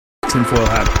tinfoil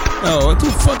hat. Oh, what the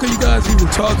fuck are you guys even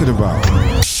talking about?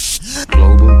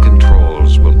 Global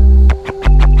controls will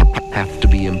have to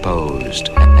be imposed,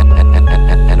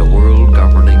 and a world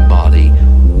governing body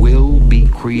will be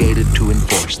created to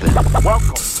enforce them.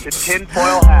 Welcome to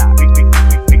Tinfoil Hat.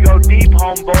 We go deep,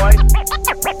 homeboy.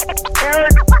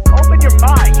 Aaron, open your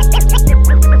mind.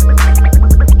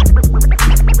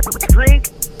 Drink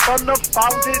from the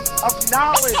fountain of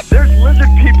knowledge. There's lizard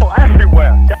people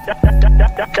everywhere.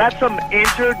 That's some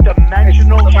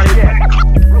interdimensional shit.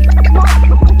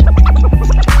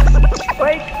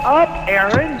 Wake up,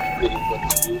 Aaron.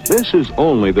 This is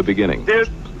only the beginning. Dude,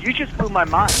 you just blew my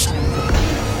mind.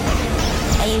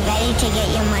 Are you ready to get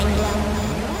your mind blown?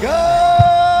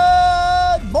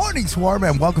 Good morning, Swarm,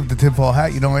 and welcome to Tinfoil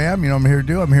Hat. You know who I am. You know what I'm here to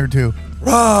do. I'm here to join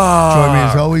me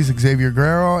as always, Xavier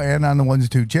Guerrero, and on the ones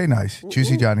and two, Jay Nice,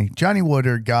 Juicy Johnny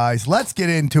Woodard. Guys, let's get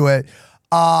into it.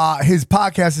 His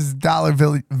podcast is Dollar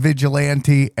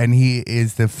Vigilante, and he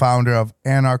is the founder of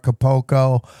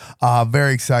Anarchapulco.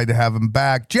 Very excited to have him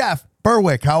back. Jeff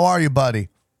Berwick, how are you, buddy?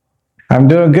 I'm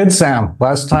doing good, Sam.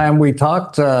 Last time we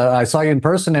talked, I saw you in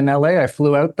person in LA. I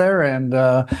flew out there, and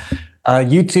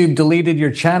YouTube deleted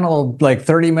your channel like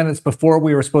 30 minutes before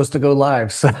we were supposed to go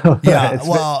live. So yeah,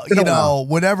 well, you know,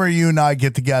 whenever you and I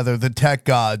get together, the tech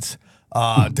gods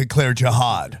declare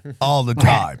jihad all the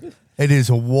time. It is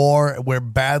a war. We're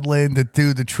battling to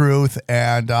do the truth,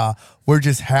 and we're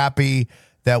just happy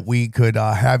that we could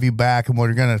have you back, and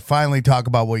we're going to finally talk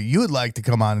about what you would like to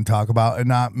come on and talk about, and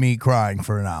not me crying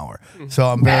for an hour. So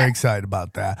I'm very excited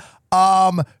about that.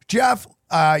 Jeff,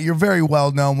 you're very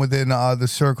well known within the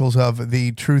circles of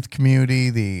the truth community,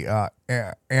 the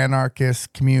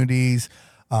anarchist communities,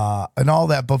 and all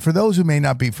that. But for those who may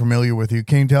not be familiar with you,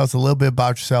 can you tell us a little bit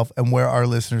about yourself and where our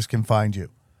listeners can find you?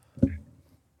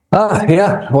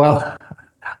 Yeah, well,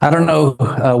 I don't know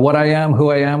what I am, who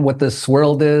I am, what this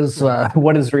world is,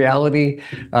 what is reality.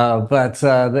 But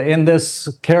in this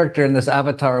character, in this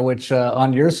avatar, which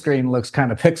on your screen looks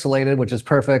kind of pixelated, which is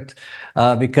perfect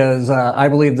because I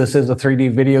believe this is a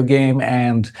 3D video game,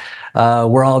 and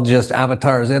we're all just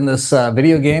avatars in this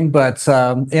video game. But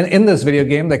in this video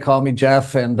game, they call me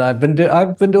Jeff, and I've been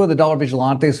doing the Dollar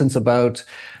Vigilante since about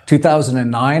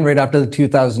 2009, right after the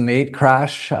 2008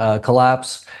 crash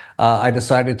collapse. I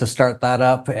decided to start that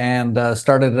up and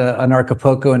started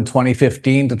Anarchapulco in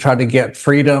 2015 to try to get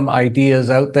freedom ideas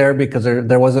out there because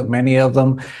there wasn't many of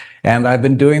them. And I've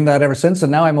been doing that ever since.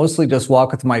 And now I mostly just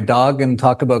walk with my dog and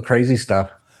talk about crazy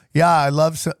stuff. Yeah, I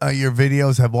love your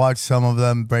videos. I've watched some of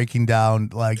them breaking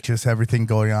down like just everything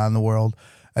going on in the world.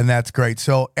 And that's great.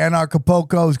 So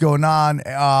Anarchapulco is going on.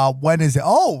 When is it?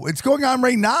 Oh, it's going on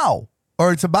right now.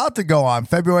 Or it's about to go on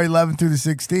February 11th through the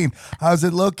 16th. How's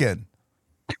it looking?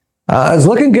 It's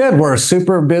looking good. We're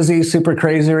super busy, super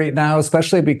crazy right now,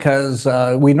 especially because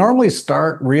we normally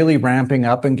start really ramping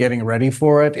up and getting ready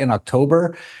for it in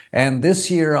October. And this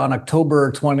year on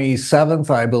October 27th,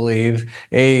 I believe,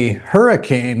 a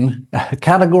hurricane,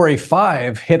 Category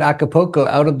 5, hit Acapulco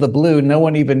out of the blue. No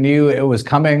one even knew it was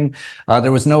coming.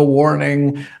 There was no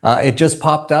warning. It just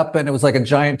popped up, and it was like a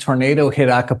giant tornado hit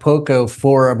Acapulco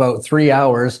for about 3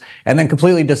 hours and then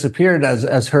completely disappeared,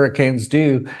 as hurricanes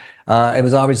do. It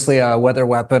was obviously a weather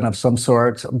weapon of some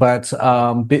sort, but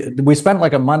we spent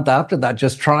like a month after that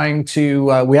just trying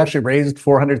to, we actually raised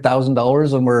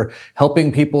 $400,000 and we're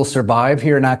helping people survive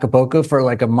here in Acapulco for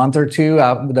like a month or two.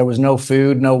 There was no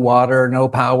food, no water, no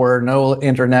power, no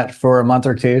internet for a month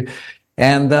or two.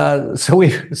 And so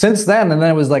since then, and then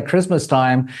it was like Christmas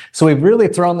time. So we've really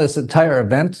thrown this entire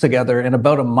event together in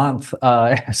about a month.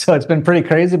 So it's been pretty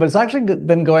crazy, but it's actually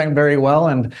been going very well.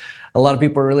 And a lot of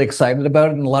people are really excited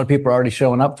about it, and a lot of people are already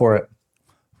showing up for it.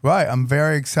 Right. I'm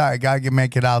very excited. Gotta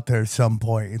make it out there at some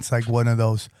point. It's like one of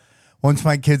those, once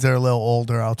my kids are a little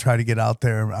older, I'll try to get out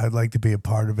there. I'd like to be a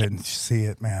part of it and see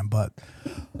it, man. But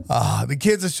the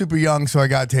kids are super young, so I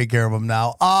gotta take care of them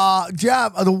now.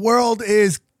 Jeff, the world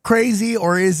is crazy,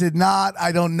 or is it not?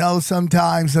 I don't know.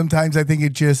 Sometimes I think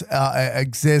it just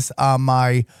exists on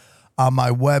my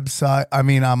website. I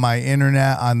mean, on my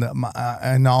internet,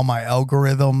 and all my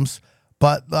algorithms.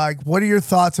 But like, what are your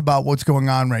thoughts about what's going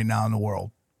on right now in the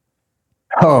world?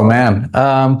 Oh man.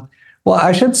 Well,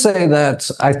 I should say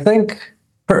that I think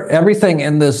everything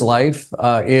in this life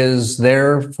is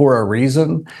there for a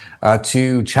reason,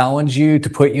 to challenge you, to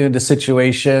put you into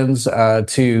situations,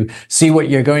 to see what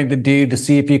you're going to do, to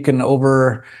see if you can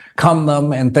overcome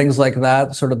them and things like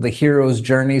that, sort of the hero's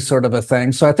journey sort of a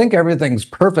thing. So I think everything's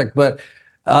perfect, but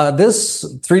this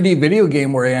 3D video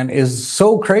game we're in is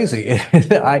so crazy.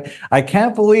 I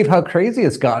can't believe how crazy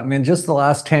it's gotten in just the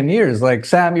last 10 years. Like,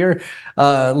 Sam, you're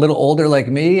a little older like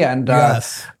me, and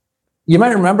yes. you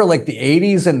might remember like the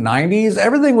 80s and 90s,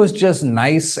 everything was just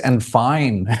nice and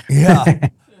fine. Yeah.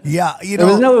 Yeah. There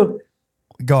was no,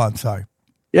 go on. Sorry.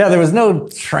 yeah, there was no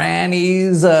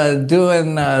trannies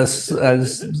doing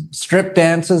strip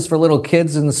dances for little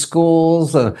kids in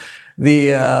schools. Like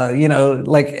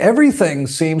everything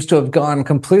seems to have gone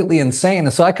completely insane.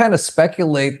 And so I kind of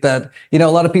speculate that, a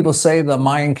lot of people say the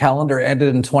Mayan calendar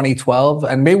ended in 2012,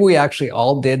 and maybe we actually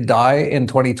all did die in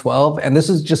 2012. And this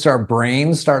is just our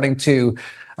brains starting to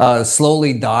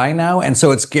slowly die now. And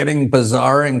so it's getting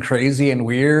bizarre and crazy and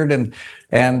weird. And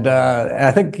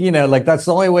I think, like that's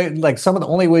the only way, like some of the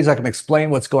only ways I can explain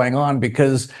what's going on,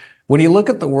 because when you look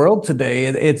at the world today,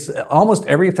 it's almost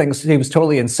everything seems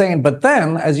totally insane. But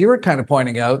then, as you were kind of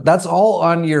pointing out, that's all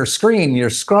on your screen, your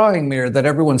scrying mirror that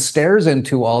everyone stares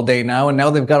into all day now. And now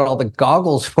they've got all the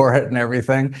goggles for it and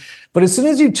everything. But as soon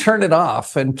as you turn it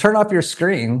off and turn off your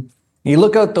screen, you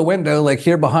look out the window, like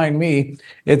here behind me,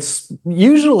 it's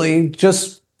usually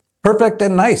just perfect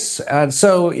and nice. And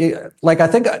so, like, I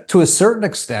think to a certain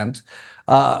extent,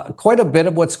 quite a bit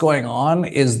of what's going on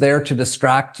is there to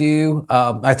distract you.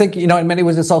 I think, in many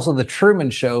ways, it's also the Truman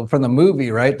Show from the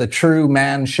movie, right? The True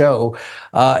Man Show.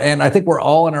 And I think we're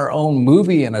all in our own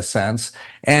movie in a sense.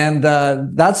 And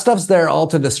that stuff's there all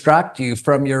to distract you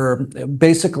from your,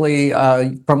 basically,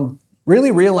 from really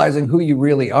realizing who you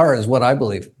really are is what I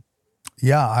believe.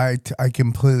 Yeah, I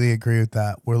completely agree with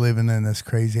that. We're living in this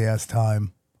crazy ass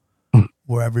time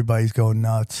where everybody's going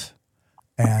nuts.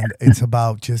 And it's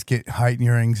about just heighten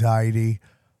your anxiety,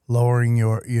 lowering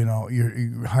your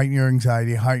heighten your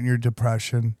anxiety, heighten your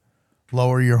depression,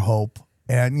 lower your hope.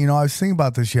 And, I was thinking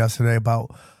about this yesterday about,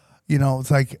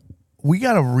 it's like we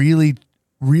got to really,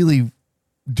 really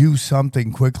do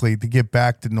something quickly to get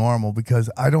back to normal,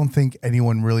 because I don't think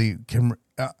anyone really can.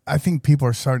 I think people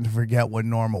are starting to forget what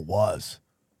normal was.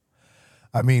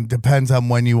 I mean, depends on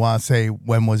when you want to say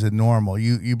when was it normal.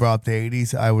 You brought up the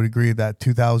 80s. I would agree with that.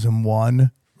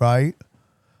 2001, right?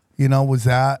 Was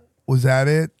that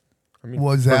it? I mean,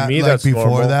 was for that me, like that's before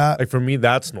normal. that? Like for me,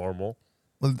 that's normal.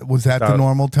 Was that the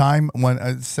normal time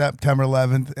when September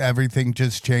 11th, everything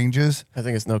just changes? I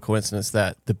think it's no coincidence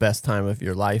that the best time of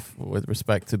your life with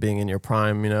respect to being in your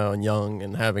prime, and young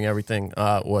and having everything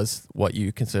was what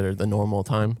you consider the normal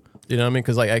time. You know what I mean?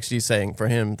 Because like actually saying for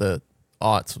him, the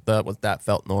aughts, that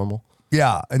felt normal.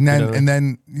 Yeah, and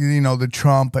then the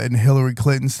Trump and Hillary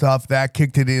Clinton stuff that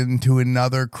kicked it into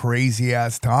another crazy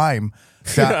ass time.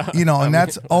 That, and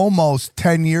that's almost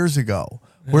 10 years ago.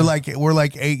 We're like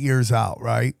 8 years out,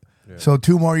 right? Yeah. So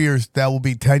 2 more years, that will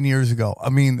be 10 years ago. I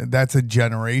mean, that's a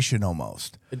generation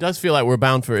almost. It does feel like we're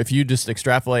bound for, if you just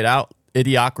extrapolate out,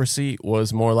 Idiocracy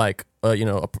was more like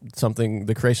something,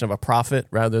 the creation of a prophet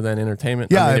rather than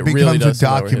entertainment. Yeah, I mean, it becomes really a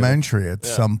documentary at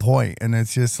some point, and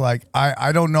it's just like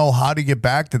I don't know how to get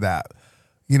back to that.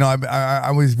 I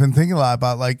always been thinking a lot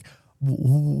about like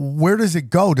where does it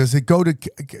go? Does it go to?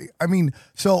 I mean,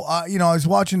 so I was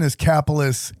watching this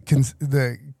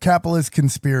the capitalist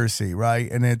conspiracy, right?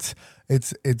 And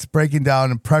it's breaking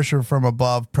down pressure from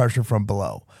above, pressure from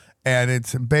below. And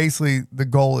it's basically the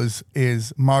goal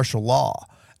is martial law.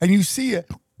 And you see it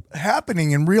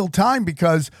happening in real time,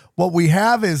 because what we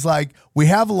have is like we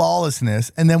have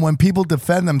lawlessness, and then when people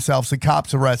defend themselves, the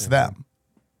cops arrest them.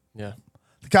 Yeah.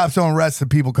 The cops don't arrest the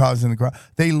people causing the crime.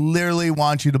 They literally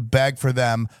want you to beg for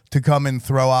them to come and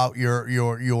throw out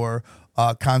your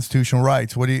constitutional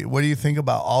rights. What do you think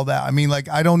about all that? I mean, like,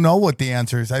 I don't know what the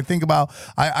answer is. I think about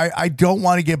I don't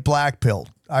want to get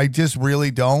black-pilled. I just really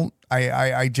don't.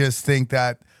 I just think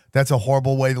that that's a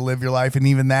horrible way to live your life, and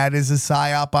even that is a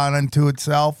psyop on unto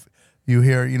itself. You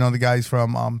hear, the guys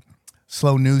from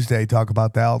Slow News Day talk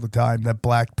about that all the time. That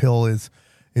black pill is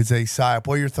a psyop.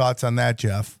 What are your thoughts on that,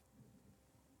 Jeff?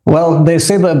 Well, they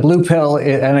say the blue pill,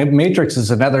 and Matrix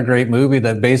is another great movie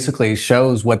that basically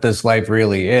shows what this life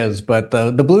really is. But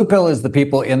the blue pill is the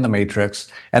people in the Matrix,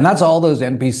 and that's all those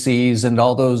NPCs and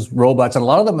all those robots. And a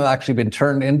lot of them have actually been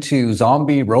turned into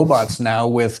zombie robots now.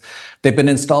 They've been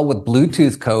installed with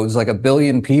Bluetooth codes, like 1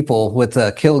 billion people with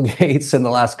Kill Gates in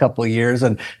the last couple of years,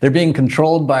 and they're being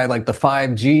controlled by like the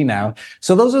 5G now.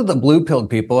 So those are the blue pill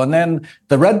people. And then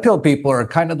the red pill people are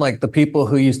kind of like the people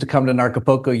who used to come to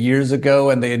Narcapoco years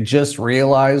ago, and they had just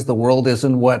realized the world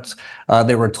isn't what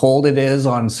they were told it is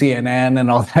on CNN and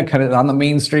all that kind of on the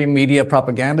mainstream media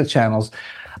propaganda channels.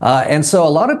 And so a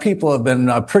lot of people have been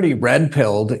pretty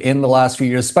red-pilled in the last few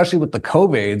years, especially with the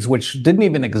COVIDs, which didn't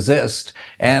even exist.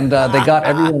 And they got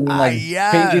everyone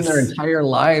changing their entire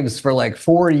lives for like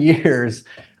 4 years.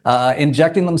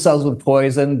 injecting themselves with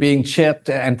poison, being chipped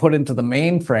and put into the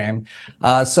mainframe.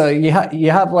 So you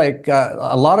have like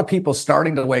a lot of people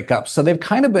starting to wake up. So they've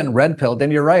kind of been red pilled.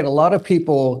 And you're right, a lot of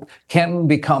people can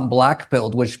become black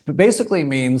pilled, which basically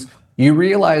means you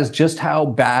realize just how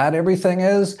bad everything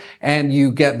is, and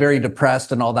you get very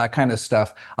depressed and all that kind of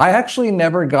stuff. I actually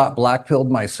never got black-pilled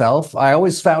myself. I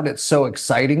always found it so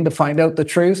exciting to find out the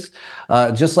truth.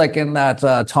 Just like in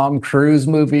that Tom Cruise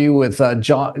movie with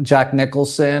Jack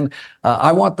Nicholson,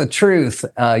 I want the truth.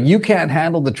 You can't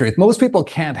handle the truth. Most people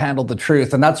can't handle the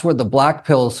truth, and that's where the black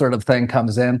pill sort of thing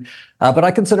comes in. But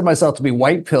I consider myself to be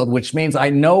white-pilled, which means I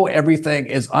know everything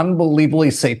is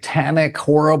unbelievably satanic,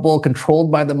 horrible,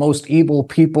 controlled by the most evil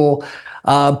people,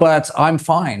 but I'm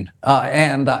fine.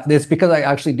 And it's because I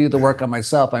actually do the work on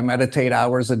myself. I meditate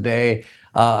hours a day.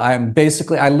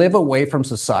 I live away from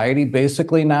society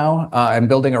basically now. I'm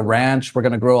building a ranch. We're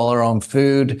going to grow all our own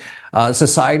food.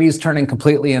 Society is turning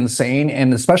completely insane,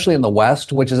 and especially in the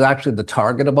West, which is actually the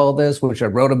target of all this, which I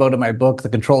wrote about in my book, The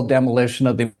Controlled Demolition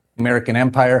of the American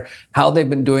Empire, how they've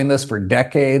been doing this for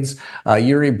decades.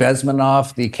 Yuri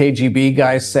Bezmenov, the KGB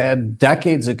guy, said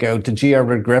decades ago to G.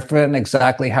 Edward Griffin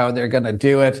exactly how they're going to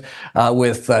do it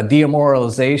with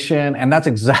demoralization. And that's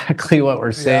exactly what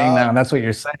we're seeing now. And that's what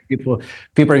you're saying. People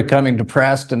are becoming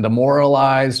depressed and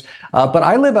demoralized. But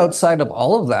I live outside of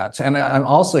all of that. And I'm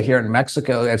also here in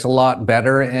Mexico. It's a lot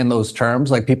better in those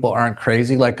terms. Like, people aren't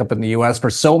crazy like up in the US for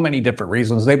so many different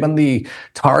reasons. They've been the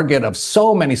target of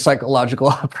so many psychological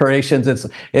operations.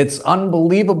 It's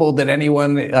unbelievable that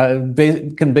anyone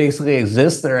can basically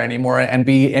exist there anymore and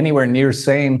be anywhere near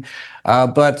sane.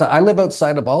 But I live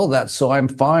outside of all of that, so I'm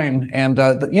fine. And,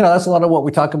 that's a lot of what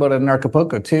we talk about in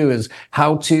Acapulco, too, is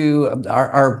how to,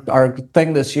 our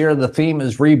thing this year, the theme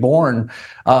is reborn.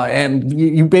 And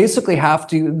you basically have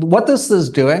to, what this is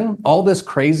doing, all this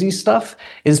crazy stuff,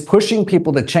 is pushing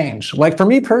people to change. Like, for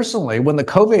me personally, when the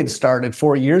COVID started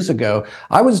 4 years ago,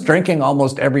 I was drinking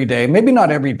almost every day, maybe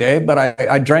not every day, but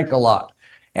I drank a lot.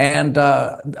 And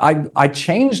I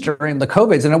changed during the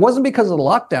COVIDs, and it wasn't because of the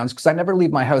lockdowns, because I never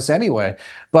leave my house anyway.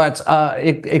 But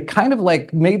it kind of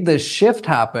like made this shift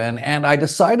happen, and I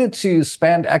decided to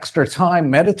spend extra time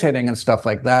meditating and stuff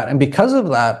like that. And because of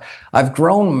that, I've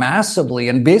grown massively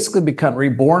and basically become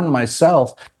reborn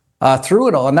myself. Through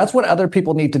it all. And that's what other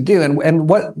people need to do. And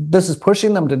what this is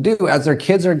pushing them to do, as their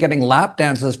kids are getting lap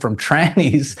dances from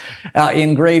trannies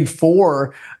in grade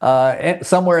 4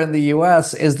 somewhere in the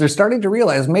US, is they're starting to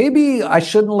realize maybe I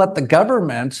shouldn't let the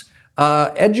government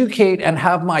educate and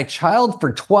have my child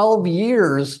for 12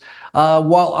 years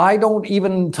while I don't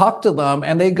even talk to them,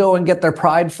 and they go and get their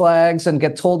pride flags and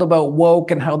get told about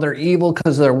woke and how they're evil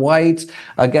because they're white,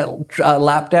 get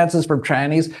lap dances from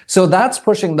trannies. So that's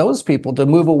pushing those people to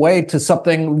move away to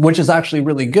something which is actually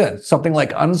really good, something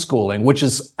like unschooling, which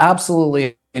is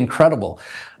absolutely incredible.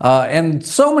 And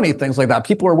so many things like that.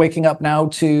 People are waking up now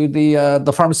to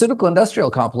the pharmaceutical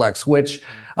industrial complex, which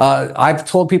I've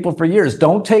told people for years,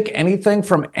 don't take anything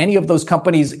from any of those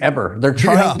companies ever. They're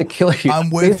trying to kill you. I'm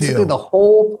with Basically, you. the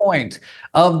whole point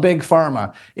of Big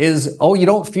Pharma is, oh, you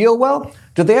don't feel well?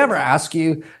 Did they ever ask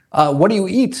you, what do you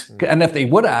eat? And if they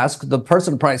would ask, the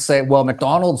person would probably say, well,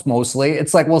 McDonald's mostly.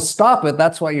 It's like, well, stop it.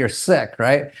 That's why you're sick,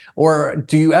 right? Or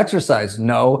do you exercise?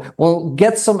 No. Well,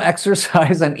 get some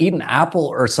exercise and eat an apple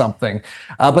or something.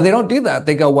 But they don't do that.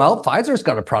 They go, well, Pfizer's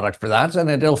got a product for that, and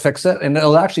it'll fix it. And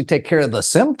it'll actually take care of the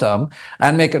symptom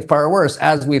and make it far worse,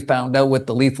 as we found out with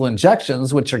the lethal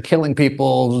injections, which are killing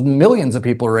people, millions of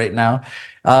people right now.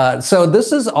 So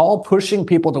this is all pushing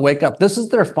people to wake up. This is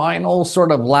their final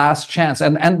sort of last chance.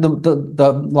 And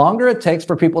the longer it takes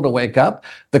for people to wake up,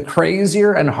 the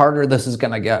crazier and harder this is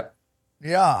going to get.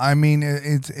 Yeah, I mean,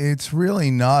 it's really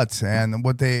nuts. And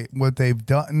what they've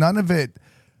done, none of it,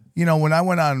 when I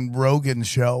went on Rogan's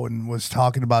show and was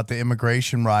talking about the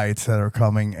immigration riots that are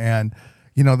coming, and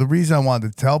the reason I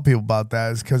wanted to tell people about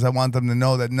that is because I want them to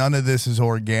know that none of this is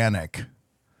organic.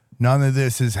 None of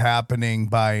this is happening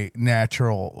by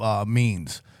natural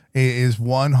means. It is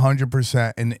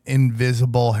 100% an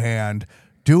invisible hand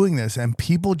doing this, and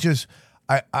people just,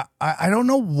 I don't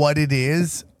know what it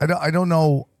is. I don't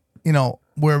know.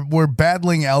 We're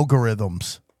battling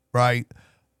algorithms, right?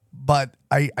 But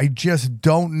I just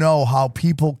don't know how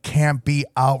people can't be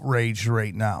outraged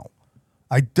right now.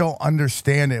 I don't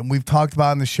understand it. And we've talked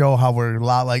about on the show how we're a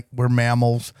lot like we're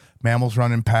mammals. Mammals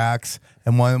run in packs,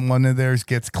 and when one of theirs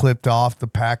gets clipped off, the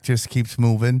pack just keeps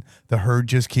moving, the herd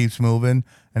just keeps moving,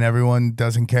 and everyone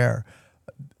doesn't care.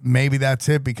 Maybe that's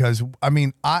it, because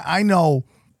I know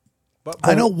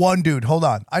one dude. Hold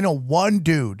on, I know one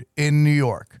dude in New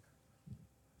York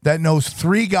that knows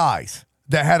 3 guys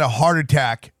that had a heart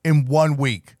attack in 1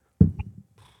 week.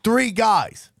 3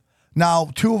 guys. Now,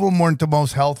 2 of them weren't the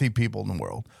most healthy people in the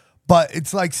world. But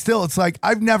it's like, still, it's like,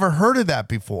 I've never heard of that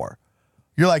before.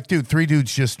 You're like, dude, 3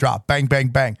 dudes just dropped. Bang, bang,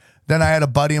 bang. Then I had a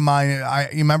buddy of mine.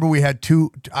 You remember we had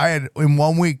in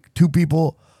 1 week, 2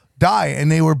 people die,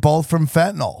 and they were both from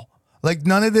fentanyl. Like,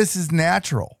 none of this is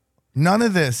natural. None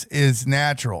of this is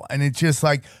natural. And it's just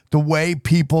like the way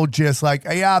people just like,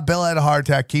 oh, yeah, Bill had a heart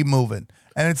attack, keep moving.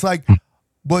 And it's like,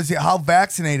 how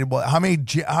vaccinated was, how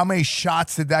many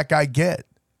shots did that guy get?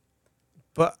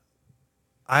 But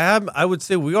I would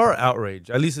say we are outraged.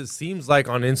 At least it seems like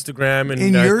on Instagram and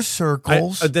in your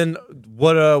circles. Then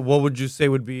what would you say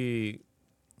would be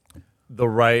the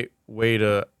right way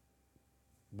to?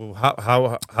 Well,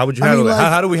 how would you handle it?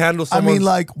 How do we handle someone's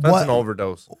fentanyl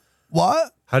overdose?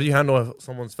 What? How do you handle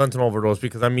someone's fentanyl overdose?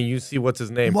 Because I mean, you see what's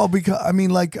his name. Well, because I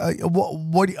mean, like,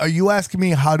 what are you asking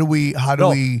me? How do we?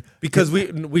 Because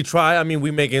we try. I mean,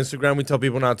 we make Instagram. We tell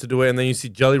people not to do it, and then you see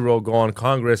Jelly Roll go on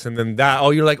Congress, and then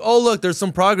you're like, oh look, there's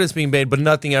some progress being made, but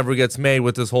nothing ever gets made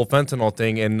with this whole fentanyl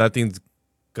thing, and nothing's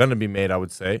gonna be made. I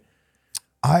would say.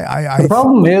 The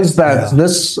problem is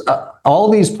that all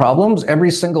these problems,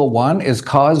 every single one, is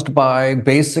caused by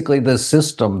basically this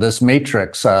system, this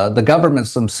matrix, the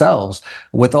governments themselves,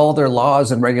 with all their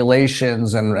laws and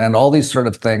regulations and all these sort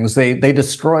of things. They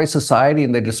destroy society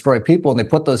and they destroy people, and they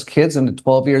put those kids into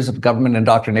 12 years of government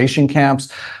indoctrination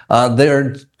camps.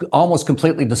 They're almost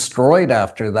completely destroyed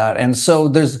after that. And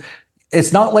so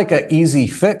it's not like an easy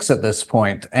fix at this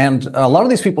point. And a lot of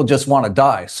these people just want to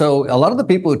die. So a lot of the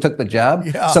people who took the jab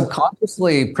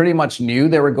subconsciously pretty much knew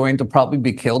they were going to probably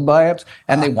be killed by it,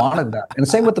 and they wanted that. And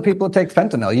same with the people who take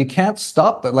fentanyl. You can't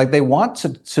stop it. Like, they want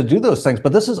to do those things,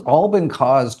 but this has all been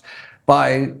caused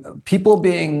by people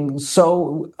being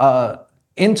so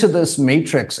into this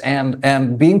matrix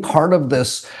and being part of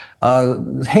this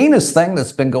heinous thing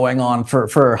that's been going on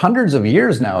for hundreds of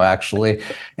years now, actually.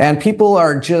 And people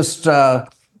are just,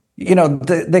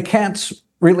 they can't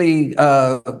really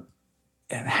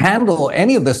handle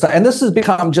any of this stuff. And this has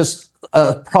become just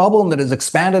a problem that has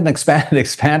expanded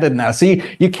now. So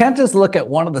you can't just look at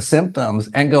one of the symptoms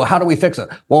and go, how do we fix it?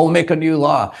 Well, we'll make a new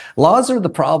law. Laws are the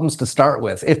problems to start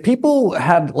with. If people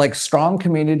had like strong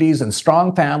communities and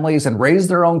strong families and raised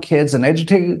their own kids and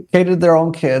educated their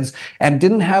own kids and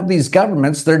didn't have these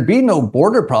governments, there'd be no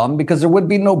border problem because there would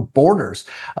be no borders.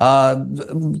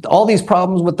 All these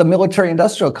problems with the military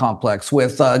industrial complex,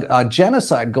 with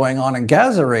genocide going on in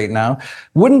Gaza right now,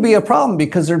 wouldn't be a problem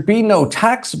because there'd be no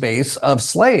tax base of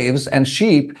slaves and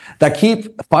sheep that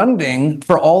keep funding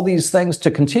for all these things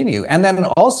to continue. And then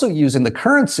also using the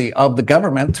currency of the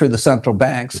government through the central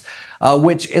banks,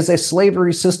 which is a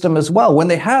slavery system as well, when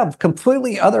they have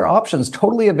completely other options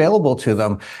totally available to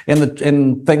them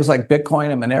in things like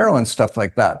Bitcoin and Monero and stuff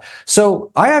like that.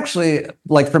 So I actually,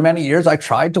 for many years, I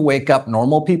tried to wake up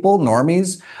normal people,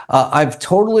 normies. I've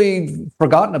totally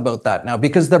forgotten about that now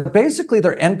because they're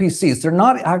NPCs. They're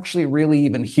not actually really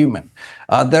even human.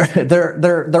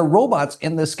 They're robots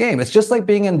in this game. It's just like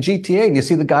being in GTA and you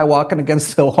see the guy walking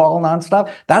against the wall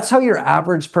nonstop. That's how your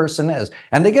average person is.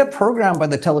 And they get programmed by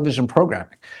the television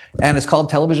programming. And it's called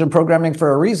television programming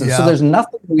for a reason. Yeah. So there's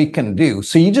nothing we can do.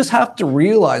 So you just have to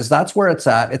realize that's where it's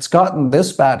at. It's gotten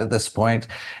this bad at this point.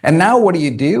 And now what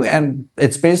do? And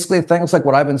it's basically things like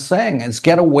what I've been saying, is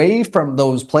get away from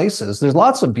those places. There's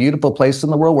lots of beautiful places in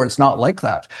the world where it's not like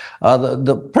that.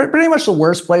 Pretty much the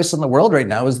worst place in the world right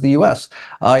now is the US.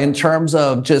 In terms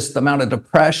of just the amount of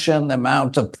depression, the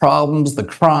amount of problems, the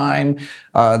crime,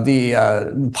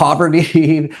 the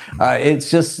poverty.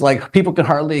 It's just like people can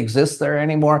hardly exist there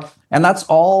anymore. And that's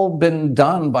all been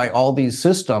done by all these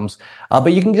systems.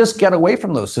 But you can just get away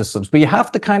from those systems. But you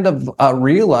have to kind of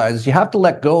realize you have to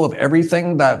let go of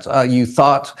everything that you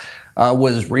thought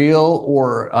was real,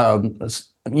 or,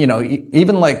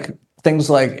 even like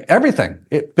things like everything.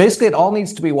 It all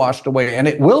needs to be washed away, and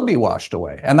it will be washed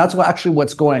away. And that's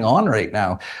what's going on right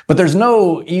now. But there's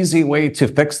no easy way to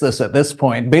fix this at this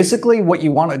point. Basically, what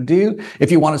you want to do,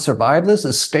 if you want to survive this,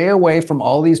 is stay away from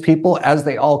all these people as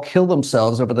they all kill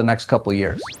themselves over the next couple of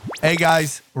years. Hey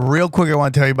guys, real quick, I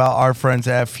want to tell you about our friends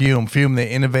at Fume. Fume, the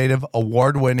innovative,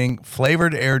 award-winning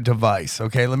flavored air device.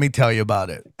 Okay, let me tell you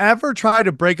about it. Ever tried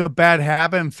to break a bad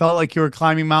habit and felt like you were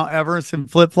climbing Mount Everest in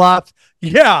flip-flops?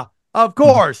 Yeah. Of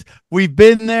course, we've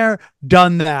been there,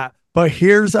 done that. But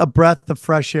here's a breath of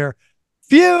fresh air.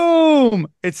 Fume!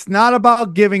 It's not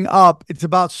about giving up. It's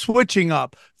about switching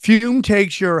up. Fume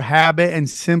takes your habit and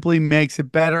simply makes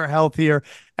it better, healthier,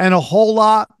 and a whole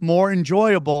lot more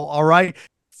enjoyable, all right?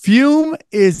 Fume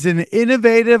is an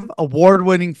innovative,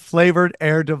 award-winning flavored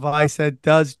air device that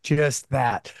does just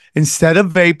that. Instead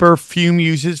of vapor, Fume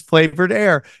uses flavored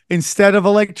air. Instead of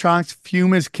electronics,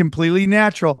 Fume is completely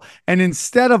natural. And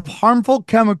instead of harmful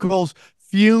chemicals,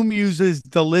 Fume uses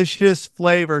delicious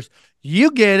flavors. You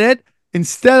get it.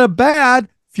 Instead of bad,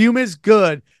 Fume is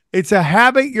good. It's a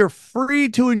habit you're free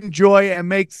to enjoy and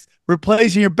makes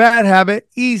replacing your bad habit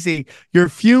easy. Your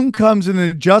Fume comes in an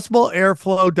adjustable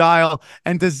airflow dial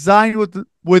and designed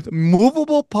with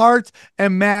movable parts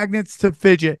and magnets to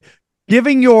fidget,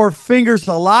 giving your fingers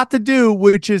a lot to do,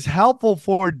 which is helpful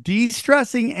for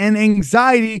de-stressing and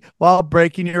anxiety while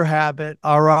breaking your habit.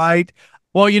 All right.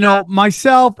 Well,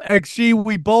 myself, XG,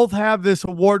 we both have this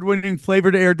award-winning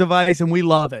flavored air device and we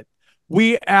love it.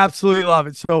 We absolutely love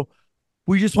it. So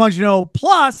we just want you to know,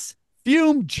 plus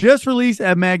Fume just released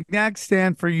a magnetic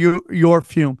stand for your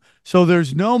Fume, so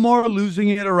there's no more losing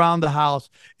it around the house.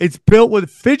 It's built with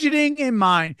fidgeting in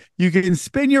mind. You can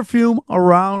spin your Fume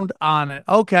around on it.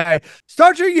 Okay,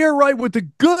 start your year right with the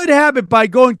good habit by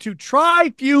going to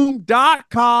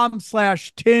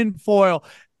tryfume.com/tinfoil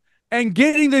and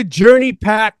getting the journey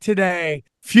pack today.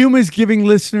 Fume is giving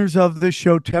listeners of this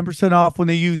show 10% off when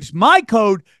they use my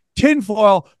code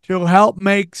tinfoil to help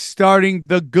make starting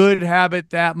the good habit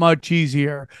that much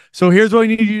easier. So here's what I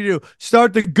need you to do.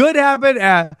 Start the good habit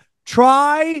at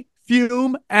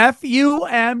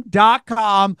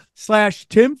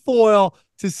tryfume.com/tinfoil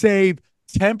to save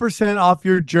 10% off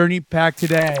your journey pack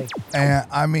today. And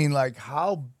I mean, like,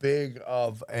 how big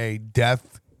of a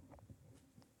death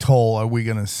toll are we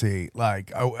going to see?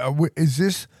 Like, is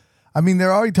this, I mean,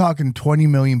 they're already talking 20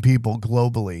 million people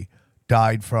globally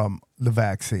died from the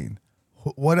vaccine.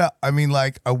 What I mean,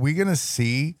 like, are we gonna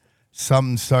see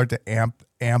something start to amp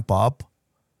up?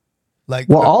 Like,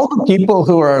 well, all the people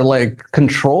who are like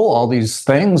control all these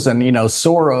things, and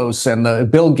Soros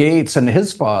and Bill Gates and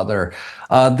his father,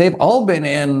 they've all been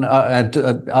in.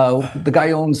 The guy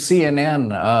who owns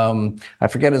CNN. I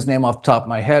forget his name off the top of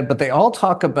my head, but they all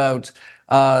talk about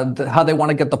how they want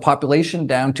to get the population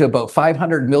down to about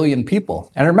 500 million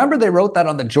people. And I remember they wrote that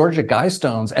on the Georgia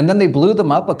Guidestones, and then they blew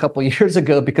them up a couple of years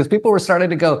ago because people were starting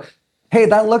to go, hey,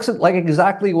 that looks like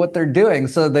exactly what they're doing.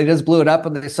 So they just blew it up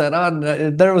and they said, oh, no,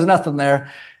 there was nothing there.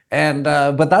 And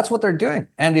but that's what they're doing.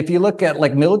 And if you look at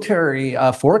like military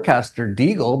forecaster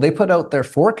Deagle, they put out their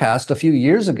forecast a few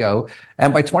years ago.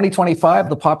 And by 2025,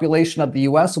 the population of the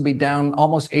U.S. will be down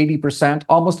almost 80%.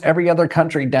 Almost every other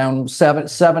country down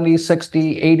 70,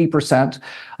 60, 80%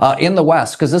 in the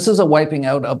West, because this is a wiping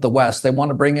out of the West. They want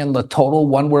to bring in the total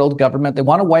one world government. They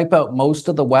want to wipe out most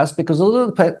of the West because those are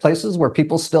the places where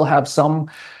people still have some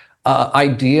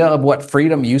idea of what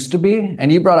freedom used to be.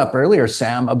 And you brought up earlier,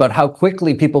 Sam, about how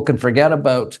quickly people can forget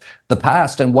about the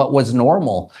past and what was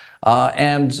normal.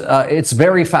 And it's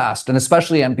very fast, and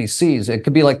especially NPCs. It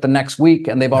could be like the next week,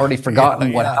 and they've already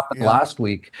forgotten what happened last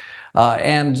week.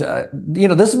 This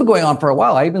has been going on for a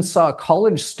while. I even saw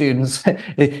college students.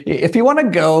 If you want to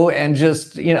go and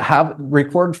just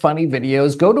record funny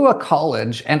videos, go to a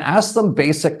college and ask them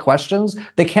basic questions.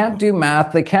 They can't do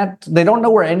math. They don't know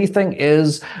where anything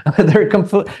is. They're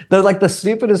like the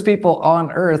stupidest people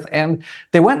on earth. And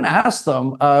they went and asked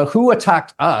them who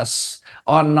attacked us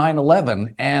on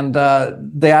 9/11, and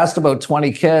they asked about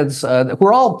 20 kids who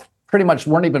were all pretty much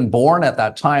weren't even born at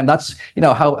that time. That's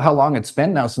how long it's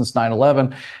been now since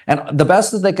 9/11. And the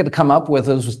best that they could come up with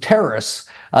was terrorists.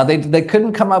 They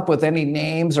couldn't come up with any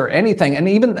names or anything. And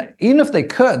even if they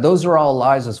could, those are all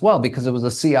lies as well, because it was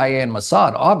the CIA and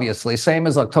Mossad, obviously, same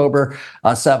as October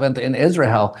 7th in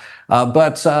Israel.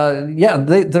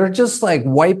 They're just like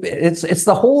it's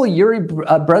the whole Yuri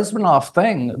Bezmenov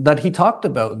thing that he talked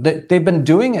about. They've been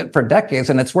doing it for decades,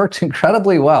 and it's worked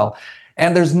incredibly well.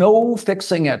 And there's no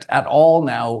fixing it at all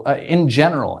now in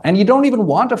general. And you don't even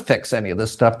want to fix any of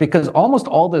this stuff, because almost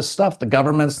all this stuff, the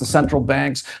governments, the central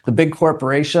banks, the big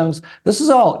corporations, this is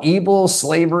all evil,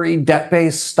 slavery,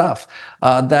 debt-based stuff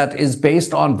that is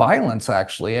based on violence,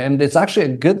 actually. And it's actually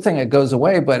a good thing it goes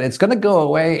away, but it's going to go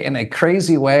away in a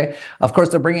crazy way. Of course,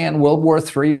 they're bringing in World War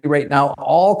III right now,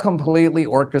 all completely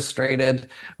orchestrated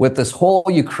with this whole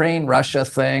Ukraine-Russia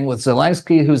thing, with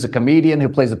Zelensky, who's a comedian who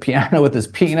plays a piano with his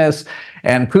penis,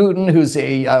 and Putin, who's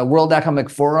a World Economic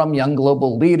Forum young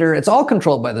global leader. It's all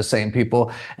controlled by the same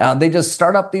people. They just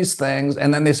start up these things,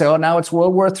 and then they say, oh, now it's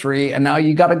World War III, and now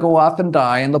you got to go off and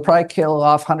die, and they'll probably kill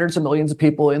off hundreds of millions of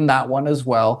people in that one as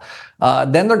well.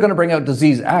 Then they're going to bring out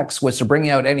Disease X, which they're bringing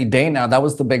out any day now. That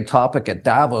was the big topic at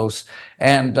Davos.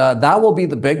 And that will be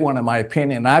the big one, in my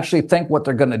opinion. I actually think what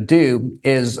they're going to do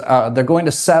is they're going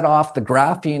to set off the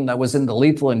graphene that was in the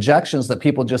lethal injections that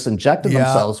people just injected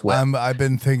themselves with. I've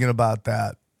been thinking about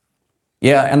that.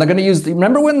 Yeah, and they're going to use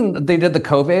remember when they did the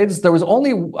COVIDs, there was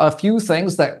only a few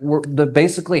things that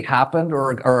basically happened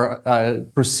or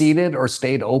proceeded or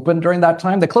stayed open during that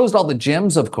time. They closed all the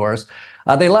gyms, of course.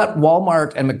 They let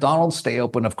Walmart and McDonald's stay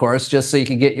open, of course, just so you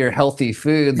can get your healthy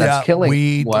food that's killing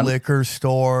weed, one. Liquor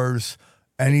stores,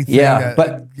 anything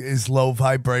that is low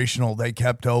vibrational, they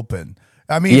kept open.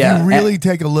 I mean, if you really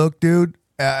take a look, dude,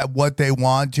 at what they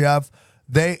want, Jeff,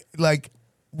 they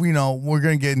we're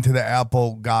going to get into the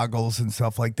Apple goggles and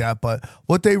stuff like that, but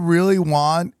what they really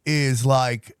want is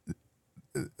like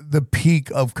the peak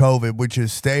of COVID, which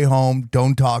is stay home,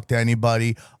 don't talk to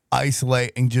anybody,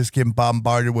 isolate, and just get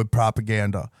bombarded with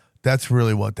propaganda. That's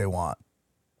really what they want.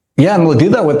 Yeah, and we'll do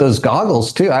that with those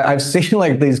goggles too. I've seen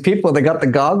like these people, they got the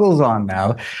goggles on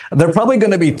now. They're probably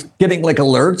going to be getting like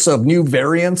alerts of new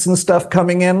variants and stuff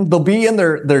coming in. They'll be in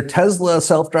their Tesla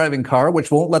self-driving car,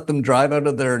 which won't let them drive out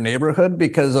of their neighborhood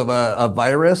because of a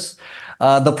virus.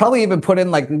 They'll probably even put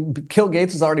in Bill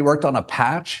Gates has already worked on a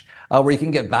patch where you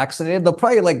can get vaccinated. They'll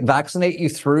probably vaccinate you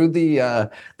through the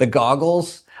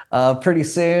goggles. Pretty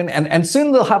soon. And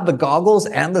soon they'll have the goggles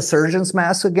and the surgeon's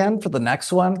mask again for the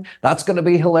next one. That's going to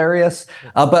be hilarious.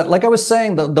 But like I was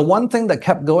saying, the one thing that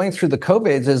kept going through the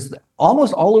COVIDs is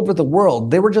almost all over the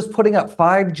world, they were just putting up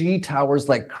 5G towers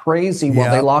like crazy while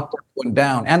they locked everyone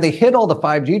down. And they hit all the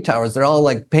 5G towers. They're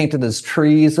all painted as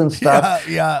trees and stuff.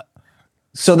 Yeah.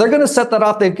 So they're going to set that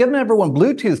off. They've given everyone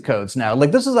Bluetooth codes now.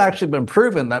 This has actually been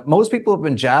proven that most people who've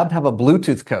been jabbed have a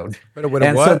Bluetooth code.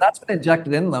 So that's been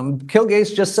injected in them. Bill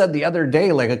Gates just said the other day,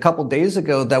 a couple days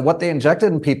ago, that what they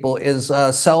injected in people is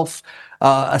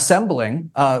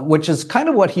self-assembling, which is kind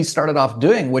of what he started off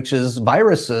doing, which is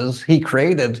viruses he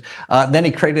created. Then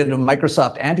he created a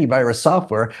Microsoft antivirus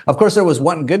software. Of course, there was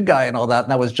one good guy and all that,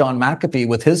 and that was John McAfee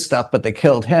with his stuff, but they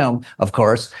killed him, of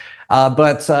course.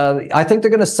 But I think they're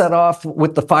going to set off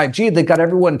with the 5G. They've got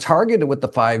everyone targeted with the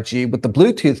 5G, with the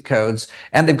Bluetooth codes,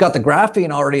 and they've got the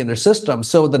graphene already in their system.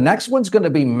 So the next one's going to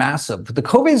be massive. The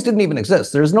COVIDs didn't even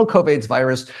exist. There's no COVIDs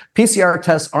virus. PCR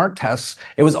tests aren't tests.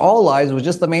 It was all lies. It was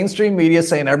just the mainstream media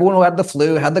saying everyone who had the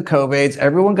flu had the COVIDs.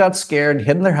 Everyone got scared,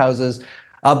 hid in their houses.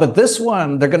 But this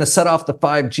one, they're going to set off the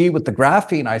 5G with the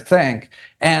graphene, I think,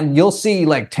 and you'll see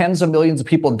tens of millions of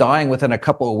people dying within a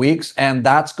couple of weeks. And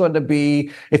that's going to be,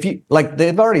 if you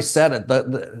they've already said it.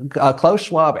 Klaus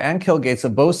Schwab and Bill Gates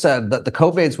have both said that the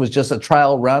COVIDs was just a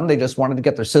trial run. They just wanted to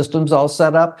get their systems all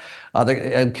set up.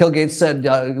 And Bill Gates said,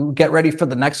 get ready for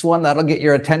the next one. That'll get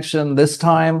your attention this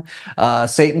time.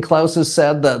 Satan Klaus has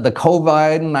said the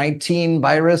COVID-19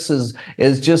 virus is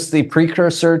just the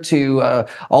precursor to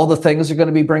all the things they're going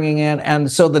to be bringing in.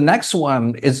 And so the next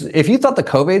one is, if you thought the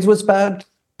COVIDs was bad,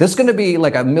 this is going to be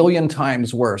a million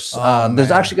times worse.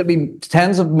 There's actually going to be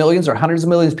tens of millions or hundreds of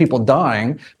millions of people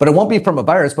dying, but it won't be from a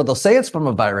virus, but they'll say it's from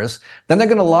a virus. Then they're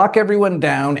going to lock everyone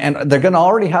down, and they're going to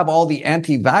already have all the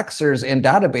anti-vaxxers in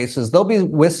databases. They'll be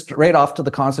whisked right off to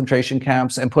the concentration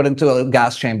camps and put into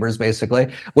gas chambers,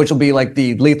 basically, which will be like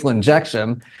the lethal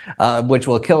injection, which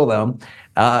will kill them.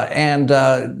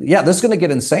 This is going to get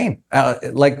insane.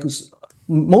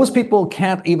 Most people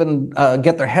can't even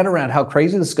get their head around how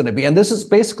crazy this is going to be. And this is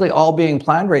basically all being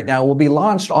planned right now. Will be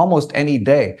launched almost any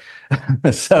day.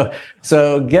 So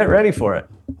get ready for it.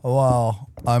 Well,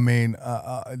 I mean,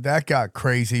 that got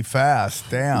crazy fast.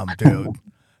 Damn, dude.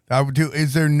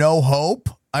 Is there no hope?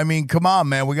 I mean, come on,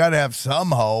 man. We got to have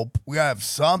some hope. We got to have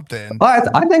something.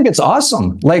 I think it's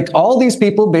awesome. All these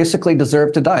people basically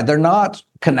deserve to die. They're not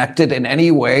connected in any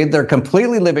way. They're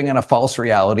completely living in a false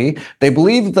reality. They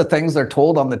believe the things they're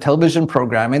told on the television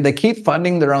programming. They keep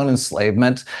funding their own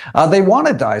enslavement. They want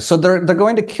to die. So they're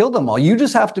going to kill them all. You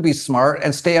just have to be smart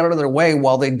and stay out of their way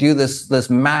while they do this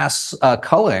mass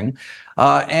culling.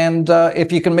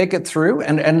 If you can make it through,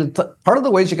 part of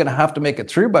the ways you're going to have to make it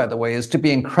through, by the way, is to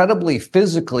be incredibly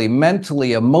physically,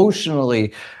 mentally,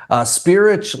 emotionally,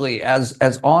 spiritually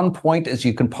as on point as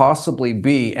you can possibly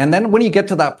be. And then when you get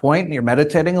to that point and you're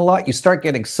meditating a lot, you start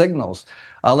getting signals.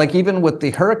 Even with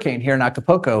the hurricane here in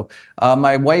Acapulco,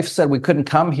 my wife said we couldn't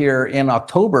come here in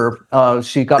October.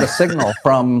 She got a signal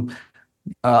from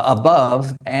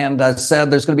above and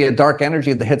said there's going to be a dark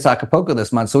energy that hits Acapulco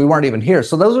this month. So we weren't even here.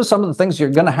 So those are some of the things you're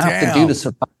going to have to do to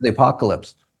survive the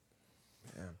apocalypse.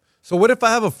 So what if I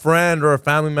have a friend or a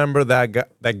family member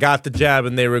that got the jab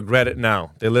and they regret it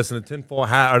now? They listen to Tinfoil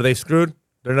Hat. Are they screwed?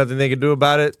 There's nothing they can do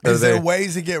about it? Is there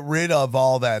ways to get rid of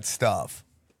all that stuff?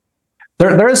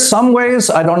 There is some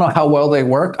ways. I don't know how well they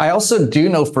work. I also do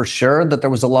know for sure that there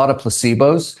was a lot of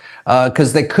placebos.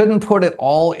 because they couldn't put it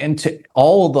all into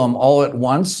all of them all at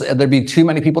once. There'd be too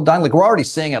many people dying. Like we're already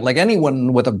seeing it. Like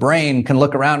anyone with a brain can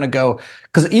look around and go,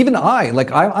 because even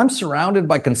I'm surrounded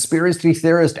by conspiracy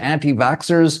theorists,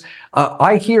 anti-vaxxers.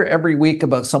 I hear every week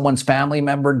about someone's family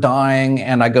member dying,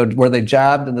 and I go, were they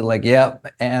jabbed? And they're like, yeah.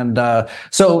 And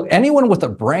so anyone with a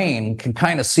brain can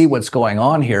kind of see what's going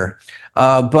on here.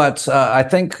 But I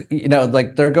think,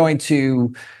 like they're going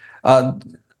to,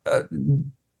 but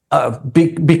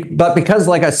because,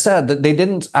 like I said, that they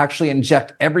didn't actually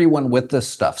inject everyone with this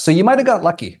stuff, so you might have got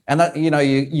lucky, and that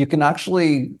you can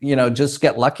actually just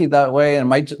get lucky that way, and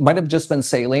might have just been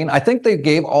saline. I think they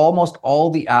gave almost all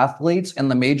the athletes in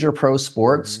the major pro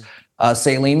sports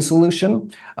saline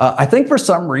solution. I think for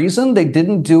some reason they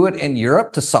didn't do it in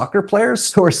Europe to soccer players.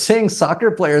 So we're seeing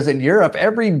soccer players in Europe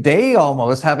every day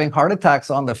almost having heart attacks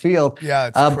on the field.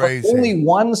 Yeah, it's crazy. But only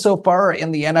one so far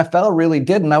in the NFL really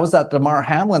did, and that was that Damar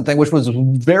Hamlin thing, which was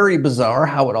very bizarre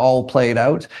how it all played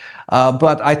out.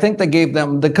 But I think they gave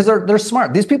them because they're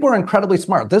smart. These people are incredibly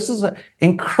smart. This is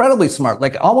incredibly smart,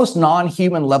 like almost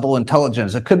non-human level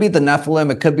intelligence. It could be the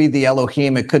Nephilim, it could be the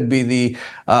Elohim, it could be the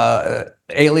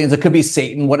aliens, it could be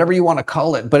Satan, whatever you want to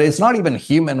call it. But it's not even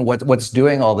human what's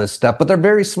doing all this stuff. But they're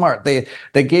very smart. They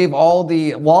gave all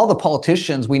the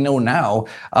politicians we know now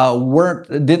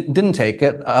didn't take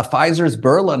it. Pfizer's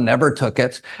Berlin never took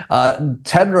it.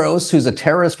 Tedros, who's a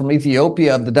terrorist from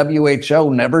Ethiopia, the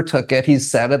WHO, never took it. He's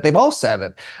said it. They've all said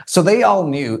it. So they all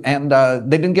knew, and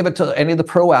they didn't give it to any of the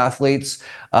pro athletes.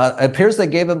 It appears they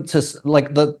gave them to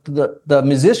like the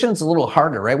musicians a little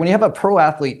harder, right? When you have a pro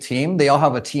athlete team, they all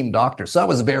have a team doctor. So that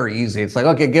was very easy. It's like,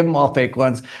 okay, give them all fake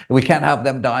ones. We can't have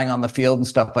them dying on the field and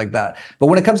stuff like that. But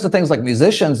when it comes to things like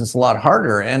musicians, it's a lot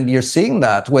harder. And you're seeing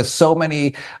that with so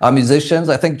many musicians.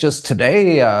 I think just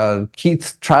today,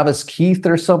 Travis Keith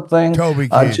or something, Toby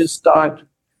Keith. Just died.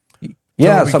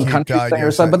 Yeah, Toby some Keith country died singer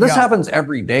or something. But this happens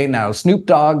every day now. Snoop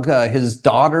Dogg, his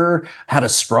daughter had a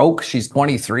stroke. She's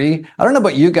 23. I don't know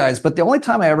about you guys, but the only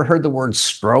time I ever heard the word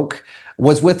stroke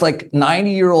was with like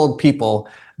 90-year-old people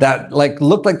that like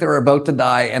looked like they were about to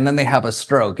die, and then they have a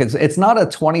stroke. It's not a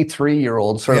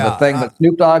 23-year-old sort of a thing. But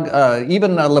Snoop Dogg,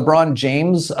 even LeBron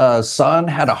James' son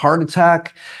had a heart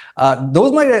attack.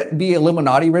 Those might be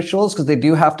Illuminati rituals because they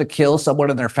do have to kill someone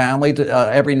in their family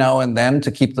every now and then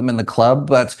to keep them in the club.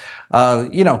 But,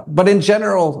 but in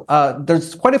general,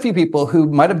 there's quite a few people who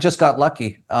might have just got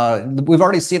lucky. We've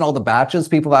already seen all the batches.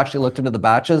 People have actually looked into the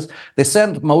batches. They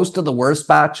send most of the worst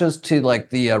batches to like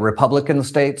the Republican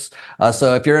states.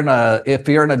 So if you're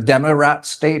in a Democrat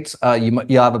state,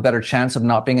 you have a better chance of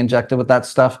not being injected with that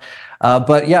stuff.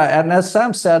 But yeah, and as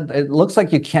Sam said, it looks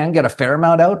like you can get a fair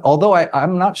amount out, although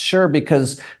I'm not sure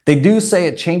because they do say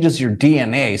it changes your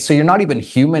DNA. So you're not even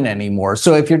human anymore.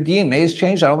 So if your DNA is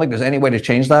changed, I don't think there's any way to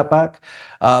change that back.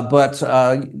 But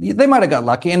they might have got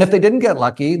lucky. And if they didn't get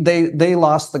lucky, they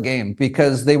lost the game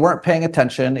because they weren't paying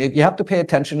attention. You have to pay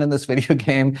attention in this video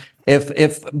game.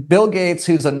 If Bill Gates,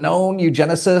 who's a known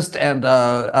eugenicist and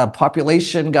a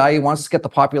population guy who wants to get the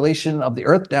population of the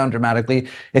earth down dramatically,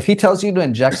 if he tells you to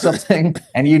inject something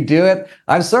and you do it,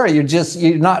 I'm sorry,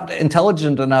 you're not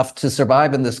intelligent enough to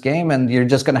survive in this game, and you're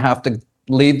just going to have to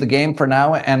leave the game for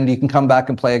now, and you can come back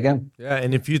and play again. Yeah,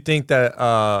 and if you think that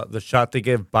the shot they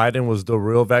gave Biden was the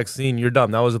real vaccine, you're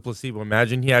dumb. That was a placebo.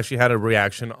 Imagine he actually had a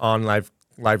reaction on live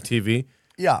TV.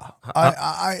 Yeah,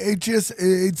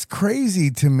 it's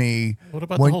crazy to me. What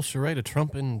about the whole charade of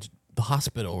Trump in the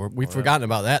hospital? We've forgotten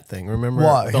about that thing. Remember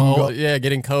what?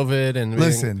 Getting COVID and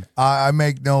listen. I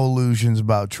make no illusions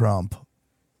about Trump.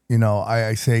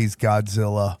 I say he's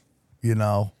Godzilla.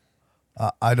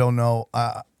 I don't know.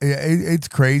 It's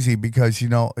crazy because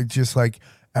it's just like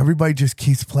everybody just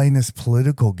keeps playing this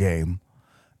political game,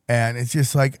 and it's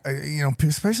just like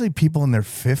especially people in their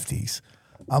 50s.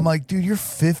 I'm like, dude, you're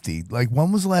 50. Like,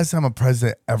 when was the last time a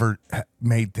president ever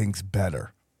made things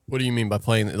better? What do you mean by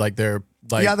playing like they're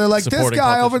like? Yeah, they're like this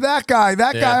guy over that guy,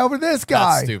 that guy over this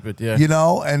guy. That's stupid. Yeah,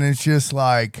 and it's just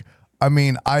like, I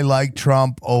mean, I like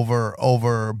Trump over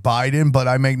Biden, but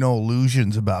I make no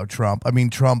illusions about Trump. I mean,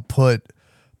 Trump put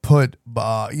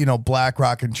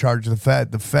BlackRock in charge of the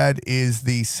Fed. The Fed is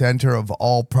the center of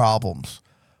all problems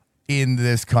in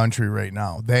this country right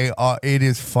now. It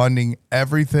is funding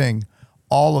everything.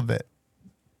 All of it.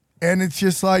 And it's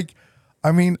just like,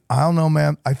 I mean, I don't know,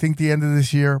 man. I think the end of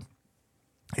this year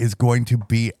is going to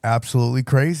be absolutely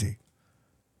crazy.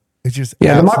 It's just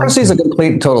democracy is a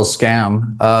complete and total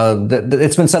scam.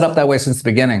 It's been set up that way since the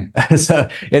beginning. So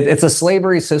it's a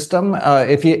slavery system.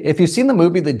 If you've seen the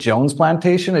movie The Jones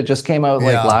Plantation, it just came out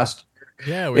last.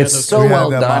 Yeah, we had It's those so We had well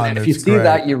them done. on. And if you It's see great.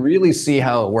 that, you really see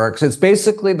how it works. It's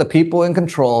basically the people in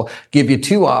control give you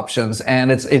two options,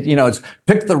 and it's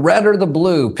pick the red or the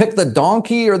blue, pick the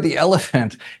donkey or the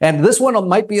elephant. And this one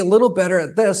might be a little better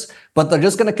at this, but they're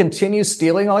just going to continue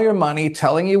stealing all your money,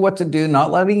 telling you what to do,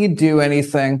 not letting you do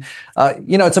anything.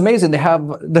 It's amazing. They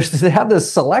have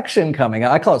this selection coming.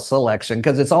 I call it selection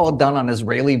because it's all done on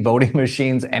Israeli voting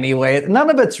machines anyway. None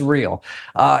of it's real,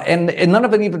 and none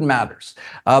of it even matters.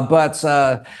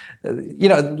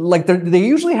 Like they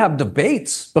usually have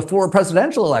debates before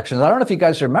presidential elections. I don't know if you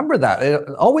guys remember that. They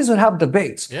always would have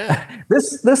debates. Yeah.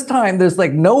 This time there's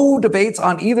like no debates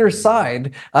on either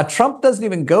side. Trump doesn't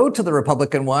even go to the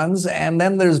Republican ones, and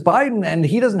then there's Biden, and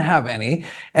he doesn't have any.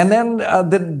 And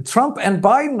then Trump and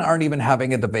Biden aren't even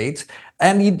having a debate.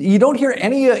 And you don't hear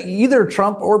either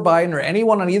Trump or Biden or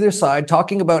anyone on either side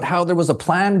talking about how there was a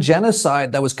planned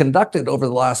genocide that was conducted over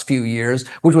the last few years,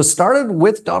 which was started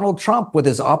with Donald Trump with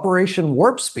his Operation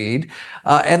Warp Speed,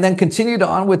 and then continued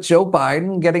on with Joe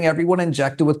Biden getting everyone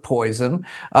injected with poison.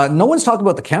 No one's talking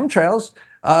about the chemtrails.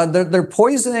 They're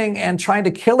poisoning and trying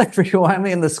to kill everyone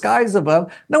in the skies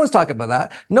above. No one's talking about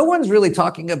that. No one's really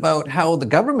talking about how the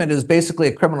government is basically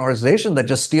a criminal organization that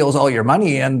just steals all your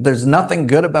money and there's nothing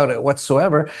good about it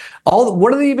whatsoever.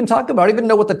 What do they even talk about? I don't even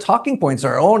know what the talking points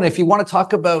are. Oh, and if you want to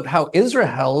talk about how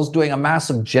Israel is doing a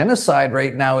massive genocide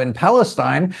right now in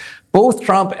Palestine, both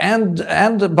Trump and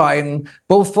Biden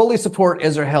both fully support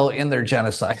Israel in their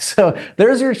genocide. So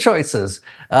there's your choices.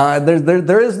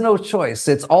 There is no choice.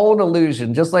 It's all an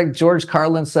illusion. Just like George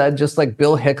Carlin said, just like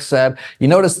Bill Hicks said. You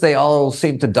notice they all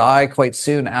seem to die quite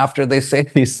soon after they say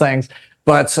these things.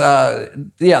 But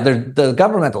the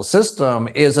governmental system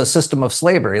is a system of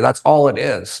slavery. That's all it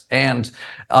is. And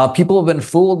people have been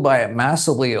fooled by it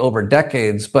massively over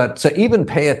decades. But to even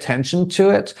pay attention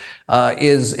to it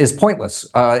is pointless.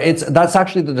 That's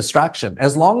actually the distraction.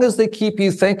 As long as they keep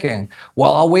you thinking,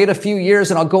 well, I'll wait a few years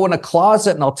and I'll go in a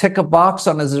closet and I'll tick a box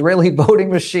on an Israeli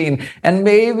voting machine, and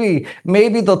maybe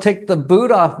they'll take the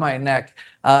boot off my neck.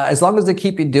 As long as they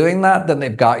keep you doing that, then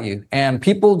they've got you. And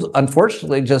people,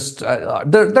 unfortunately, just they're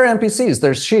NPCs,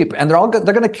 they're sheep, and they're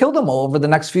going to kill them all over the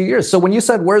next few years. So when you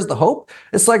said, "Where's the hope?"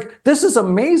 It's like, this is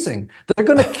amazing. They're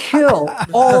going to kill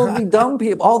all the dumb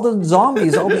people, all the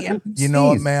zombies, all the NPCs. You know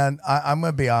what, man? I'm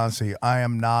going to be honest with you. I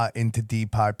am not into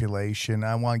depopulation.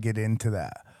 I want to get into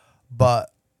that,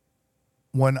 but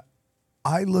when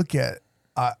I look at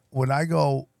when I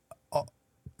go.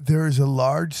 There is a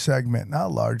large segment,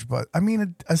 not large, but I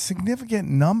mean a significant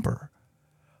number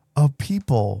of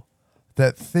people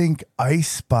that think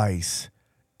Ice Spice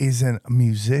is a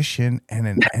musician and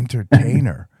an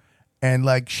entertainer. And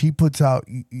like she puts out,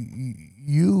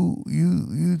 you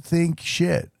think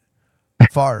shit,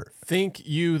 fart. Think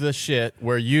you the shit,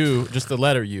 where you, just the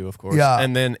letter U, of course. Yeah.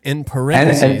 And then in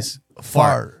parentheses,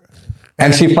 fart.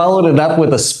 And she followed it up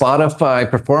with a Spotify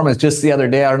performance just the other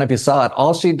day. I don't know if you saw it.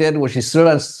 All she did was she stood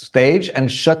on stage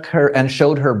and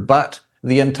showed her butt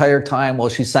the entire time while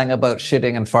she sang about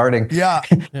shitting and farting. Yeah.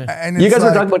 And you guys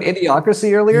were talking about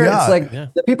Idiocracy earlier. Yeah. It's like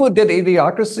the people who did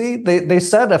Idiocracy, they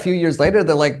said a few years later,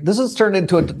 they're like, this has turned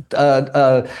into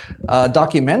a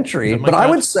documentary. But I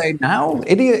would say now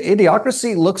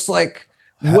Idiocracy looks like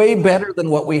way better than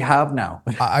what we have now.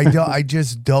 I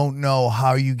just don't know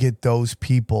how you get those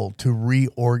people to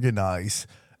reorganize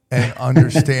and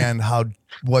understand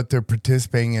what they're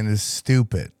participating in is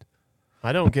stupid.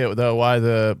 I don't get though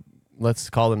why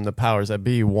let's call them the powers that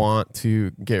be want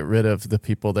to get rid of the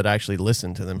people that actually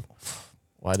listen to them.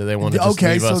 Why do they want to just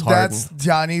leave us hardened? That's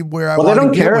Johnny where I well, want they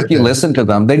don't to get care with if you this. listen to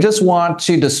them. They just want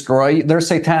to destroy you. They're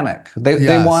satanic.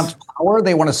 They want power.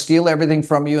 They want to steal everything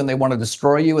from you, and they want to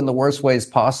destroy you in the worst ways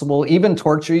possible, even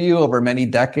torture you over many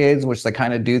decades, which they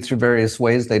kind of do through various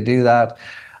ways. They do that.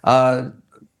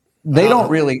 They don't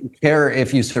really care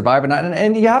if you survive or not.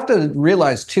 And you have to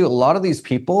realize, too, a lot of these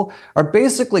people are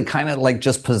basically kind of like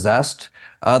just possessed.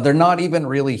 They're not even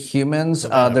really humans.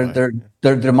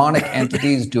 They're demonic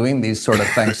entities doing these sort of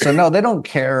things. So no, they don't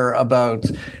care about,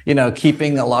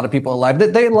 keeping a lot of people alive.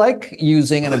 They like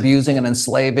using and abusing and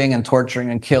enslaving and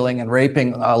torturing and killing and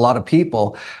raping a lot of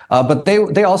people. But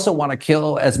they also want to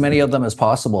kill as many of them as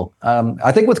possible.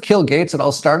 I think with Kill Gates, it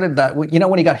all started that,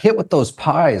 when he got hit with those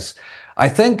pies, I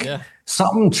think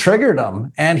something triggered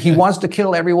him, and he wants to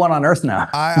kill everyone on Earth now.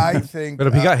 I think. But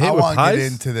if he got hit I with want to pies?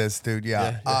 get into this, dude.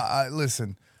 Yeah.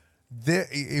 Listen,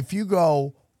 if you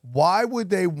go, why would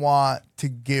they want to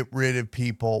get rid of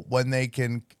people when they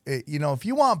can? If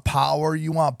you want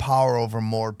power over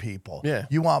more people. Yeah.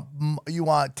 You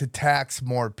want to tax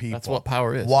more people. That's what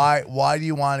power is. Why do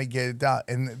you want to get it down?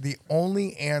 And the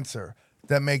only answer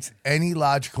that makes any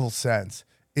logical sense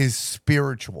is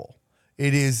spiritual.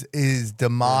 It is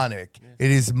demonic.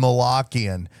 It is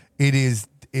Malachian. It is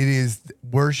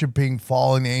worshiping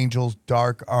fallen angels,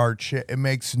 dark art shit. It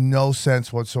makes no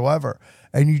sense whatsoever.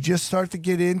 And you just start to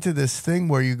get into this thing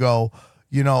where you go,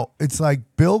 you know, it's like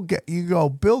Bill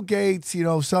Gates, you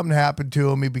know, something happened to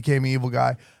him. He became an evil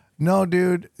guy. No,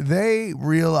 dude,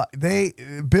 Bill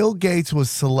Gates was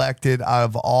selected out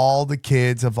of all the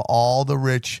kids, of all the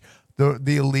rich, the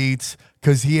elites,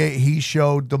 because he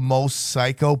showed the most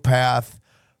psychopath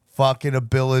fucking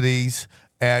abilities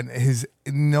and his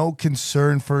no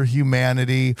concern for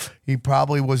humanity. He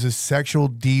probably was a sexual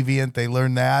deviant. They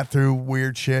learned that through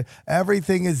weird shit.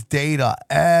 Everything is data.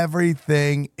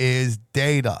 Everything is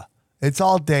data. It's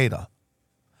all data.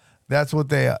 That's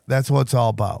what it's all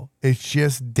about. It's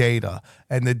just data.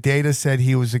 And the data said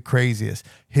he was the craziest.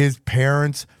 His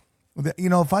parents, you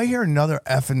know, if I hear another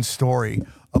effing story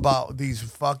about these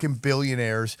fucking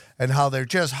billionaires and how they're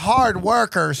just hard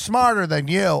workers, smarter than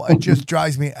you, it just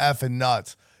drives me effing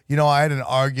nuts. You know, I had an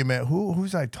argument.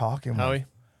 Who's I talking with?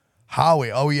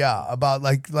 Howie. Oh yeah, about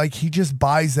like he just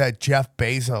buys that Jeff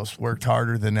Bezos worked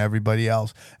harder than everybody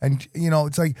else, and you know,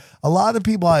 it's like a lot of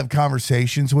people I have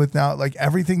conversations with now. Like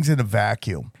everything's in a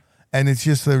vacuum, and it's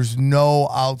just there's no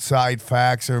outside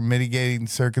facts or mitigating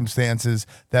circumstances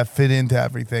that fit into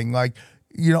everything. Like,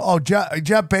 you know, Jeff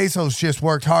Bezos just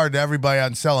worked hard to everybody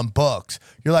on selling books.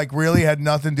 You're like, really? Had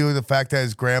nothing to do with the fact that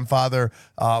his grandfather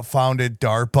founded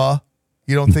DARPA?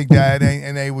 You don't think that?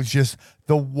 And they was just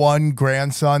the one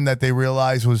grandson that they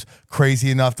realized was crazy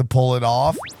enough to pull it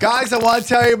off? Guys, I want to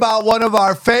tell you about one of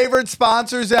our favorite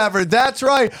sponsors ever. That's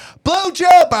right, Blue Chew.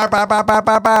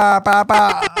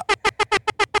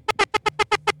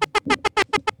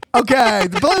 Okay,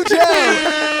 the Blue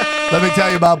Chew. Let me tell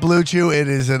you about Blue Chew. It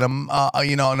is an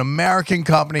American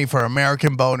company for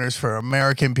American boners, for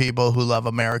American people who love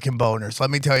American boners. Let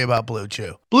me tell you about Blue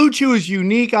Chew. Blue Chew is a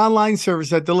unique online service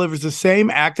that delivers the same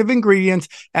active ingredients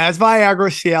as Viagra,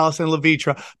 Cialis, and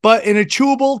Levitra, but in a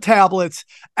chewable tablets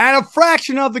at a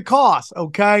fraction of the cost,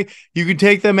 okay? You can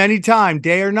take them anytime,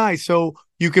 day or night, so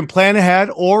you can plan ahead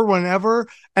or whenever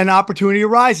an opportunity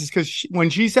arises, because when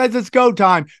she says it's go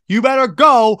time, you better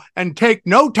go and take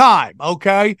no time,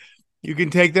 okay? You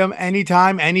can take them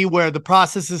anytime, anywhere. The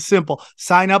process is simple.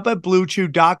 Sign up at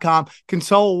BlueChew.com,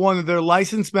 consult one of their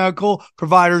licensed medical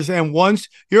providers, and once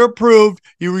you're approved,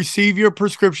 you receive your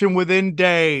prescription within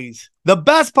days. The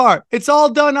best part, it's all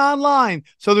done online,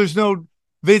 so there's no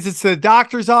visits to the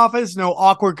doctor's office, no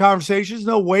awkward conversations,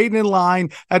 no waiting in line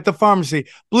at the pharmacy.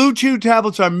 Blue Chew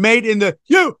tablets are made in the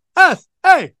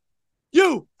USA,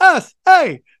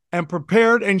 and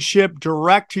prepared and shipped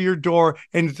direct to your door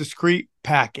in a discreet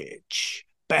package.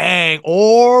 Bang.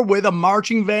 Or with a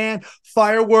marching band,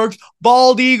 fireworks,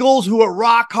 bald eagles who are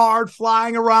rock hard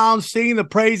flying around singing the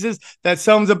praises that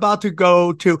someone's about to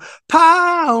go to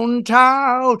Pound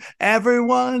Town.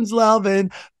 Everyone's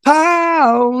loving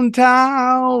Pound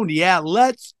Town. Yeah,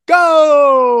 let's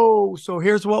go. So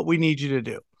here's what we need you to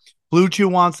do. Blue Chew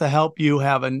wants to help you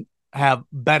have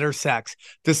better sex.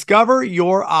 Discover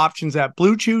your options at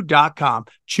BlueChew.com.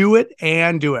 Chew it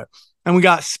and do it. And we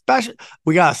got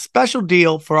a special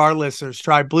deal for our listeners.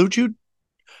 Try Blue Chew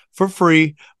for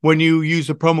free when you use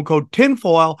the promo code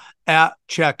tinfoil at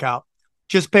checkout.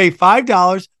 Just pay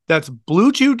 $5. That's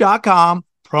BlueChew.com,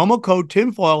 promo code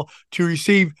tinfoil to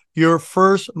receive your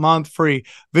first month free.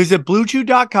 Visit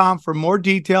BlueChew.com for more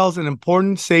details and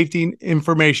important safety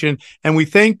information. And we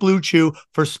thank Blue Chew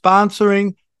for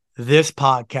sponsoring this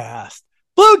podcast.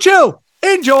 Blue Chew,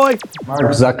 enjoy. Mark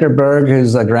Zuckerberg,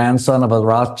 who's a grandson of a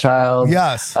Rothschild.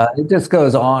 Yes. It just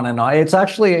goes on and on.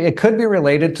 It could be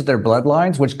related to their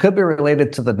bloodlines, which could be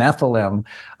related to the Nephilim,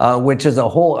 which is a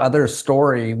whole other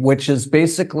story, which is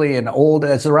basically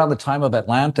it's around the time of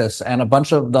Atlantis, and a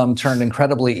bunch of them turned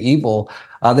incredibly evil.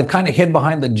 They've kind of hid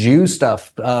behind the Jew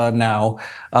stuff now.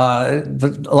 A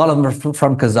lot of them are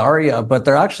from Khazaria, but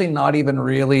they're actually not even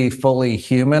really fully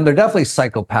human. They're definitely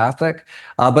psychopathic,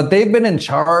 but they've been in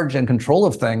charge and control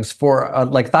of things for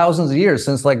like thousands of years,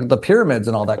 since like the pyramids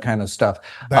and all that kind of stuff.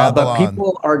 But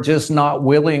people are just not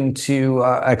willing to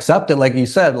accept it. Like you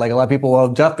said, like a lot of people, well,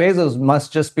 Jeff Bezos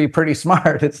must just be pretty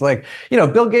smart. It's like,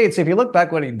 Bill Gates, if you look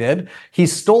back what he did, he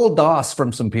stole DOS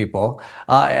from some people.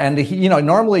 And he,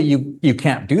 normally you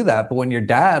can't do that, but when your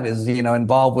dad is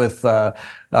involved with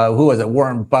who was it,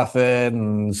 Warren Buffett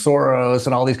and Soros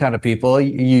and all these kind of people,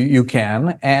 you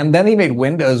can. And then he made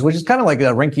Windows, which is kind of like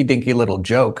a rinky-dinky little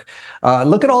joke.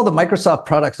 Look at all the Microsoft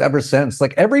products ever since.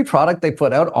 Like every product they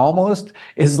put out almost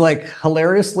is like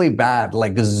hilariously bad,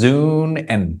 like Zune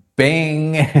and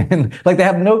Bing, and like they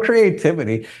have no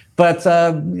creativity. But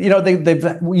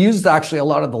they've used actually a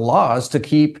lot of the laws to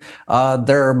keep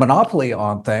their monopoly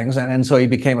on things, and so he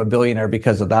became a billionaire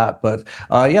because of that. But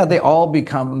they all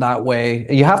become that way.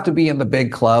 You have to be in the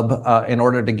big club in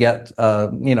order to get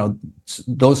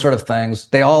those sort of things.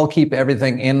 They all keep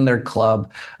everything in their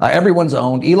club. Everyone's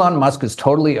owned. Elon Musk is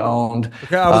totally owned.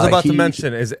 Okay, I was about to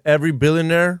mention: is every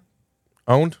billionaire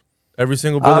owned? Every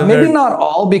single billionaire? Maybe not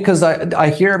all, because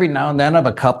I hear every now and then of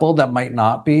a couple that might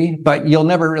not be, but you'll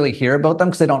never really hear about them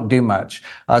because they don't do much.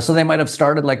 So they might have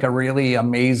started like a really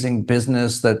amazing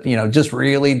business that, just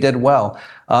really did well.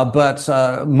 But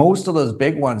most of those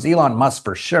big ones, Elon Musk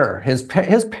for sure, his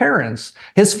parents,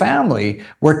 his family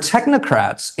were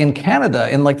technocrats in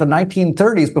Canada in like the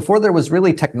 1930s before there was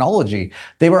really technology.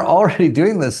 They were already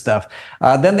doing this stuff.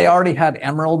 Then they already had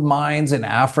emerald mines in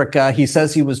Africa. He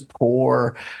says he was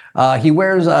poor. He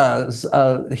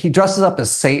dresses up as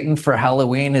Satan for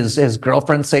Halloween. His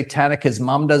girlfriend's satanic. His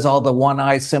mom does all the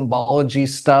one-eye symbology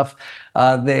stuff.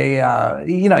 He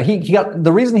got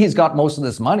the reason he's got most of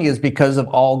this money is because of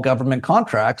all government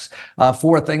contracts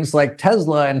for things like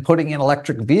Tesla and putting in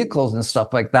electric vehicles and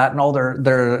stuff like that, and all their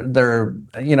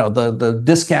the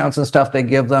discounts and stuff they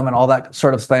give them and all that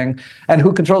sort of thing. And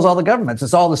who controls all the governments?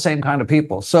 It's all the same kind of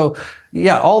people. So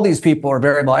yeah, all these people are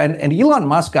very and Elon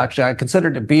Musk actually I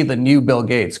consider to be the new Bill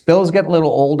Gates. Bill's getting a little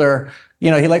older.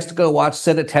 He likes to go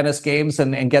sit at tennis games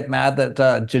and get mad that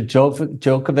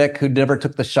Djokovic, who never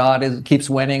took the shot, keeps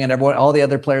winning, and all the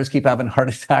other players keep having heart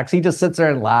attacks. He just sits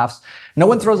there and laughs. No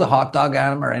one throws a hot dog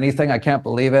at him or anything. I can't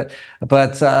believe it.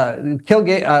 But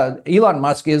Elon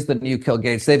Musk is the new Bill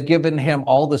Gates. They've given him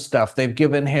all the stuff. They've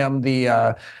given him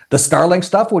the Starlink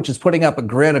stuff, which is putting up a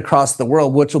grid across the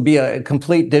world, which will be a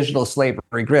complete digital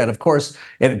slavery grid. Of course,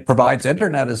 it provides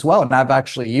internet as well, and I've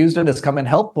actually used it. It's come in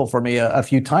helpful for me a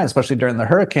few times, especially during the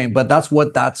hurricane. But that's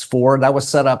what that's for. That was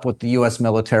set up with the U.S.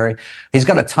 military. He's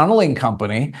got a tunneling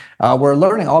company. We're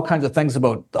learning all kinds of things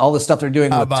about all the stuff they're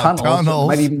doing with tunnels.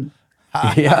 Might even,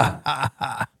 yeah.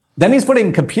 Then he's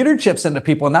putting computer chips into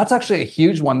people, and that's actually a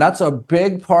huge one. That's a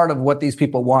big part of what these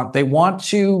people want. They want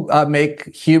to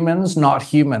make humans not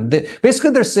human.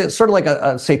 Basically, they're sort of like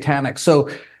a satanic. So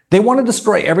they want to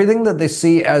destroy everything that they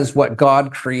see as what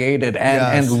God created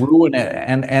and ruin it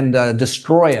and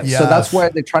destroy it. Yes. So that's why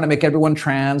they're trying to make everyone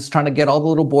trans, trying to get all the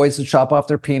little boys to chop off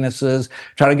their penises,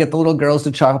 trying to get the little girls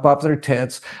to chop off their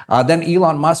tits. Then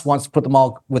Elon Musk wants to put them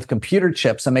all with computer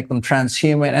chips and make them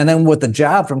transhuman. And then with the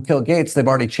jab from Bill Gates, they've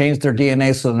already changed their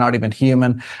DNA so they're not even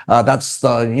human. That's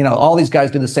all these guys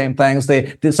do the same things.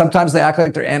 Sometimes they act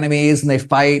like they're enemies and they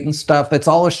fight and stuff. It's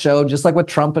all a show, just like with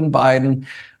Trump and Biden.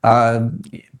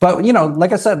 But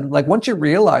like I said, like once you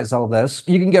realize all this,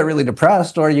 you can get really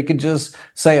depressed, or you could just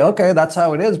say, okay, that's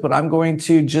how it is, but I'm going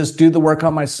to just do the work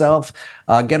on myself,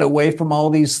 get away from all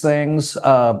these things.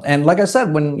 And like I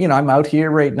said, when, I'm out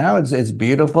here right now, it's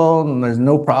beautiful and there's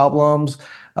no problems.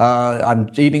 I'm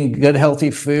eating good, healthy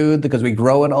food because we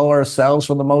grow it all ourselves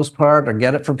for the most part, or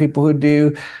get it from people who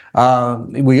do.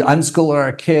 We unschool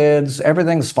our kids.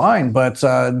 Everything's fine. But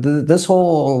this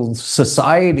whole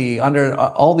society under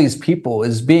all these people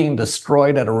is being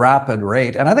destroyed at a rapid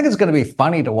rate. And I think it's going to be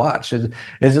funny to watch. It's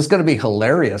just going to be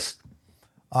hilarious.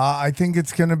 I think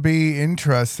it's going to be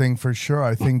interesting for sure.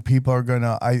 I think people are going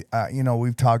to,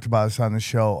 we've talked about this on the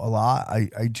show a lot.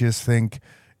 I just think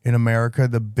in America,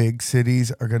 the big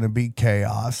cities are going to be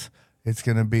chaos. It's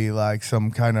going to be like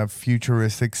some kind of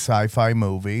futuristic sci-fi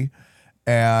movie.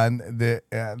 And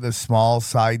the small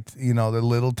side, the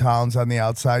little towns on the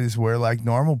outside is where like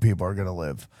normal people are going to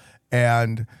live.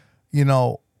 And,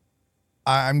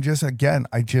 I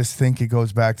just think it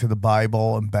goes back to the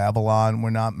Bible and Babylon.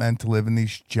 We're not meant to live in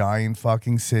these giant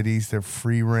fucking cities. They're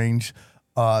free-range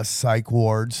psych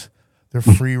wards. They're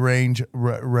free-range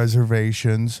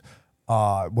reservations.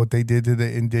 What they did to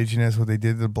the indigenous, what they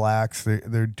did to the blacks,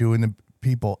 they're doing the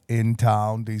people in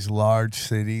town, these large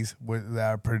cities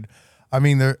they're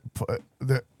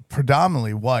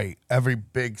predominantly white. Every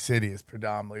big city is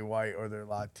predominantly white, or they're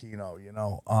Latino,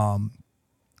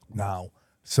 now.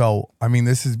 So,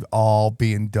 this is all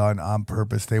being done on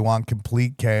purpose. They want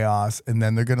complete chaos, and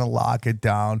then they're going to lock it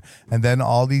down. And then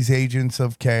all these agents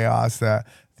of chaos that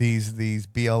these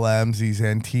BLMs, these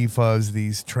Antifas,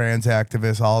 these trans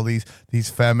activists, all these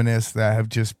feminists that have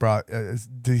just brought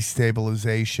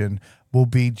destabilization will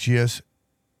be just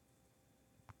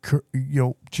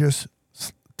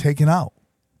taken out.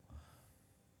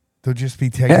 They'll just be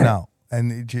taken out.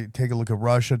 And take a look at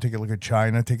Russia, take a look at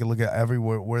China, take a look at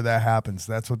everywhere where that happens.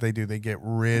 That's what they do. They get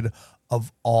rid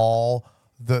of all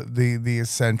the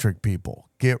eccentric people.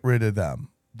 Get rid of them.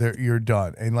 You're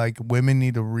done. And like women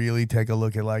need to really take a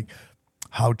look at like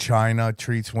how China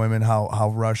treats women,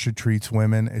 how Russia treats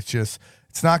women. It's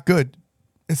not good.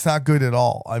 It's not good at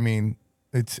all. I mean,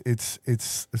 it's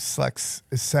sex.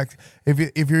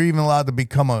 If you're even allowed to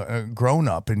become a grown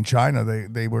up in China,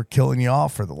 they were killing you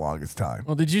off for the longest time.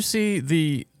 Well, did you see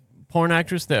the porn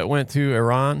actress that went to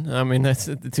Iran? I mean, that's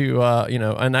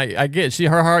and I get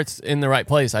her heart's in the right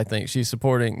place. I think she's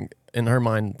supporting, in her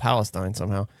mind, Palestine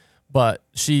somehow, but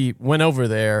she went over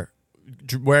there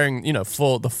wearing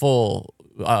the full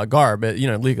garb,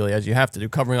 legally, as you have to do,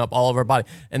 covering up all of her body,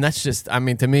 and that's just, I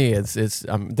mean, to me, it's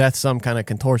that's some kind of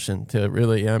contortion to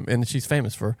really, and she's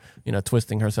famous for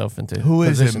twisting herself into. Who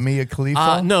is positions. it? Mia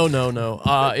Khalifa? No.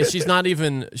 She's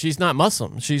not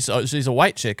Muslim. She's a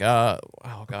white chick. Oh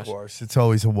gosh, of course, it's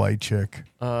always a white chick.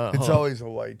 It's always a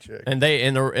white chick. And they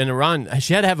in Iran,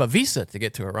 she had to have a visa to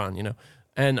get to Iran.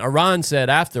 And Iran said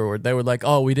afterward, they were like,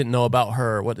 "Oh, we didn't know about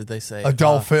her." What did they say?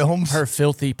 Adult films, her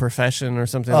filthy profession, or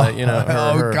something like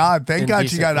her God! Thank God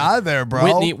she got out of there, bro.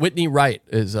 Whitney Wright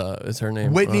is her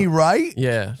name. Whitney Wright?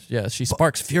 Yeah. She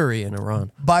sparks fury in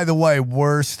Iran. By the way,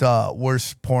 worst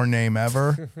porn name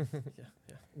ever.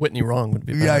 Whitney Wrong would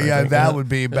be better. Yeah, that would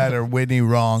be better. Whitney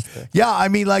Wrong. Yeah, I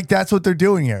mean, like that's what they're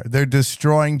doing here. They're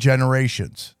destroying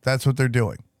generations. That's what they're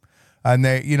doing. And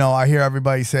they, I hear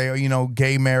everybody say,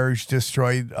 gay marriage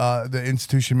destroyed the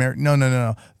institution of marriage.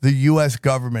 No. The U.S.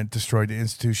 government destroyed the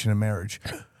institution of marriage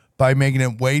by making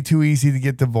it way too easy to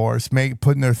get divorced,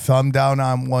 putting their thumb down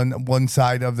on one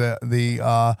side of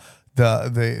the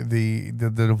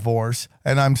divorce.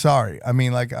 And I'm sorry. I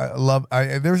mean, like,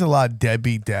 there's a lot of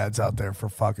deadbeat dads out there for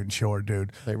fucking sure,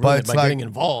 dude. They ruined it by getting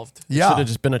involved. It should have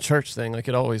just been a church thing, like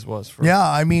it always was.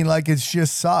 I mean, like, it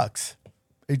just sucks.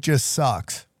 It just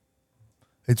sucks.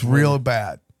 It's real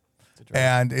bad.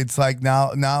 And it's like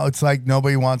now it's like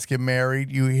nobody wants to get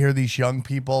married. You hear these young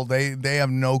people, they have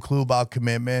no clue about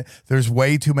commitment. There's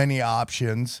way too many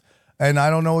options. And I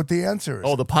don't know what the answer is.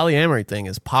 Oh, the polyamory thing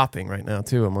is popping right now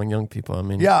too among young people. I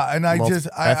mean, and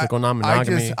ethical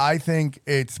non-monogamy. I think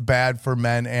it's bad for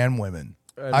men and women.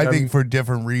 I think for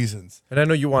different reasons. And I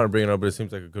know you want to bring it up, but it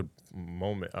seems like a good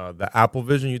moment. The Apple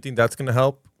Vision, you think that's going to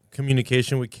help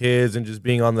communication with kids and just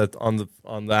being on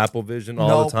the Apple Vision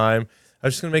all the time?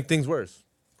 That's just going to make things worse.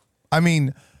 I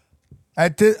mean,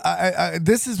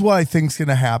 this is what I think is going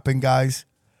to happen, guys,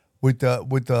 with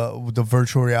the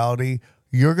virtual reality.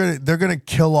 They're gonna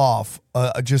kill off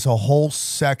just a whole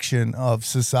section of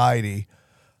society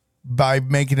by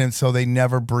making it so they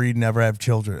never breed, never have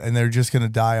children, and they're just gonna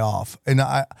die off. And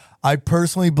I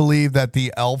personally believe that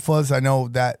the alphas, I know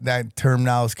that term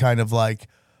now is kind of like,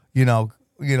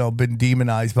 been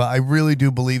demonized, but I really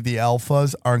do believe the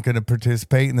alphas aren't going to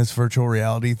participate in this virtual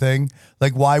reality thing.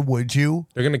 Like, why would you?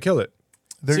 They're going to kill it.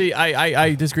 See,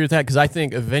 I disagree with that because I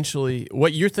think eventually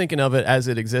what you're thinking of it as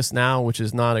it exists now, which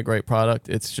is not a great product.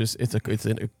 It's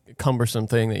a cumbersome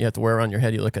thing that you have to wear around your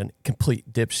head. You look a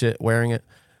complete dipshit wearing it.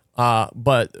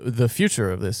 But the future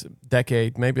of this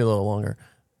decade, maybe a little longer,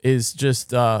 is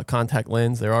just contact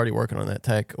lens. They're already working on that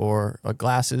tech, or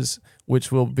glasses,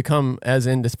 which will become as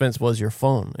indispensable as your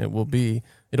phone.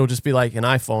 It'll just be like an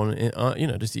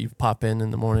iPhone. Just you pop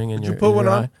in the morning and you put one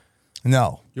on.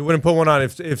 No, you wouldn't put one on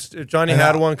if Johnny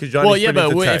had one, because Johnny. Well, yeah,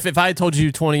 but if I told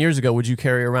you 20 years ago, would you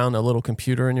carry around a little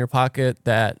computer in your pocket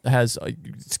that has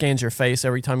scans your face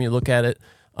every time you look at it,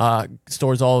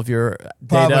 stores all of your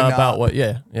data about what?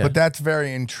 Yeah. But that's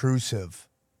very intrusive.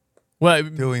 Well,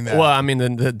 doing that. Well, I mean,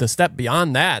 the step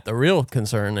beyond that, the real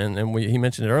concern, and he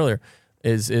mentioned it earlier,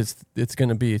 is it's going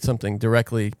to be something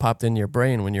directly popped in your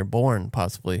brain when you're born,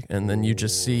 possibly, and then you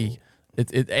just see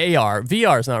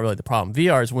VR is not really the problem.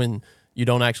 VR is when you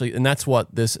don't actually, and that's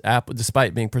what this app,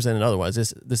 despite being presented otherwise,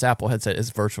 this Apple headset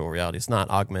is virtual reality. It's not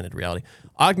augmented reality.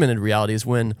 Augmented reality is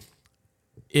when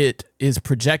it is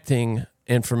projecting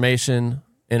information,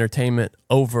 entertainment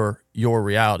over your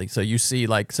reality. So you see,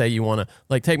 like, say you want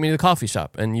to, take me to the coffee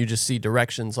shop, and you just see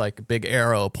directions like a big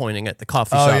arrow pointing at the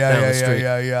coffee shop down the street.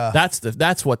 Yeah.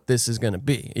 That's what this is going to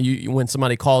be. You when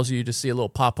somebody calls you, you just see a little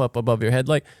pop up above your head,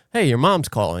 like, "Hey, your mom's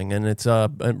calling, and it's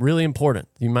really important.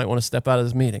 You might want to step out of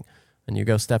this meeting." And you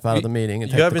go step out of the meeting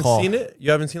and take the call. You haven't seen it?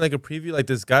 You haven't seen like a preview? Like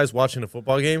this guy's watching a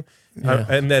football game,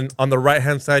 and then on the right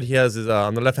hand side he has his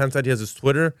on the left hand side he has his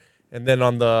Twitter. And then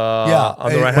on the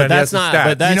right hand, that's not.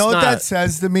 But you know what that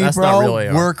says to me,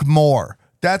 bro? Work more.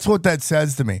 That's what that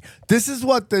says to me. This is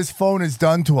what this phone has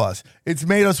done to us. It's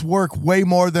made us work way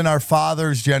more than our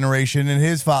father's generation and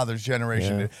his father's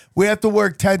generation did. We have to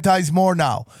work 10 times more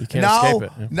now. You can't escape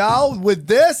it. Now with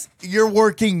this, you're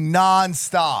working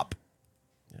nonstop.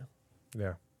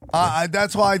 Yeah.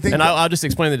 That's why I think. And I'll just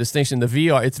explain the distinction. The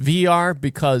VR, it's VR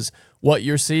because what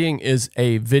you're seeing is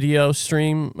a video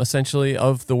stream essentially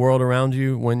of the world around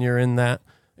you when you're in that.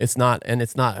 It's not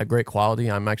a great quality.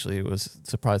 Was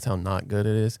surprised how not good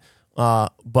it is.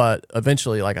 But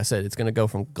eventually, like I said, it's going to go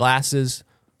from glasses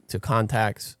to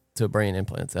contacts to brain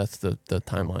implants. That's the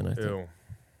timeline, I think. Ew.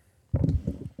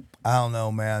 I don't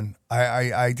know, man.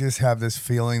 I just have this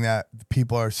feeling that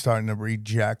people are starting to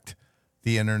reject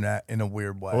the internet in a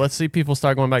weird way. Well, let's see people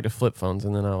start going back to flip phones,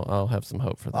 and then I'll have some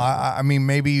hope for that. I mean,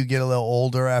 maybe you get a little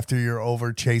older after you're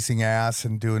over chasing ass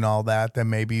and doing all that. Then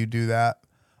maybe you do that.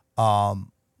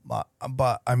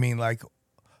 But I mean, like,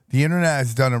 the internet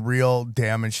has done a real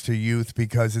damage to youth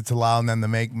because it's allowing them to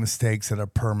make mistakes that are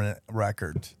permanent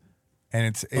records, and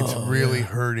it's really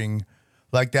hurting.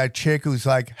 Like that chick who's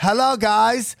like, "Hello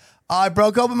guys, I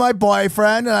broke up with my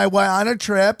boyfriend and I went on a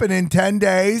trip, and in 10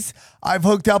 days I've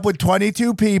hooked up with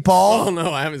 22 people." Oh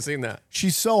no, I haven't seen that.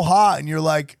 She's so hot, and you're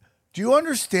like, "Do you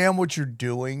understand what you're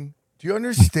doing? Do you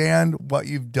understand what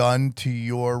you've done to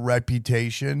your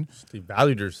reputation? You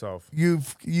valued yourself.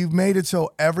 You've made it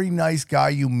so every nice guy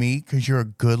you meet, because you're a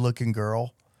good-looking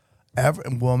girl,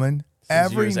 every woman,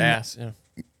 every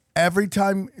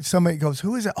time somebody goes,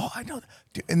 "Who is it?" "Oh, I know that."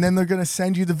 And then they're going to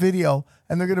send you the video,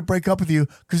 and they're going to break up with you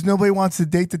because nobody wants to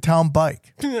date the town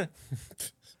bike.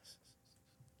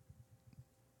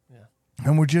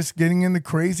 And we're just getting into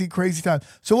crazy, crazy time.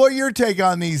 So what are your take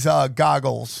on these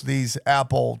goggles, these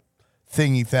Apple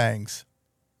thingy things?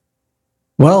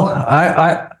 Well,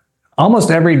 I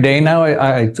almost every day now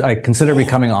I consider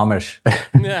becoming Amish.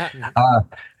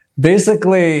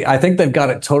 Basically, I think they've got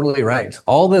it totally right.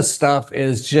 All this stuff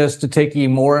is just to take you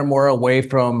more and more away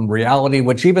from reality,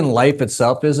 which even life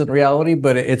itself isn't reality,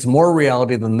 but it's more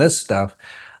reality than this stuff.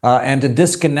 And to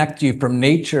disconnect you from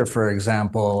nature, for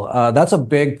example, that's a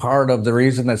big part of the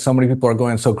reason that so many people are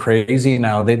going so crazy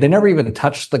now. They never even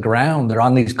touch the ground. They're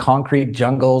on these concrete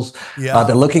jungles. Yeah.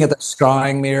 They're looking at the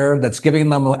scrying mirror that's giving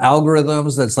them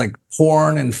algorithms that's like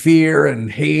porn and fear and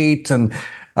hate and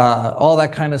all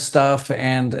that kind of stuff,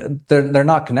 and they're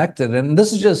not connected. And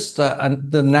this is just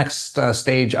the next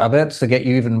stage of it to get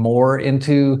you even more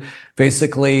into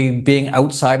basically being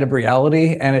outside of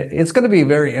reality. And it's going to be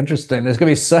very interesting. There's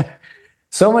going to be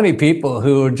so many people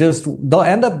who they'll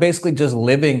end up basically just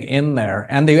living in there,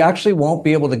 and they actually won't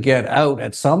be able to get out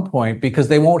at some point because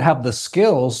they won't have the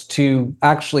skills to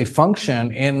actually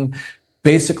function in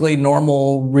basically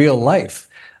normal real life.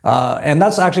 And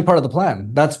that's actually part of the plan.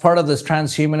 That's part of this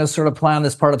transhumanist sort of plan.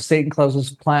 This part of Satan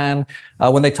Claus's plan.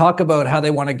 When they talk about how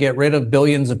they want to get rid of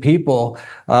billions of people,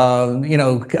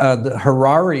 the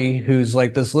Harari, who's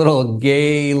like this little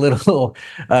gay little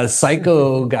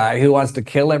psycho guy who wants to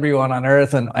kill everyone on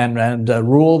Earth and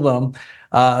rule them.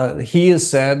 He has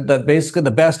said that basically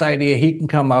the best idea he can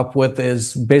come up with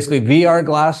is basically VR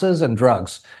glasses and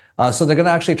drugs. So they're going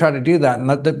to actually try to do that.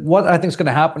 And what I think is going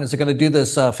to happen is they're going to do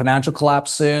this financial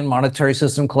collapse soon, monetary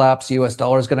system collapse, US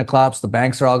dollar is going to collapse, the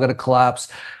banks are all going to collapse.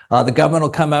 The government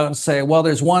will come out and say, well,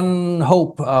 there's one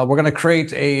hope. We're going to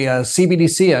create a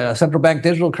CBDC, a central bank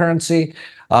digital currency.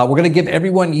 We're going to give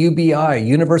everyone UBI,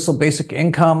 universal basic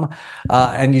income,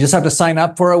 and you just have to sign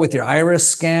up for it with your iris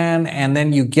scan, and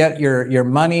then you get your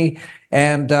money.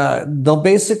 And you'll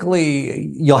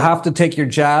have to take your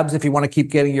jabs if you want to keep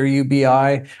getting your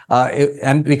UBI.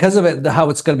 And because of it, how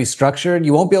it's going to be structured,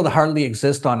 you won't be able to hardly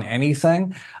exist on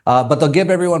anything. But they'll give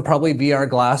everyone probably VR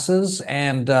glasses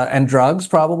and drugs.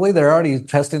 Probably they're already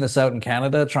testing this out in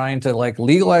Canada, trying to like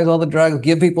legalize all the drugs,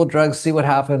 give people drugs, see what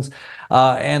happens,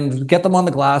 and get them on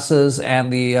the glasses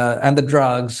and the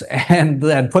drugs, and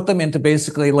then put them into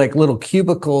basically like little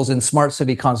cubicles in smart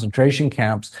city concentration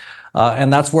camps.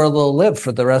 And that's where they'll live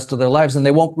for the rest of their lives, and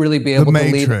they won't really be able to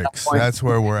leave. The Matrix. That's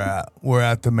where we're at. We're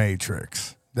at the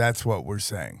Matrix. That's what we're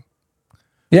saying.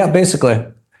 Yeah, basically.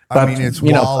 I mean, it's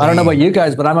I don't know about you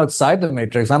guys, but I'm outside the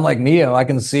Matrix. I'm like Neo. I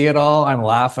can see it all. I'm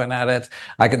laughing at it.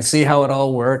 I can see how it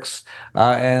all works,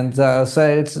 and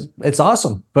so it's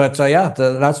awesome. But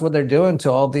that's what they're doing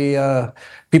to all the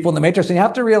people in the Matrix. And you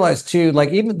have to realize too, like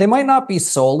even they might not be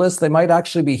soulless. They might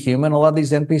actually be human. A lot of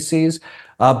these NPCs.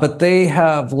 But they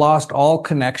have lost all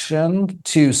connection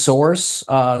to source.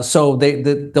 So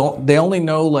they only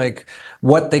know like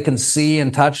what they can see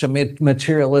and touch,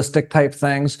 materialistic type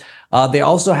things. They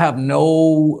also have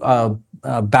no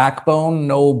backbone,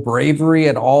 no bravery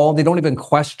at all. They don't even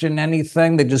question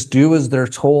anything. They just do as they're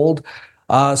told.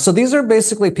 So these are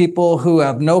basically people who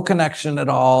have no connection at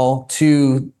all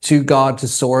to God, to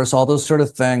source, all those sort of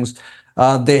things.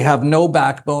 They have no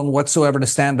backbone whatsoever to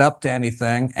stand up to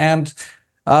anything. And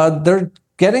they're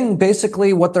getting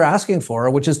basically what they're asking for,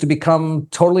 which is to become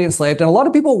totally enslaved. And a lot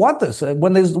of people want this.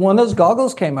 When those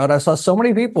goggles came out, I saw so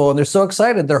many people, and they're so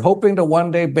excited. They're hoping to one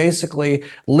day basically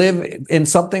live in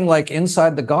something like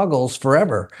inside the goggles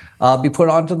forever, be put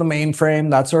onto the mainframe,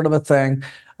 that sort of a thing.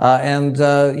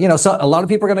 So a lot of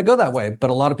people are going to go that way,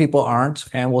 but a lot of people aren't.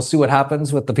 And we'll see what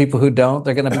happens with the people who don't.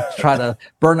 They're going to try to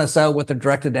burn us out with their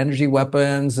directed energy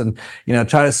weapons and,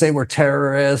 try to say we're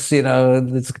terrorists.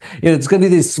 It's going to be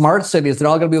these smart cities. They're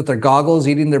all going to be with their goggles,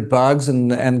 eating their bugs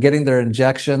and getting their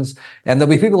injections. And there'll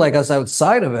be people like us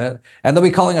outside of it. And they'll be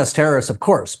calling us terrorists, of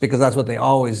course, because that's what they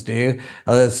always do.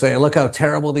 They'll say, look how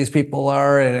terrible these people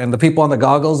are. And the people on the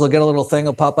goggles, they'll get a little thing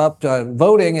will pop up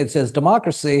voting. It says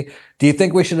democracy. Do you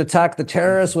think we should attack the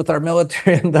terrorists with our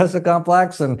military industrial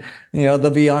complex? And,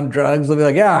 they'll be on drugs. They'll be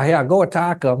like, yeah, go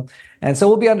attack them. And so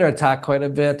we'll be under attack quite a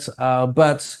bit.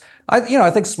 But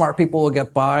I think smart people will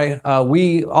get by.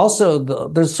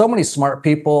 There's so many smart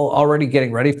people already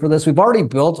getting ready for this. We've already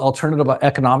built alternative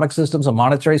economic systems and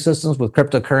monetary systems with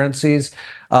cryptocurrencies.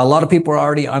 A lot of people are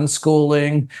already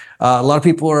unschooling. A lot of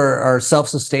people are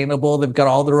self-sustainable. They've got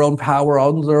all their own power,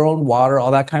 all their own water, all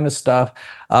that kind of stuff.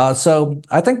 So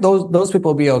I think those people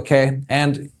will be okay.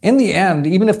 And in the end,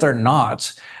 even if they're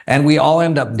not, and we all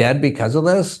end up dead because of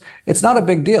this, it's not a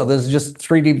big deal. This is just a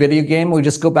 3D video game. We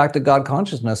just go back to God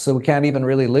consciousness, so we can't even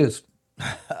really lose.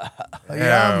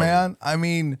 Yeah, man. I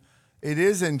mean, it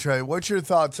is interesting. What's your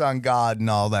thoughts on God and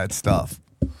all that stuff?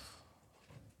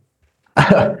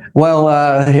 Well,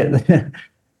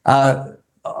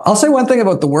 I'll say one thing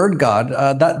about the word God.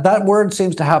 That word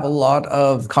seems to have a lot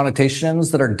of connotations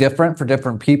that are different for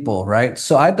different people, right?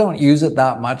 So I don't use it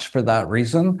that much for that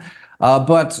reason.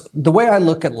 But the way I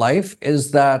look at life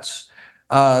is that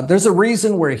there's a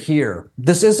reason we're here.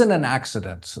 This isn't an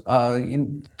accident.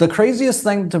 The craziest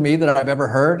thing to me that I've ever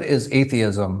heard is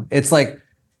atheism. It's like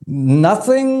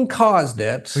nothing caused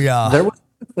it. Yeah. There was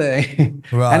a thing.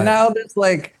 Right. And now there's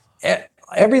like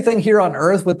everything here on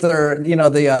Earth with their, the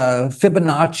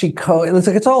Fibonacci code. It's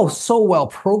like it's all so well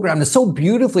programmed. It's so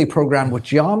beautifully programmed with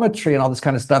geometry and all this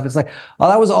kind of stuff. It's like, oh,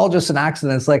 that was all just an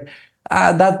accident. It's like,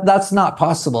 that's not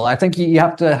possible. I think you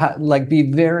have to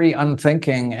be very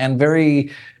unthinking and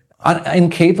very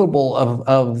incapable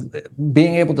of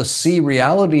being able to see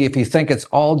reality if you think it's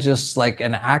all just like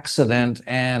an accident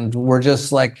and we're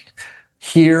just like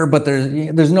here, but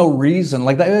there's no reason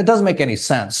like that. It doesn't make any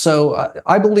sense. So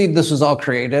I believe this was all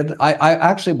created. I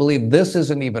actually believe this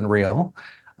isn't even real.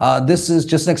 This is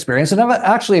just an experience. And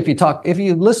actually, if you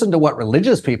listen to what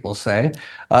religious people say,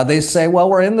 they say, well,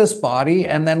 we're in this body,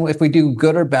 and then if we do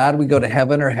good or bad, we go to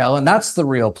heaven or hell, and that's the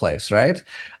real place, right?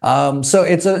 So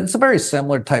it's a very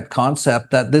similar type concept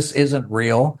that this isn't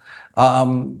real.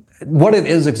 What it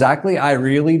is exactly, I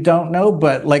really don't know,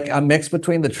 but like a mix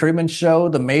between the Truman Show,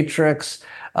 the Matrix,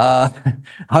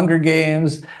 Hunger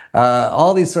Games,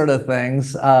 all these sort of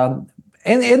things.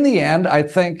 In the end, I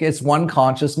think it's one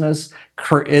consciousness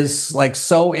is like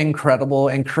so incredible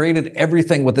and created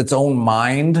everything with its own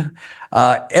mind,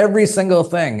 every single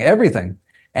thing, everything.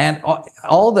 And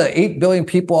all the 8 billion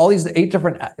people, all these 8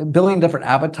 billion different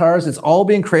avatars, it's all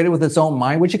being created with its own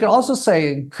mind, which you could also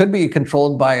say could be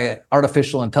controlled by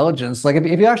artificial intelligence. Like if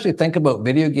you actually think about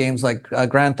video games like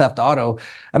Grand Theft Auto,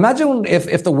 imagine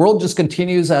if the world just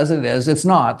continues as it is. It's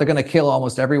not. They're going to kill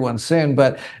almost everyone soon.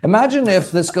 But imagine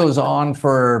if this goes on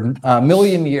for a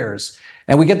million years.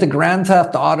 And we get to Grand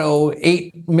Theft Auto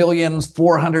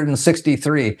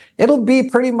 8,463,000. It'll be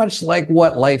pretty much like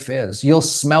what life is. You'll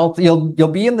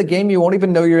be in the game. You won't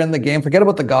even know you're in the game. Forget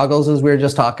about the goggles, as we were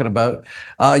just talking about.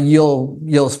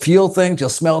 You'll feel things. You'll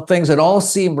smell things. It all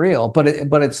seem real, but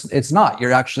it's not.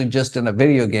 You're actually just in a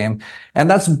video game, and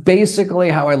that's basically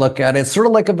how I look at it. It's sort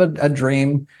of like a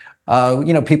dream.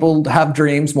 People have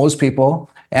dreams. Most people.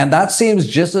 And that seems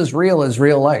just as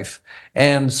real life.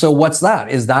 And so what's that?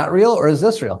 Is that real or is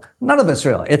this real? None of it's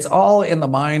real. It's all in the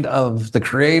mind of the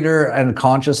creator and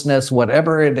consciousness,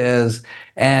 whatever it is.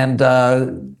 And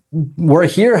we're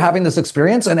here having this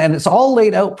experience and it's all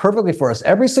laid out perfectly for us.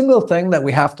 Every single thing that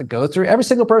we have to go through, every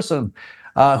single person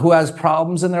who has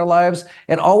problems in their lives,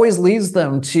 it always leads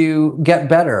them to get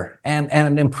better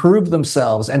and improve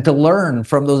themselves and to learn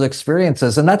from those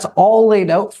experiences. And that's all laid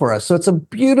out for us. So it's a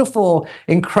beautiful,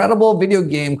 incredible video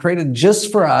game created just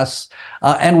for us.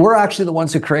 And we're actually the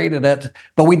ones who created it,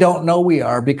 but we don't know we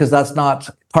are because that's not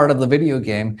part of the video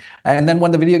game. And then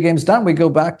when the video game's done, we go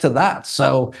back to that.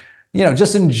 So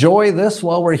just enjoy this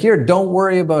while we're here. Don't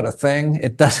worry about a thing.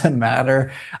 It doesn't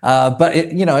matter. But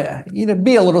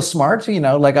be a little smart.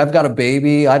 Like I've got a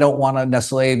baby. I don't want to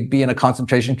necessarily be in a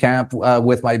concentration camp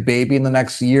with my baby in the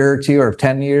next year or 2 or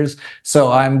 10 years.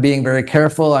 So I'm being very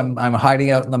careful. I'm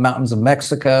hiding out in the mountains of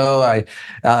Mexico. I,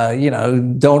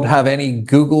 don't have any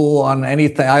Google on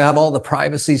anything. I have all the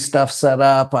privacy stuff set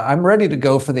up. I'm ready to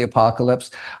go for the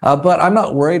apocalypse, but I'm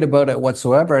not worried about it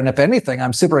whatsoever. And if anything,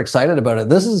 I'm super excited about it.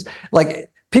 This is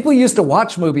like people used to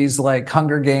watch movies like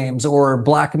Hunger Games or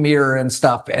Black Mirror and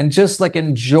stuff and just like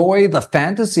enjoy the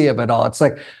fantasy of it all. It's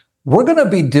like, we're going to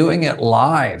be doing it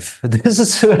live. This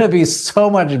is going to be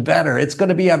so much better. It's going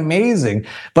to be amazing.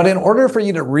 But in order for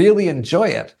you to really enjoy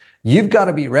it, you've got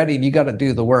to be ready and you got to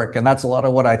do the work. And that's a lot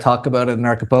of what I talk about in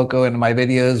Acapulco and in my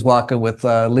videos, walking with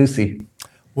Lucy.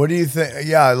 What do you think?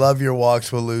 Yeah, I love your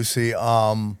walks with Lucy. Okay,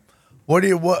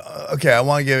 I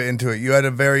want to get into it. You had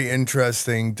a very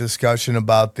interesting discussion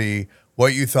about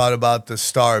what you thought about the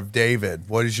Star of David.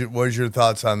 What is your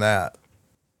thoughts on that?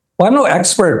 Well, I'm no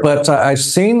expert, but I've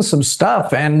seen some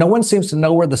stuff, and no one seems to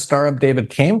know where the Star of David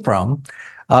came from.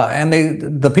 And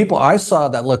the people I saw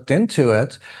that looked into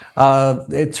it,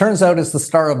 it turns out it's the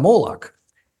Star of Moloch.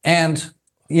 And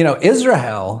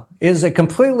Israel is a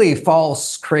completely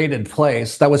false created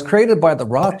place that was created by the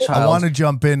Rothschilds. I want to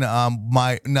jump in.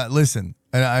 Listen,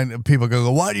 and people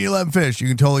go, why do you let him finish? You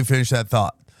can totally finish that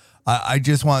thought. I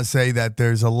just want to say that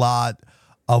there's a lot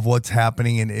of what's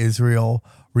happening in Israel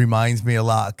reminds me a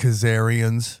lot of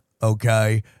Khazarians,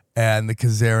 okay? And the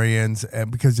Khazarians,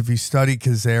 and because if you study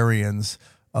Khazarians,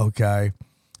 okay,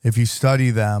 if you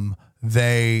study them,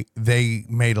 they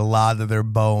made a lot of their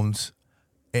bones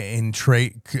in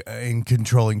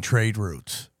controlling trade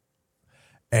routes.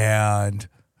 And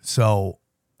so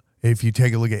if you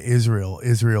take a look at Israel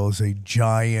is a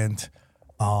giant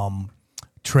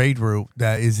trade route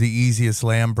that is the easiest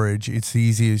land bridge. It's the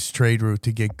easiest trade route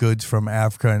to get goods from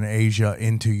Africa and Asia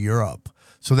into Europe.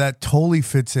 So that totally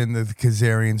fits into the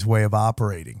Khazarians' way of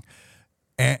operating.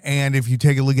 And if you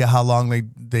take a look at how long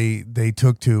they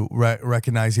took to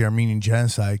recognize the Armenian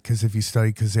genocide, because if you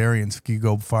study Khazarians, if you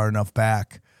go far enough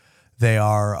back, they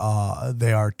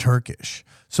are Turkish.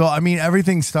 So I mean,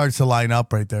 everything starts to line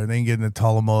up right there. Then you get into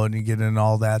Talmud and you get into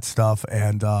all that stuff,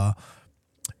 and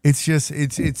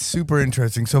it's super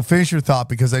interesting. So finish your thought,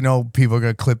 because I know people are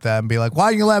gonna clip that and be like, "Why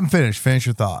didn't you let him finish?" Finish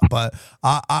your thought. But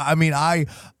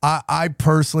I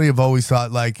personally have always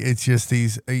thought like it's just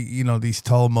these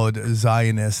Talmud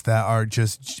Zionists that are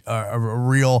just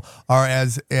are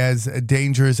as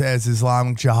dangerous as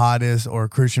Islamic jihadists or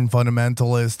Christian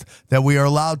fundamentalists that we are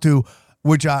allowed to.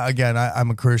 Which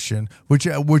I'm a Christian,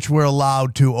 which we're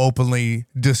allowed to openly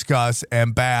discuss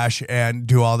and bash and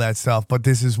do all that stuff. But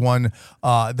this is one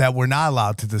that we're not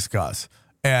allowed to discuss.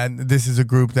 And this is a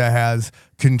group that has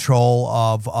control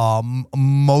of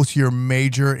most of your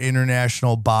major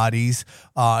international bodies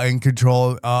and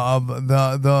control of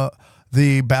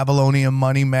the Babylonian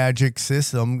money magic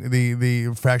system,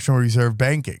 the fractional reserve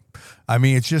banking. I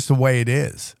mean, it's just the way it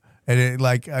is. And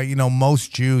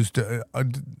most Jews, they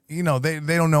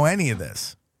don't know any of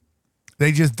this.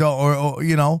 They just don't,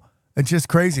 it's just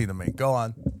crazy to me. Go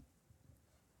on.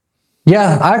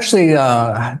 Yeah, I actually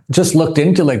just looked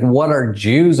into what are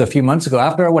Jews a few months ago.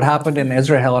 After what happened in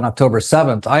Israel on October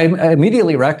 7th, I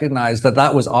immediately recognized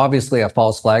that was obviously a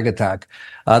false flag attack.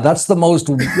 That's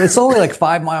it's only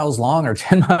 5 miles long or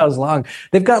 10 miles long.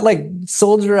 They've got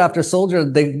soldier after soldier,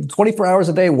 24 hours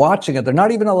a day watching it. They're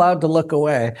not even allowed to look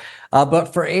away.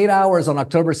 But for 8 hours on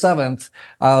October 7th,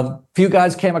 a few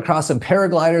guys came across in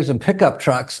paragliders and pickup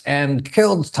trucks and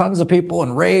killed tons of people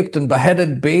and raped and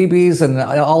beheaded babies, and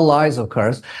all lies, of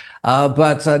course.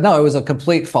 But no, it was a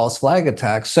complete false flag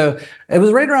attack. So it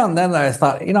was right around then that I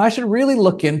thought, I should really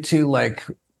look into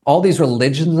all these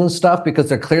religions and stuff, because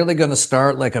they're clearly going to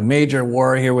start a major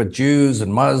war here with Jews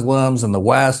and Muslims and the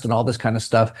West and all this kind of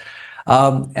stuff.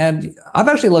 And I've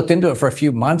actually looked into it for a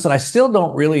few months, and I still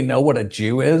don't really know what a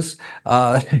Jew is.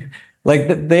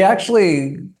 They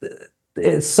actually,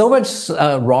 it's so much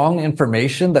wrong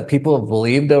information that people have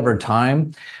believed over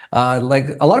time. A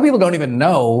lot of people don't even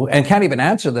know and can't even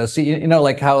answer this.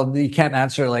 How you can't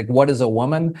answer what is a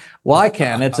woman? Well, I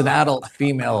can. It's an adult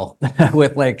female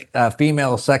with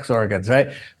female sex organs,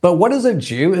 right? But what is a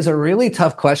Jew is a really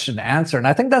tough question to answer, and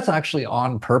I think that's actually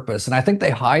on purpose. And I think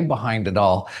they hide behind it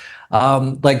all.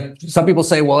 Some people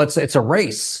say, well, it's a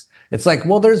race. It's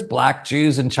there's Black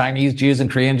Jews and Chinese Jews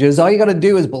and Korean Jews. All you got to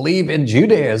do is believe in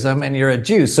Judaism and you're a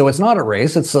Jew. So it's not a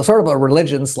race. It's a sort of a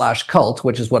religion / cult,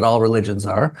 which is what all religions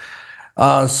are.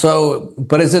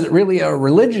 But is it really a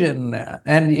religion?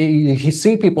 And you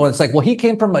see people, it's like, well, he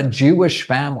came from a Jewish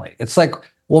family. It's like,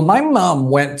 well, my mom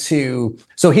went to,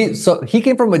 so he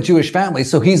came from a Jewish family,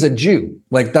 so he's a Jew.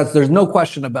 Like there's no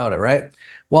question about it, right?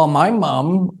 Well, my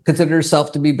mom considered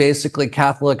herself to be basically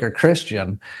Catholic or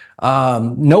Christian.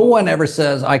 No one ever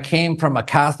says I came from a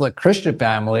Catholic Christian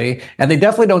family, and they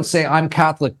definitely don't say I'm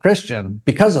Catholic Christian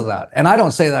because of that. And I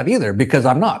don't say that either because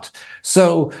I'm not.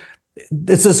 So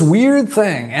it's this weird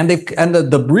thing, and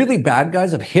the really bad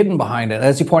guys have hidden behind it,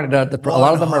 as you pointed out. A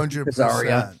lot of them are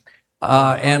Zaria.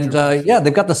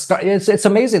 They've got the start. It's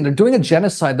amazing. They're doing a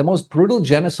genocide, the most brutal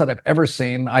genocide I've ever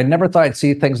seen. I never thought I'd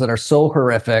see things that are so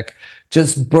horrific,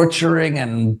 just butchering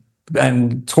and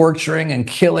torturing and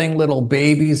killing little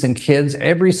babies and kids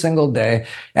every single day.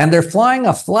 And they're flying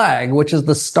a flag, which is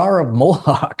the Star of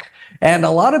Moloch. And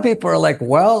a lot of people are like,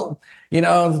 well,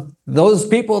 those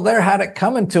people there had it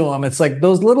coming to them. It's like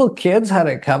those little kids had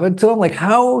it coming to them. Like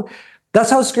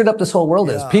that's how screwed up this whole world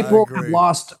is. People have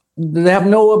lost. They have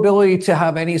no ability to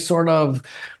have any sort of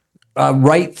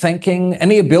right thinking,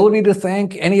 any ability to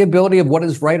think, any ability of what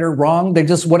is right or wrong. They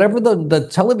just, whatever the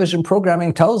television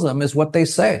programming tells them is what they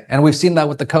say. And we've seen that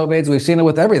with the COVIDs. We've seen it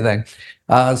with everything.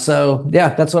 That's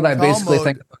what I basically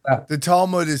think about that. The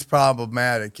Talmud is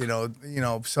problematic.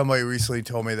 Somebody recently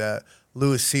told me that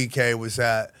Louis C.K. was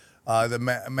at the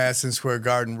Madison Square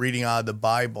Garden reading out of the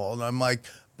Bible. And I'm like,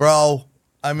 bro,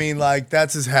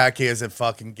 that's as hacky as it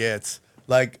fucking gets.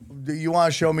 Like, you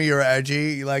want to show me you're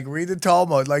edgy? Like, read the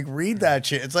Talmud. Like, read that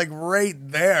shit. It's like right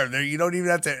there. You don't even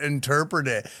have to interpret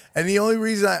it. And the only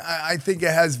reason I think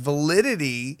it has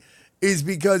validity is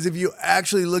because if you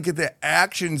actually look at the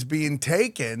actions being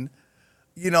taken,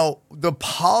 the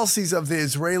policies of the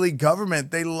Israeli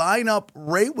government, they line up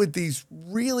right with these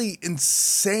really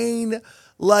insane,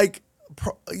 rules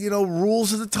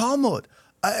of the Talmud.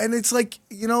 And it's like,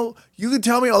 you can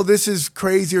tell me, oh, this is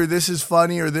crazy or this is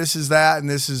funny or this is that and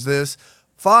this is this.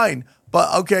 Fine.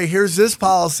 But, okay, here's this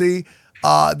policy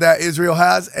that Israel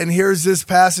has, and here's this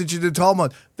passage in the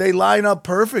Talmud. They line up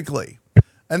perfectly.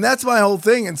 And that's my whole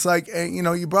thing. It's like,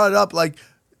 you brought it up,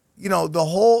 the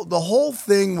whole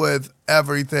thing with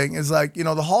everything is like,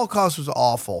 the Holocaust was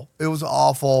awful. It was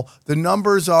awful. The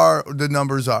numbers are.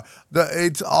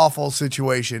 It's awful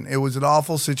situation. It was an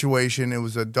awful situation. It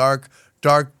was a dark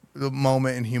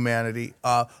moment in humanity.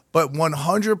 But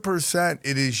 100%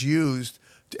 it is used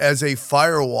as a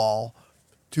firewall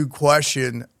to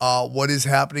question what is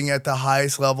happening at the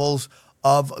highest levels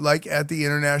of, like, at the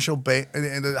International Bank,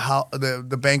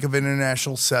 the Bank of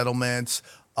International Settlements,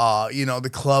 the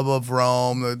Club of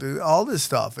Rome, all this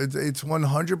stuff. It's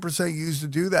 100% used to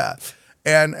do that.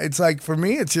 And it's like, for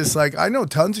me, it's just like, I know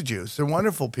tons of Jews. They're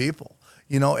wonderful people.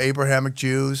 Abrahamic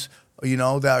Jews,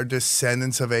 that are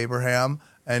descendants of Abraham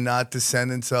and not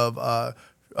descendants of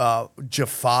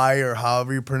Japhi, or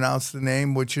however you pronounce the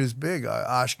name, which is big.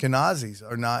 Ashkenazis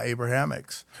are not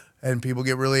Abrahamics. And people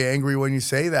get really angry when you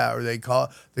say that, or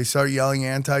they start yelling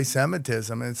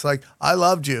anti-Semitism. And it's like, I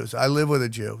love Jews. I live with a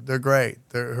Jew. They're great.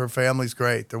 Her family's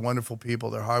great. They're wonderful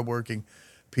people. They're hardworking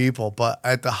people. But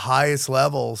at the highest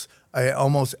levels,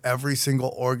 almost every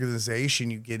single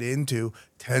organization you get into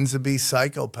tends to be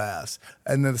psychopaths.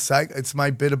 And it's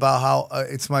my bit about how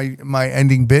it's my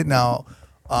ending bit now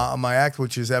on my act,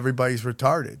 which is everybody's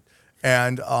retarded.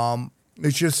 And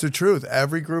it's just the truth.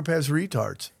 Every group has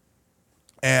retards.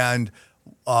 And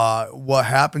what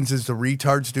happens is the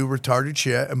retards do retarded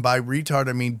shit. And by retard,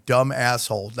 I mean dumb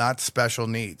asshole, not special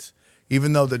needs.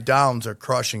 Even though the downs are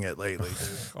crushing it lately.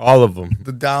 All of them.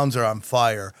 The downs are on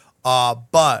fire.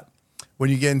 But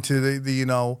when you get into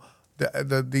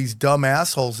these dumb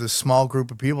assholes, this small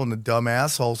group of people and the dumb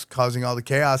assholes causing all the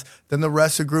chaos, then the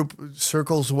rest of the group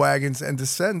circles wagons and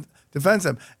defends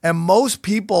them. And most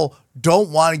people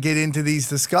don't want to get into these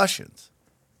discussions.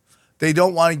 They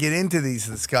don't want to get into these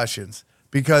discussions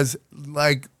because,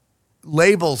 like,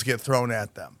 labels get thrown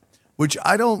at them, which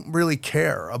I don't really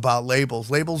care about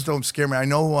labels. Labels don't scare me. I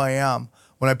know who I am.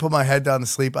 When I put my head down to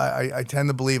sleep, I tend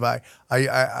to believe I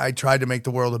tried to make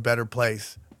the world a better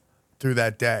place through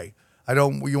that day.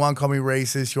 You want to call me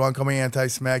racist, you want to call me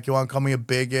anti-Semitic, you want to call me a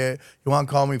bigot, you want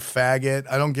to call me faggot.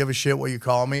 I don't give a shit what you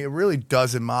call me. It really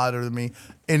doesn't matter to me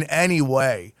in any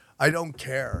way. I don't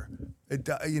care. It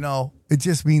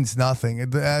just means nothing.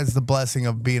 As the blessing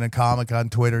of being a comic on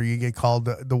Twitter, you get called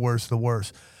the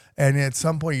worst. And at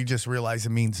some point, you just realize it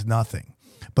means nothing.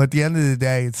 But at the end of the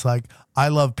day, it's like, I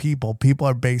love people. People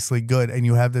are basically good. And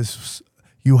you have just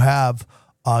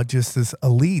this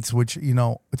elites, which,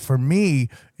 for me,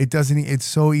 it's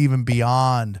so even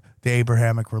beyond the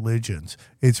Abrahamic religions.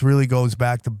 It really goes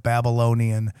back to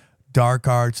Babylonian dark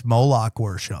arts, Moloch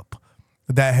worship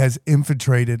that has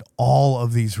infiltrated all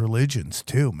of these religions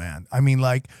too, man. I mean,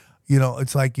 like, you know,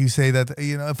 it's like you say that,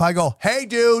 you know, if I go, hey,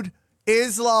 dude,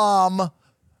 Islam,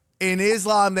 in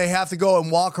Islam, they have to go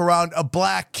and walk around a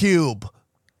black cube,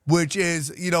 which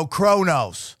is, you know,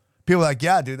 Kronos. People are like,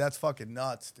 yeah, dude, that's fucking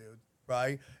nuts, dude,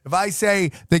 right? If I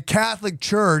say the Catholic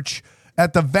Church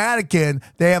at the Vatican,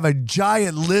 they have a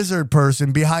giant lizard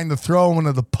person behind the throne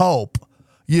of the Pope,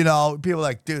 you know, people are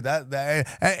like, dude,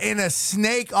 that in a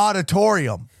snake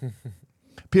auditorium.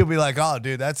 People be like, oh,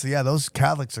 dude, those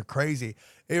Catholics are crazy.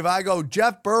 If I go,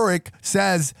 Jeff Berwick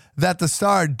says that the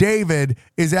Star of David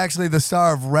is actually the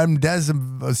Star of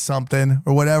Remdesivir or something,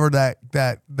 or whatever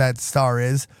that star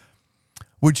is,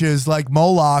 which is like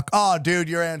Moloch. Oh, dude,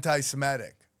 you're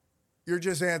anti-Semitic. You're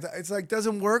just it's like,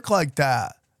 doesn't work like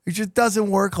that. It just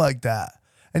doesn't work like that.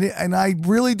 And I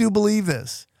really do believe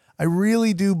this. I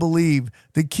really do believe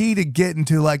the key to getting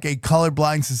to like a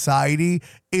colorblind society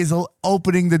is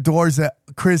opening the doors to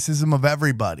criticism of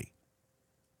everybody.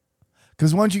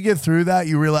 Because once you get through that,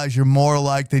 you realize you're more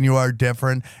alike than you are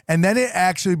different. And then it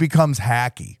actually becomes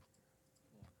hacky.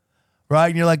 Right?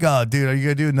 And you're like, oh, dude, are you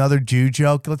going to do another Jew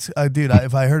joke? Dude,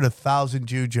 if I heard 1,000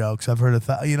 Jew jokes, I've heard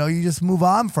you know, you just move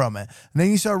on from it. And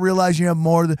then you start realizing you have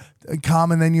more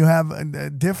common than you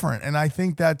have different. And I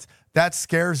think that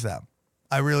scares them.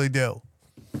 I really do.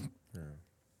 Yeah.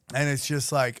 And it's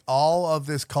just like all of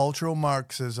this cultural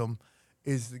Marxism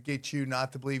is to get you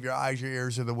not to believe your eyes, your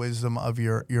ears, or the wisdom of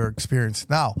your experience.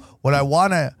 Now, what I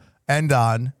want to end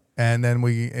on, and then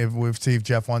if we see if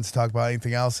Jeff wants to talk about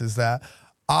anything else, is that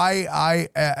I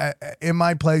in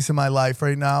my place in my life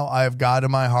right now, I have God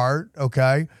in my heart,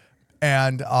 okay?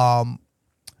 And I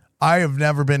have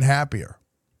never been happier.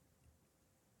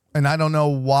 And I don't know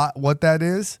what that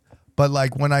is, but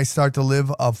like when I start to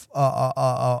live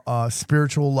a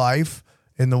spiritual life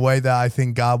in the way that I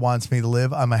think God wants me to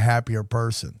live, I'm a happier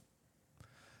person.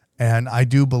 And I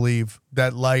do believe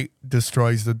that light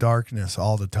destroys the darkness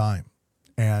all the time.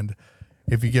 And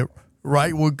if you get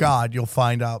right with God, you'll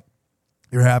find out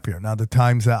you're happier. Now, the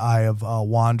times that I have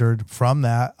wandered from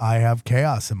that, I have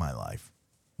chaos in my life,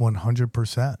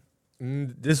 100%.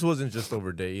 This wasn't just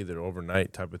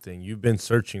overnight type of thing. You've been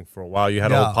searching for a while. You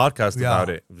had a whole podcast about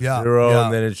it. Zero,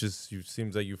 and then it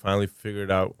seems like you finally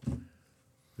figured out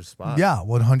your spot. Yeah,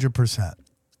 100%.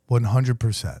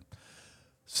 100%.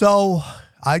 So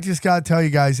I just got to tell you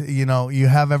guys, you know, you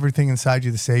have everything inside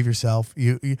you to save yourself.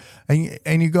 You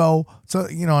go, so,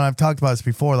 you know, and I've talked about this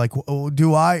before, like,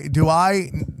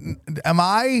 am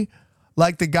I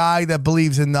like the guy that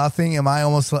believes in nothing?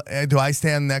 Do I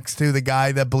stand next to the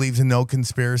guy that believes in no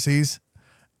conspiracies?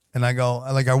 And I go,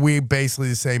 like, are we basically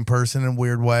the same person in a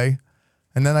weird way?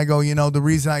 And then I go, you know, the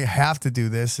reason I have to do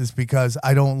this is because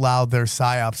I don't allow their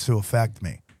psyops to affect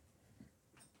me.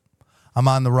 I'm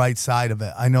on the right side of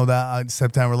it. I know that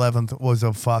September 11th was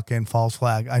a fucking false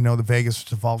flag. I know the Vegas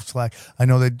was a false flag. I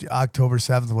know that October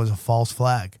 7th was a false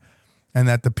flag. And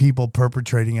that the people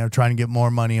perpetrating it are trying to get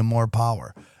more money and more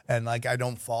power. And like, I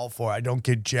don't fall for it. I don't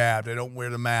get jabbed. I don't wear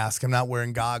the mask. I'm not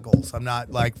wearing goggles. I'm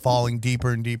not like falling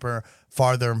deeper and deeper,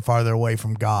 farther and farther away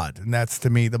from God. And that's to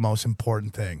me the most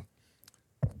important thing.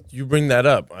 You bring that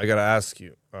up. I got to ask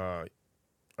you, are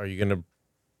you going to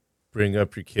bring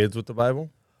up your kids with the Bible?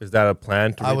 Is that a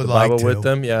plan to read the Bible with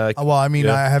them? Yeah. Well, I mean,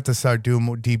 I have to start doing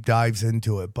more deep dives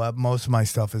into it, but most of my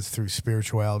stuff is through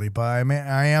spirituality. But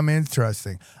I am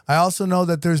interesting. I also know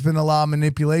that there's been a lot of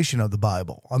manipulation of the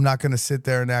Bible. I'm not going to sit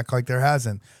there and act like there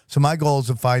hasn't. So my goal is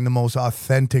to find the most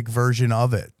authentic version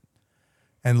of it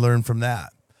and learn from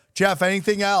that. Jeff,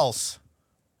 anything else?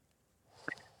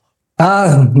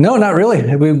 No, not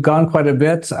really. We've gone quite a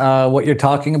bit. What you're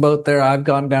talking about there, I've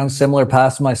gone down similar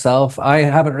paths myself. I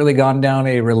haven't really gone down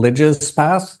a religious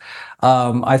path.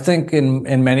 I think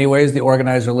in many ways, the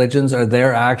organized religions are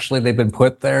there. Actually, they've been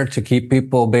put there to keep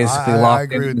people basically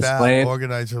locked in and enslaved.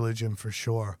 Organized religion for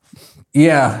sure.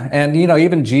 Yeah. And, you know,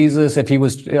 even Jesus, if he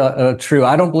was true,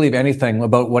 I don't believe anything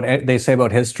about what they say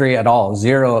about history at all.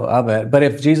 Zero of it. But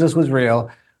if Jesus was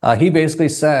real, he basically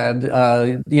said,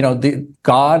 you know, the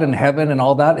God and heaven and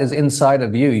all that is inside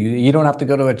of you. You don't have to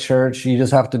go to a church. You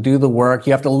just have to do the work.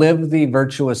 You have to live the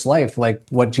virtuous life like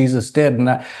what Jesus did.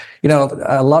 And, you know,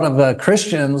 a lot of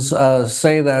Christians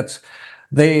say that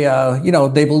they, you know,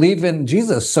 they believe in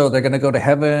Jesus, so they're going to go to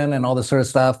heaven and all this sort of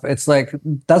stuff. It's like,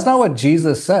 that's not what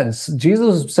Jesus says.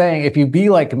 Jesus is saying, if you be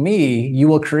like me, you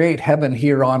will create heaven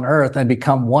here on earth and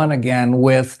become one again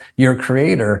with your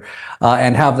creator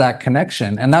and have that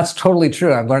connection. And that's totally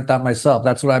true. I've learned that myself.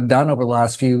 That's what I've done over the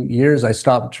last few years. I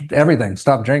stopped everything,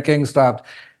 stopped drinking, stopped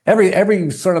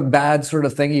every sort of bad sort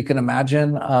of thing you can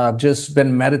imagine. I've just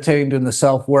been meditating, doing the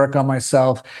self work on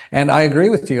myself. And I agree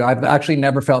with you. I've actually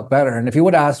never felt better. And if you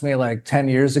would ask me like 10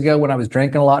 years ago when I was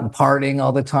drinking a lot and partying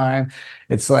all the time,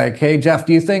 it's like, hey, Jeff,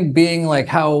 do you think being like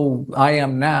how I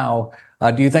am now,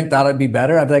 do you think that'd be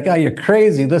better? I'd be like, oh, you're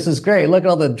crazy. This is great. Look at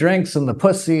all the drinks and the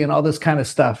pussy and all this kind of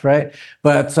stuff, right?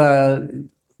 But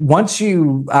once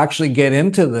you actually get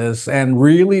into this and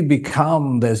really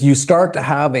become this, you start to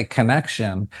have a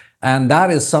connection. And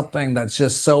that is something that's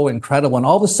just so incredible. And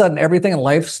all of a sudden, everything in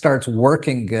life starts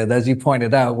working good, as you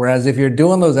pointed out. Whereas if you're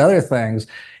doing those other things,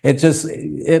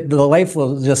 the life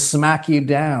will just smack you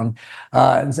down.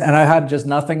 And I had just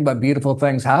nothing but beautiful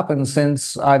things happen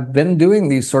since I've been doing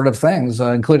these sort of things,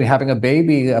 including having a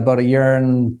baby about a year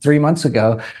and 3 months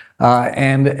ago.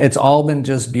 And it's all been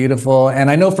just beautiful. And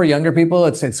I know for younger people,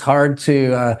 it's hard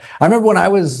to, I remember when I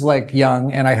was like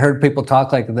young and I heard people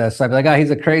talk like this, I'd be like, oh, he's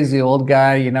a crazy old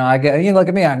guy. You know, look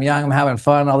at me, I'm young, I'm having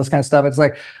fun, all this kind of stuff. It's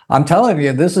like, I'm telling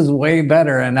you, this is way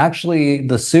better. And actually,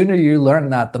 the sooner you learn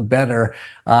that, the better.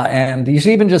 And you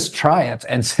should even just try it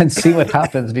and see what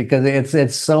happens, because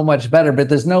it's so much better. But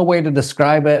there's no way to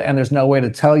describe it and there's no way to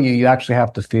tell you. You actually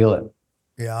have to feel it.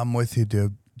 Yeah, I'm with you,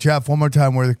 dude. Jeff, one more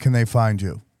time, where can they find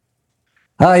you?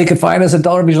 You can find us at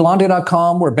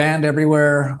dollarvigilante.com. We're banned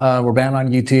everywhere. We're banned on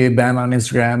YouTube, banned on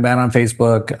Instagram, banned on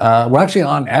Facebook. We're actually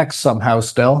on X somehow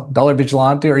still, Dollar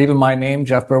Vigilante, or even my name,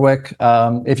 Jeff Berwick.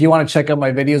 If you want to check out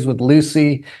my videos with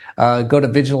Lucy, go to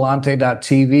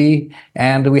vigilante.tv.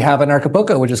 And we have an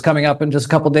Acapulco, which is coming up in just a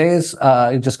couple days.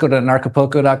 Just go to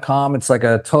narcapoco.com. It's like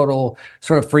a total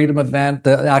sort of freedom event.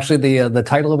 The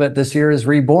title of it this year is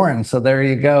Reborn. So there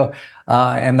you go.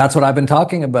 And that's what I've been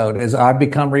talking about, is I've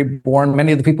become reborn.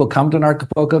 Many of the people come to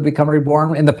Acapulco become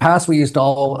reborn. In the past, we used to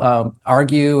all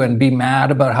argue and be mad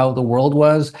about how the world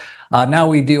was. Now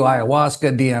we do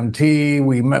ayahuasca, DMT,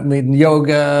 we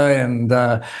yoga and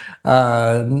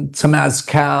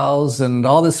temazcals and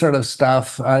all this sort of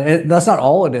stuff. That's not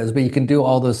all it is, but you can do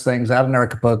all those things out in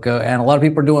Acapulco. And a lot of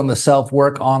people are doing the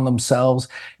self-work on themselves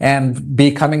and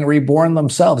becoming reborn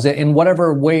themselves in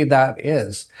whatever way that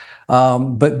is.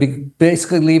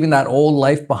 Basically leaving that old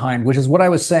life behind, which is what I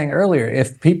was saying earlier.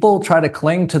 If people try to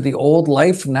cling to the old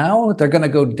life now, they're going to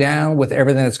go down with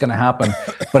everything that's going to happen.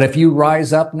 But if you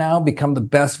rise up now, become the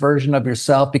best version of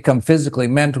yourself, become physically,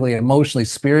 mentally, emotionally,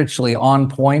 spiritually on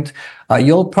point,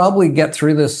 you'll probably get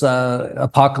through this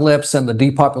apocalypse and the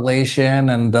depopulation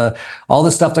and all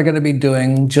the stuff they're going to be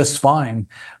doing just fine.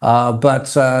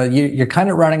 But you're kind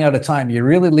of running out of time. You're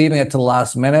really leaving it to the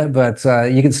last minute, but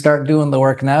you can start doing the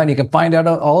work now, and you can find out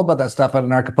all about that stuff out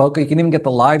in Acapulco. You can even get the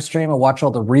live stream and watch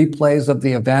all the replays of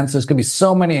the events. There's going to be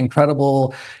so many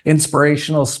incredible,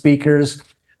 inspirational speakers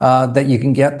that you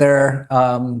can get there.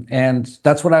 And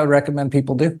that's what I would recommend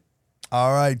people do.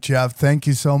 All right, Jeff, thank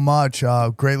you so much.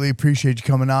 Greatly appreciate you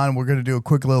coming on. We're going to do a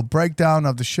quick little breakdown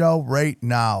of the show right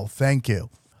now. Thank you.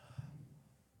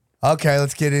 Okay,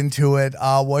 let's get into it.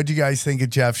 What did you guys think of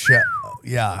Jeff's show?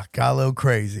 Yeah, got a little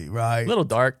crazy, right? A little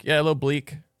dark. Yeah, a little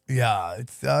bleak. Yeah,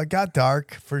 it's got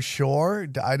dark for sure.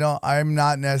 I'm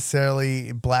not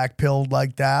necessarily black-pilled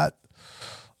like that.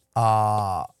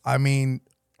 I mean,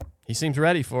 he seems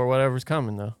ready for whatever's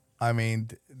coming, though. I mean,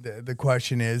 the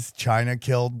question is, China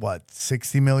killed,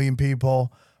 60 million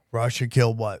people? Russia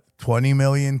killed, 20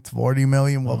 million, 40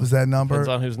 million? What was that number? Depends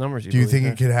on whose numbers you Do you think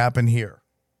there. it could happen here?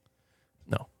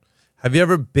 No. Have you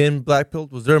ever been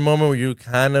blackpilled? Was there a moment where you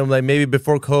kind of like maybe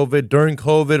before COVID, during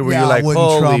COVID, where you're like,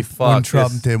 holy fuck? When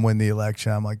Trump didn't win the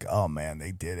election, I'm like, oh man,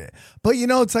 they did it. But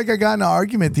it's like I got in an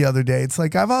argument the other day. It's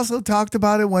like I've also talked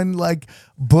about it when like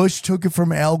Bush took it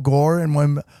from Al Gore and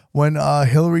when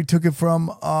Hillary took it from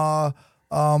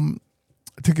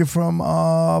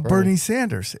Bernie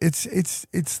Sanders.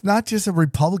 It's not just a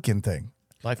Republican thing.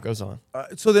 Life goes on.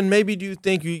 So then maybe do you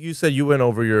think you said you got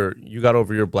over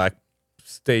your black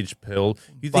stage pill?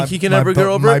 You think he can ever get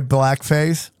over my it? black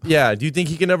face? Yeah. Do you think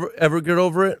he can ever get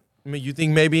over it? I mean, you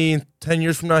think maybe in 10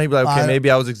 years from now he'd be like, okay, maybe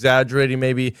I was exagerating.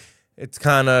 Maybe it's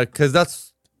kind of because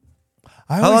that's.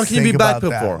 How long can you be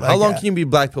blackpilled for? How long can you be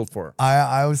blackpilled for?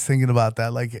 I was thinking about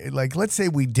that. Like let's say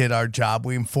we did our job,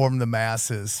 we informed the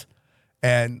masses,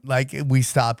 and like we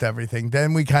stopped everything.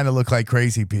 Then we kind of look like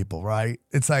crazy people, right?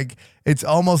 It's like it's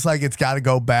almost like it's got to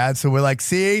go bad. So we're like,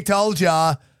 see, told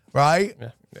ya, right?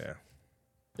 Yeah.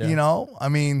 I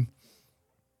mean,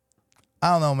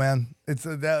 I don't know, man.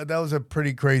 That was a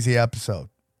pretty crazy episode.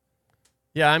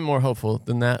 Yeah, I'm more hopeful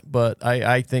than that, but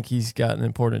I think he's got an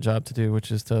important job to do,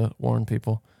 which is to warn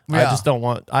people. Yeah. I just don't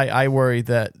want. I worry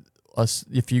that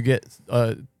if you get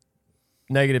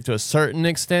negative to a certain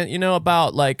extent,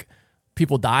 about like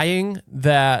people dying,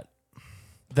 that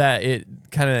that it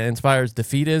kind of inspires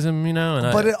defeatism, you know.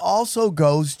 And but it also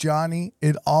goes, Johnny.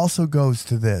 It also goes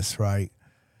to this, right?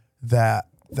 That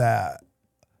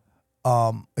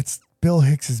it's Bill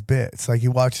Hicks's bit. It's like he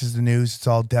watches the news. It's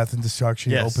all death and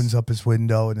destruction. Yes. He opens up his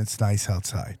window and it's nice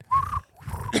outside.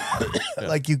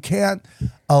 Like you can't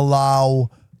allow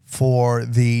for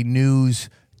the news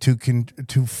to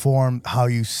form how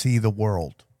you see the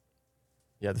world.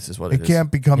 Yeah, this is what it is.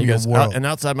 can't become He your goes, world. and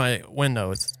outside my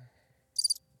window,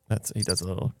 he does a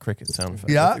little cricket sound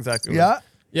effect. Yeah, That's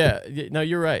exactly. No,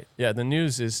 you're right. Yeah, the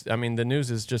news is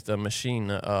just a machine.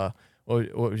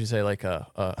 What would you say, like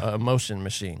a emotion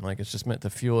machine? Like it's just meant to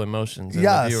fuel emotions in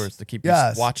the viewers to keep you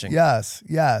watching.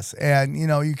 Yes. And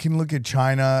you can look at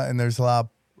China, and there's a lot of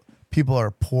people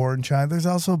are poor in China. There's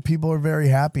also people who are very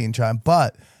happy in China.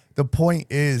 But the point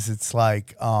is, it's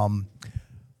like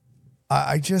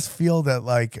I just feel that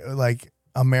like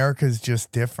America is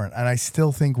just different, and I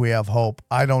still think we have hope.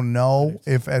 I don't know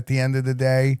if at the end of the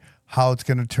day how it's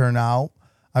going to turn out.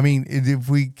 I mean, if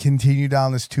we continue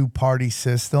down this two-party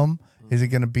system, is it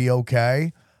going to be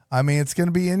okay? I mean, it's going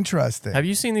to be interesting. Have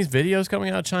you seen these videos coming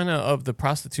out of China of the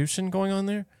prostitution going on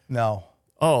there? No.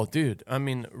 Oh, dude. I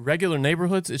mean, regular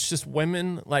neighborhoods, it's just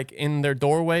women like in their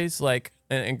doorways, like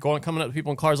and coming up to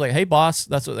people in cars like, "Hey, boss."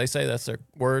 That's what they say. That's their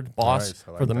word, boss, Nice.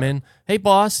 I like for the that. men. "Hey,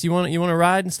 boss, you want to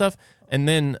ride and stuff?" And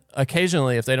then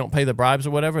occasionally, if they don't pay the bribes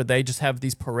or whatever, they just have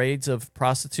these parades of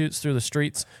prostitutes through the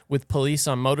streets with police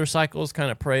on motorcycles,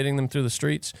 kind of parading them through the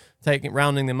streets,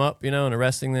 rounding them up, and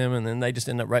arresting them, and then they just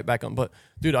end up right back on. But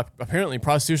dude, apparently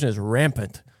prostitution is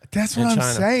rampant. That's what I'm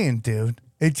China. saying, dude.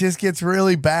 It just gets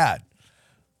really bad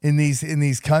in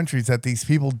these countries that these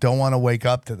people don't want to wake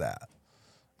up to that.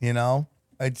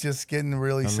 It's just getting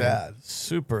really sad.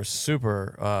 Super,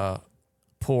 super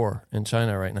poor in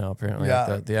China right now, apparently. Yeah.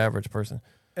 Like the average person.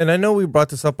 And I know we brought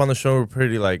this up on the show. We're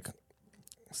pretty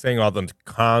saying all the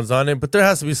cons on it, but there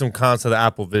has to be some cons to the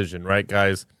Apple Vision, right,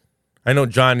 guys? I know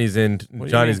Johnny's in.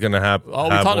 Johnny's going to have. All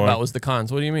we talked about was the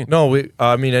cons. What do you mean? No,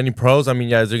 I mean any pros. I mean,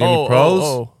 yeah, is there going to be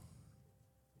pros?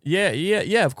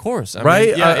 Yeah, of course. I Right?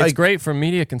 mean, yeah, it's great for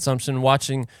media consumption,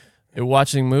 watching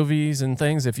movies and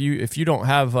things. If you don't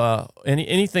have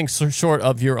anything short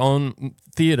of your own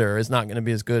theater is not going to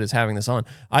be as good as having this on.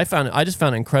 I just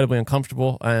found it incredibly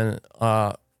uncomfortable and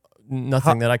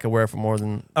nothing that I could wear for more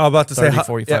than I was about to 30, say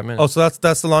 45 minutes. Oh, so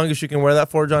that's the longest you can wear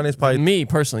that for, Johnny? It's probably me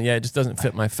personally. Yeah, it just doesn't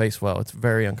fit my face well. It's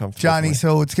very uncomfortable. Johnny,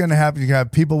 so what's going to happen? You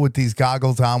have people with these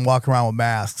goggles on, walking around with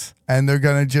masks, and they're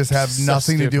going to just have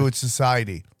nothing to do with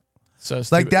society. So like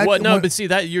stupid. that. Well, no, but see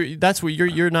that's what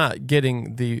you're not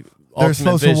getting the. They're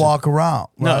supposed vision. to walk around.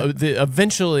 Right? No,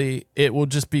 eventually it will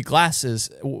just be glasses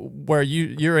where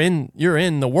you're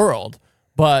in the world,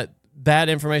 but that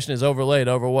information is overlaid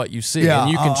over what you see, Yeah,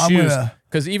 and you can choose.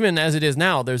 Because even as it is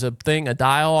now, there's a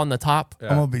dial on the top. I'm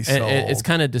gonna be so. It's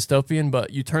kind of dystopian,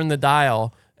 but you turn the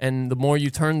dial, and the more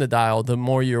you turn the dial, the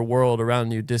more your world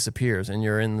around you disappears, and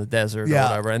you're in the desert or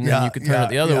whatever. And then you can turn it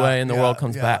the other way, and the world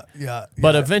comes back.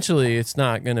 But eventually, it's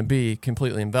not going to be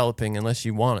completely enveloping unless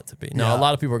you want it to be. Now, a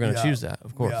lot of people are going to choose that,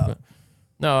 of course. But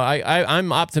no,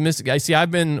 I'm optimistic.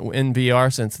 I've been in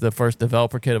VR since the first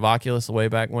developer kit of Oculus way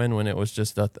back when it was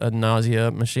just a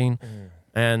nausea machine.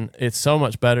 And it's so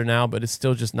much better now, but it's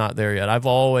still just not there yet.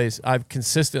 I've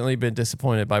consistently been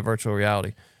disappointed by virtual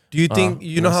reality. Do you think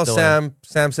you know how Sam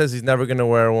says he's never gonna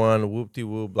wear one? Whoop de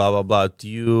whoop, blah blah blah. Do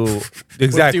you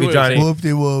exactly, Johnny? Whoop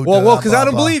de whoop. Well, because I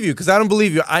don't believe you. Because I don't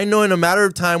believe you. I know in a matter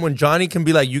of time when Johnny can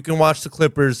be like, you can watch the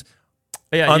Clippers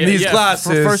on these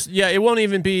glasses. It won't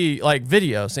even be like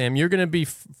video, Sam. You're gonna be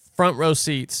front row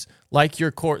seats like you're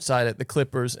courtside at the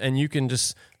Clippers, and you can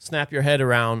just snap your head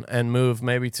around and move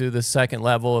maybe to the second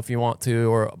level if you want to,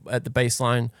 or at the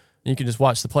baseline. You can just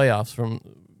watch the playoffs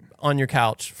on your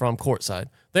couch from courtside.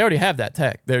 They already have that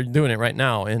tech. They're doing it right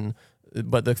now,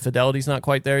 but the fidelity's not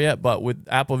quite there yet. But with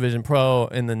Apple Vision Pro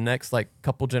in the next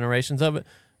couple generations of it,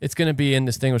 it's going to be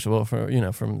indistinguishable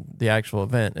from the actual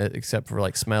event, except for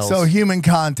smells. So human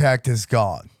contact is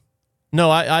gone.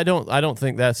 No, I don't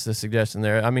think that's the suggestion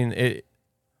there. I mean,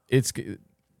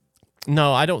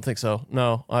 no, I don't think so.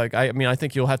 No, I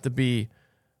think you'll have to be.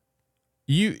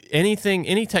 Any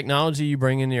technology you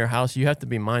bring into your house, you have to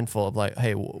be mindful of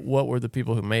hey, what were the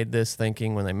people who made this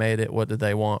thinking when they made it? What did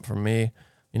they want from me?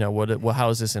 How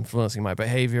is this influencing my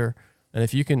behavior? And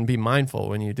if you can be mindful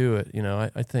when you do it,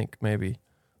 I think maybe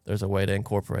there's a way to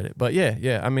incorporate it. But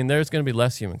yeah. I mean, there's going to be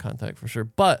less human contact for sure.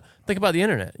 But think about the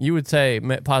internet. You would say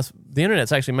the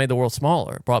internet's actually made the world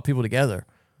smaller, brought people together.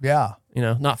 Yeah. You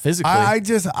know, not physically.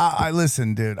 I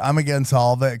listen, dude. I'm against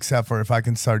all of it except for if I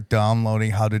can start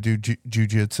downloading how to do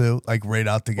jujitsu, like right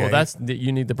out the gate. Well,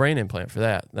 you need the brain implant for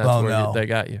that. That's where they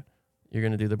got you. You're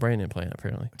going to do the brain implant,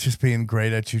 apparently. Just being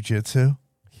great at jujitsu.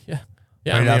 Yeah.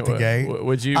 Right out the gate.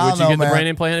 Would you get the brain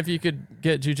implant if you could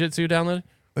get jujitsu downloaded?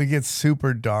 It gets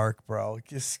super dark, bro. It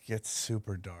just gets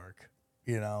super dark.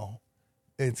 You know,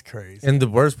 it's crazy. And the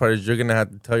worst part is you're gonna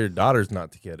have to tell your daughters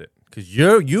not to get it because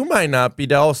you might not be.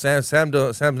 Oh, Sam's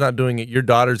not doing it. Your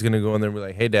daughter's gonna go in there and be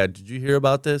like, "Hey, Dad, did you hear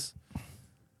about this?"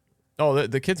 Oh,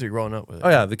 the kids are growing up with it. Oh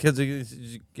yeah, the kids are.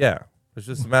 Yeah, it's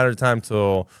just a matter of time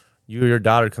till you or your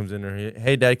daughter comes in there.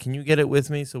 Hey, Dad, can you get it with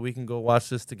me so we can go watch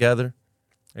this together?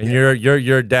 And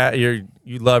your dad,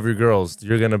 you love your girls.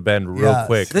 You're gonna bend real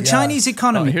quick. The Chinese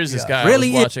economy. Here's this guy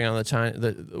really I was watching on the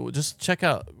China. Just check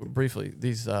out briefly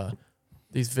these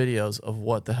videos of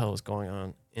what the hell is going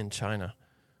on in China.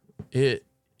 It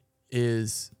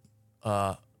is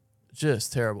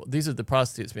just terrible. These are the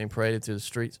prostitutes being paraded through the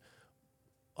streets.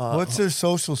 What's their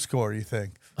social score, you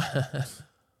think? I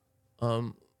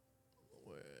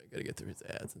gotta get through his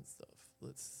ads and stuff.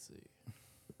 Let's see.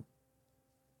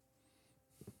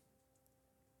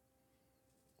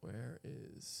 Where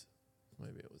is,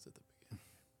 maybe it was at the beginning.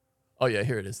 Oh yeah,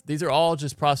 here it is. These are all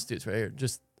just prostitutes right here,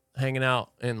 just hanging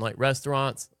out in like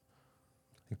restaurants.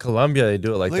 In Colombia, they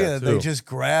do it like Look that at too. They just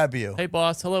grab you. Hey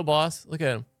boss, hello boss. Look at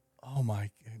him. Oh my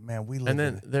man, we live. And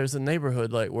then there's a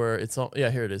neighborhood like where it's all.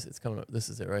 Yeah, here it is. It's coming up. This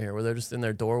is it right here, where they're just in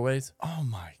their doorways. Oh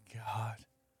my god,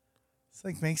 it's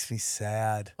like makes me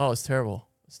sad. Oh, it's terrible.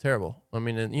 It's terrible. I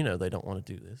mean, and, you know, they don't want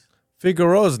to do this.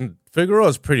 Figueroa's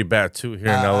pretty bad too here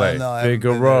in LA.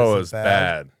 Figueroa is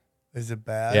bad. Is it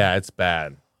bad? Yeah, it's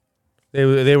bad.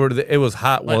 It was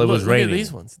hot while it was raining. Look at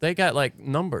these ones. They got like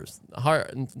numbers.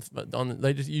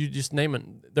 You just name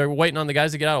it. They're waiting on the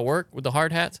guys to get out of work with the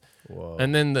hard hats. Whoa.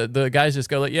 And then the guys just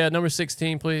go like, yeah, number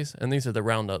 16, please. And these are the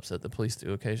roundups that the police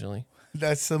do occasionally.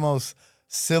 That's the most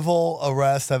civil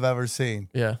arrest I've ever seen.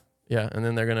 Yeah, yeah. And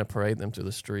then they're gonna parade them through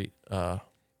the street.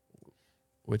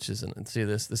 Which isn't, see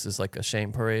this is like a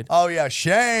shame parade. Oh yeah,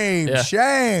 shame. What's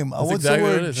exactly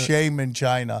the word shame in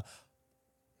China?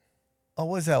 Oh,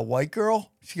 what's that, white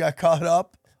girl? She got caught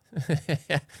up?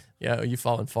 Yeah, you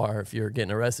falling far if you're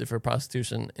getting arrested for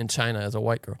prostitution in China as a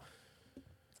white girl.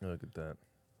 Look at that.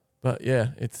 But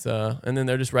yeah, it's and then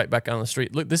they're just right back on the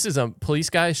street. Look, this is a police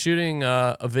guy shooting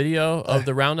a video of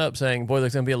the roundup saying, boy,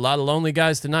 there's gonna be a lot of lonely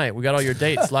guys tonight. We got all your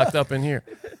dates locked up in here.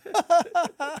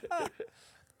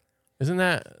 Isn't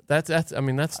that's I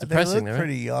mean, that's depressing. They look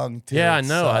pretty young too. Yeah, I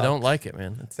know. I don't like it,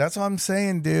 man. That's what I'm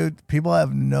saying, dude. People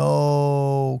have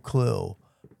no clue.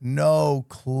 No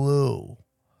clue.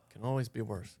 Can always be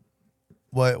worse.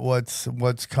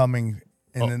 What's coming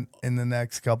in the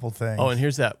next couple things. Oh, and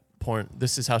here's that porn.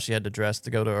 This is how she had to dress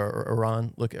to go to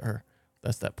Iran. Look at her.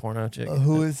 That's that porno chick.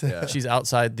 Who is that? Yeah. She's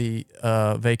outside the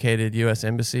vacated U.S.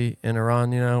 embassy in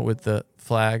Iran, you know, with the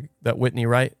flag that Whitney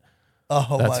Wright.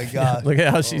 Oh my God! Look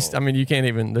at how she's. I mean, you can't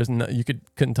even. There's no. You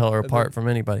couldn't tell her apart from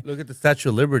anybody. Look at the Statue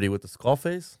of Liberty with the skull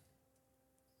face.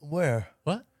 Where?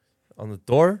 What? On the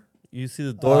door. You see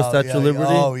the door, Statue of Liberty?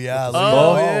 Oh yeah.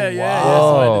 Oh yeah.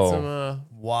 Wow. So I did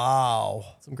wow.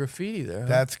 Some graffiti there. Huh?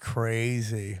 That's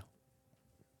crazy.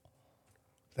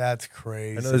 That's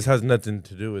crazy. I know this has nothing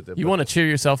to do with it. You want to cheer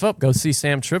yourself up? Go see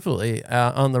Sam Tripoli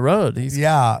on the road.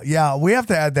 Yeah. We have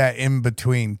to add that in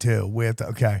between too. We have to.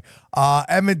 Okay.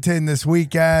 Edmonton this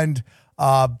weekend.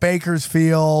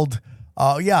 Bakersfield.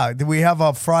 Yeah. We have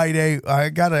a Friday. I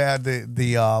gotta add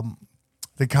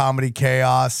the comedy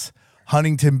chaos.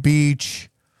 Huntington Beach.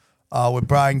 With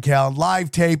Brian Callen.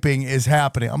 Live taping is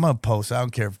happening. I'm gonna post it. I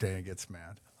don't care if Dana gets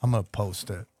mad. I'm gonna post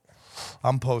it.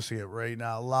 I'm posting it right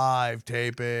now. Live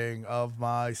taping of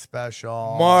my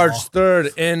special. March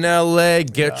 3rd in LA.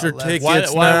 Get your tickets why now. would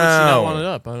she not want it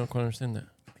up? I don't quite understand that.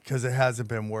 Because it hasn't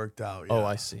been worked out yet. Oh,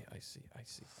 I see.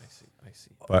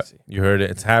 But you heard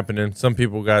it. It's happening. Some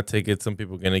people got tickets. Some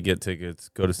people going to get tickets.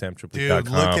 Go to samtripoli.com.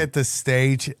 Dude, look at the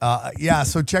stage. Yeah,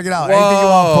 so check it out. Anything you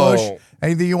want to push?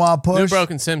 Anything you want to push? New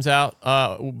Broken Sims out.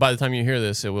 By the time you hear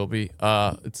this, it will be.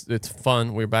 It's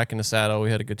fun. We're back in the saddle.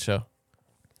 We had a good show.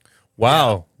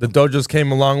 Wow, the dojo's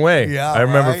came a long way. Yeah, I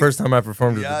remember first time I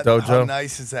performed at the dojo. How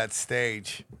nice is that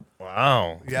stage?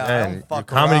 Wow. Yeah, man, your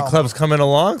comedy club's coming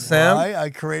along, Sam. Right? I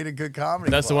created good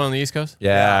comedy. That's club. the one on the East Coast?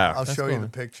 Yeah. I'll show you the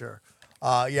picture.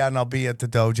 Yeah, and I'll be at the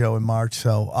dojo in March.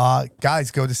 So,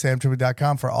 guys, go to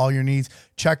samtribute.com for all your needs.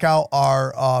 Check out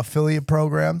our affiliate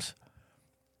programs.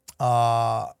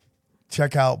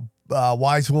 Check out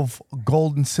Wise Wolf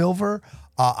Gold and Silver.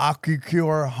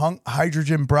 AquaCure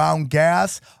hydrogen brown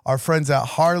gas, our friends at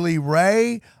Harley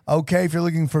Ray. Okay, if you're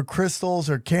looking for crystals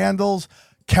or candles,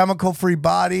 chemical free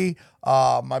body.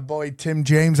 My boy Tim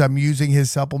James, I'm using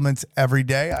his supplements every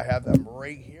day. I have them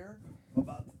right here. I'm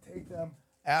about to take them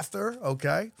after,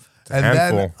 okay? And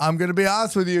then I'm going to be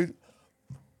honest with you.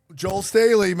 Joel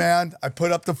Staley, man, I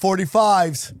put up the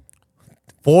 45s.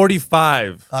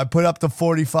 45. I put up the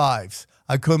 45s.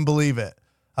 I couldn't believe it.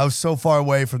 I was so far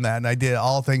away from that, and I did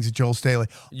all things at Joel Staley.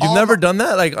 You've never done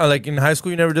that? Like in high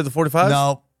school, you never did the 45s?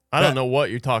 No. I don't know what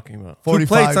you're talking about. 2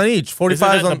 plates on each.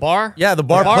 45 on the bar. Yeah, the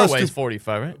bar, bar plus weighs 2,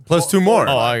 45, right? plus 2 more.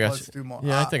 Oh, I got Plus you. 2 more.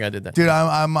 Yeah, I think I did that. Dude,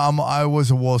 I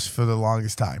was a wuss for the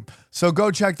longest time. So go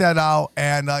check that out.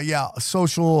 And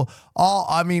social,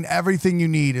 everything you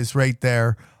need is right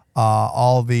there.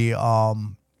 All the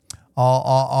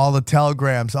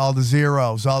telegrams, all the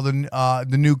zeros, all the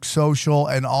Nuke Social,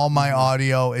 and all my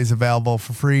audio is available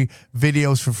for free.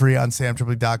 Videos for free on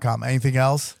samtripoli.com. Anything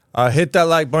else? Hit that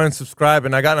like button, subscribe,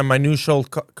 and I got on my new show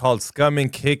called Scum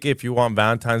and Kick It. If you want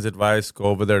Valentine's advice, go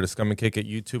over there to Scum and Kick It,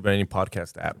 YouTube, or any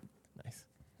podcast app. Nice.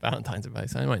 Valentine's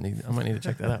advice. I might need to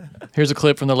check that out. Here's a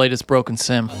clip from the latest Broken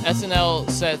Sim. SNL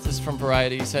sets, this is from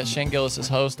Variety, set Shane Gillis as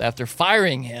host after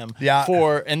firing him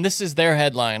for, and this is their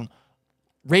headline,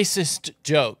 racist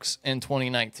jokes in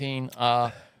 2019.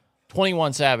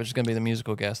 21 Savage is going to be the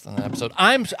musical guest on that episode.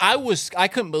 I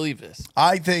couldn't believe this.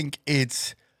 I think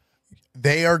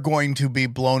they are going to be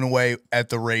blown away at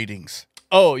the ratings.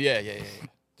 Oh, yeah.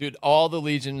 Dude, all the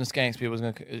Legion and Skanks people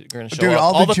are going to show Dude, up.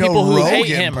 all the people who hate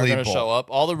Rogan him are going to people. show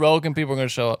up. All the Rogan people are going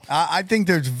to show up. I think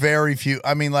there's very few.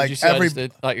 I mean, like Did you see I just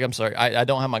did? I'm sorry. I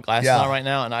don't have my glasses on right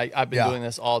now, and I've been doing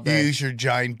this all day. You use your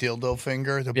giant dildo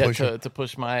finger to push to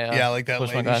push my like that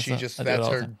push my lady. She glasses just up. that's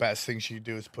her best thing she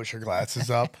do is push her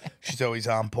glasses up. She's always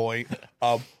on point.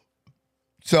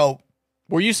 So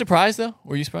were you surprised though?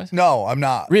 Were you surprised? No, I'm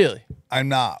not. Really? I'm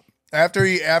not. After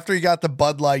he got the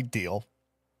Bud Light deal,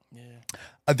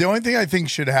 the only thing I think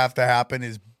should have to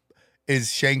happen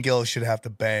is Shane Gillis should have to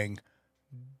bang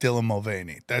Dylan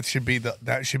Mulvaney. That should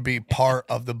be part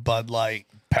of the Bud Light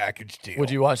package deal.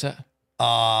 Would you watch that?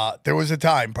 There was a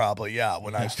time probably,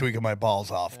 when I was tweaking my balls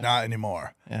off. Not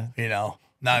anymore. Yeah.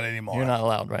 Not anymore. You're not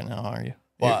allowed right now, are you?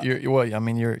 What?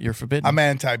 You're forbidden. I'm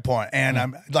anti-porn, and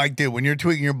I'm like, dude, when you're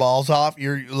tweaking your balls off,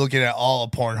 you're looking at all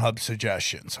of Pornhub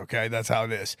suggestions. Okay, that's how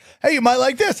it is. Hey, you might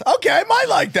like this. Okay, I might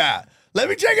like that. Let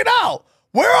me check it out.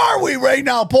 Where are we right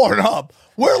now, Pornhub?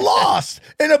 We're lost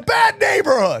in a bad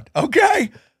neighborhood. Okay,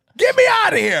 get me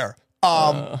out of here.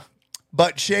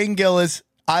 But Shane Gillis,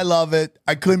 I love it.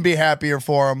 I couldn't be happier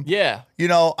for him. Yeah.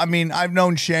 I've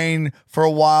known Shane for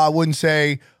a while. I wouldn't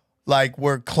say like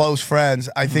we're close friends.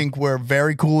 I think we're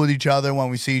very cool with each other when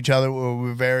we see each other.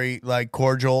 We're very like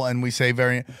cordial, and we're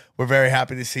very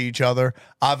happy to see each other.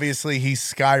 Obviously, he's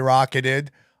skyrocketed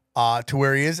to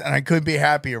where he is, and I couldn't be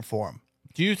happier for him.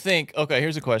 Do you think? Okay,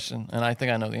 here's a question, and I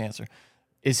think I know the answer.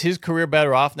 Is his career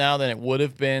better off now than it would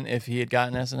have been if he had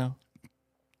gotten SNL?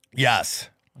 Yes,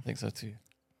 I think so too.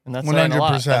 And that's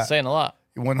 100%. That's saying a lot.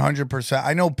 100%.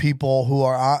 I know people who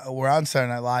were on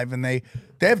Saturday Night Live, and they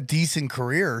have decent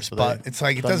careers, but it's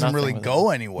like it doesn't really go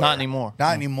anywhere. Not anymore.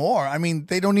 Not anymore. I mean,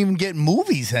 they don't even get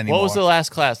movies anymore. What was the last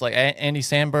class? Like Andy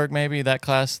Samberg, maybe that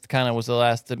class kind of was the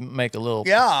last to make a little.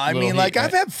 Yeah, I mean, heat,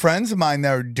 I've had friends of mine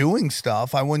that are doing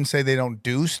stuff. I wouldn't say they don't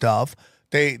do stuff.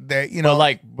 They Well,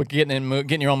 like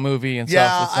getting your own movie and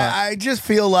stuff. Yeah, I just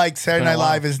feel like Saturday Night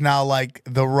Live is now like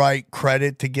the right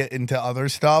credit to get into other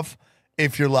stuff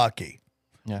if you're lucky.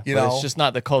 Yeah, it's just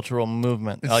not the cultural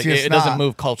movement. Like, it doesn't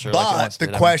move culture. But like it wants the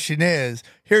to, question is,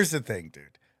 here's the thing, dude.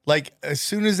 Like as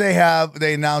soon as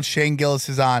they announce Shane Gillis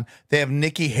is on, they have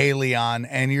Nikki Haley on,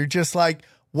 and you're just like,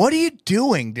 what are you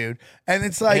doing, dude? And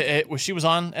it's like, she was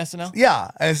on SNL.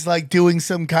 Yeah, it's like doing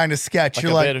some kind of sketch. Like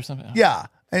you're a like, bit or something. Yeah,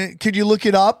 and could you look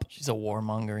it up? She's a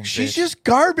warmongering. She's bitch. just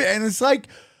garbage, and it's like,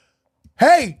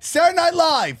 hey, Saturday Night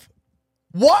Live,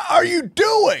 what are you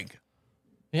doing?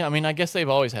 Yeah, I mean, I guess they've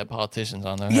always had politicians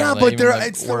on there. Yeah, but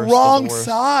it's the wrong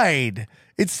side.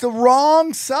 It's the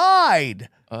wrong side.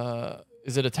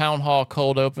 Is it a town hall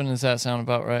cold open? Does that sound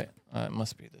about right? It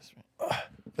must be this. Right?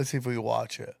 Let's see if we can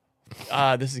watch it.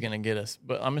 This is gonna get us,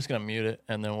 but I'm just gonna mute it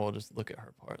and then we'll just look at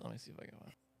her part. Let me see if I can.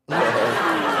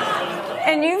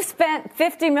 And you've spent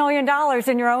 $50 million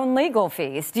in your own legal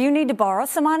fees. Do you need to borrow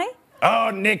some money?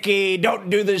 Oh, Nikki, don't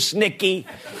do this, Nikki.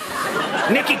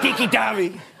 Nikki Tiki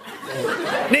Tavi.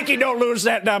 Nikki, don't lose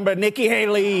that number. Nikki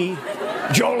Haley,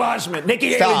 Joel Osment. Nikki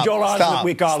Haley, Joel Osment,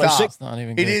 we call it. It's not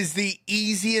even good. It is the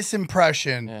easiest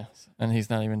impression. Yeah, and he's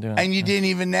not even doing it. And you didn't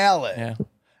even nail it. Yeah.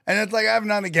 And it's like, I have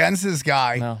nothing against this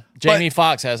guy. No. Jamie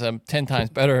Foxx has a 10 times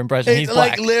better impression. He's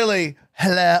black. Like, literally,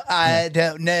 hello, I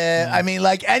don't know. I mean,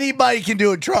 like, anybody can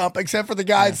do a Trump except for the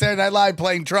guy at Saturday Night Live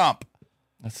playing Trump.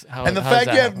 And the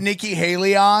fact you have Nikki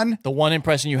Haley on. The one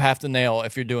impression you have to nail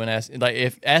if you're doing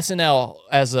if SNL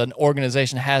as an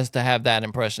organization has to have that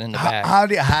impression in the bag. How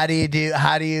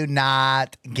do you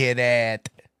not get it?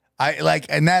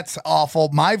 And that's awful.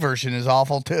 My version is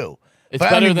awful too. It's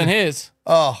better than his.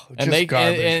 Oh, and just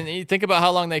garbage. And you think about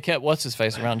how long they kept what's his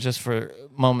face around just for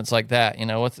moments like that. You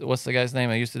know, what's the guy's name?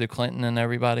 I used to do Clinton and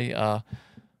everybody.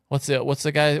 What's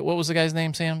the guy? What was the guy's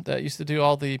name, Sam? That used to do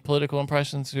all the political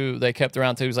impressions. Who they kept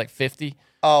around till he was like 50.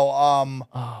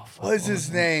 What is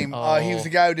his name? He was the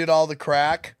guy who did all the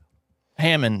crack.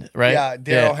 Hammond, right? Yeah,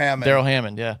 Daryl Hammond. Daryl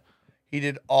Hammond, yeah. He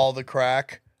did all the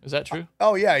crack. Is that true?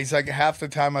 Oh yeah, he's like half the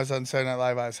time I was on Saturday Night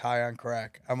Live, I was high on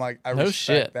crack. I'm like, I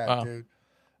respect that, dude.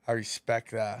 I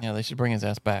respect that. Yeah, they should bring his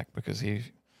ass back because he.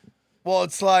 Well,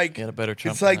 it's like get a better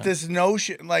Trump. It's like this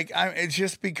notion, like it's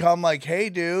just become like, hey,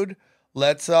 dude,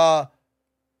 let's we're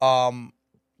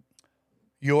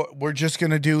just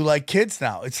gonna do like kids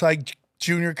now. It's like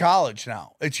junior college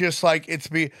now. It's just like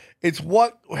it's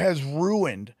what has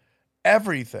ruined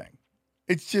everything.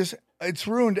 It's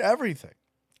ruined everything.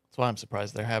 That's why I'm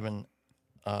surprised they're having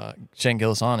Shane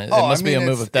Gillis on it. It must be a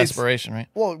move of desperation, right?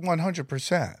 Well,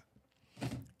 100%.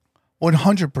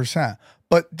 100%.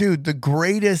 But dude, the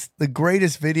greatest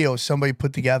video somebody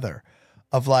put together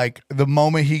of like the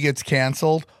moment he gets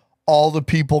canceled, all the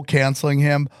people canceling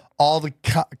him, all the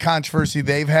controversy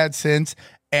they've had since,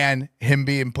 and him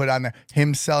being put on there,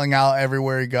 him selling out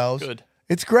everywhere he goes. Good.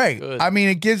 It's great. Good. I mean,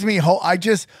 it gives me hope. I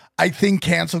think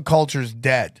cancel culture's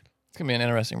dead. It's gonna be an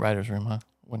interesting writer's room, huh?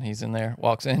 When he's in there,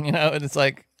 walks in, and it's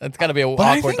like it's got to be a But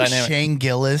awkward I think dynamic. Shane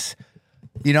Gillis,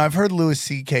 I've heard Louis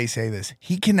C.K. say this.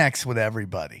 He connects with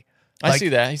everybody. I see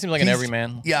that. He seems like an he's-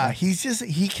 everyman. Yeah,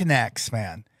 he connects,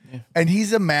 man. Yeah. And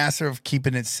he's a master of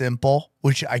keeping it simple,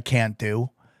 which I can't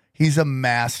do. He's a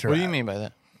master. What do you mean by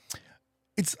that?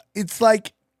 It's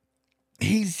like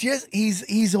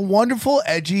he's a wonderful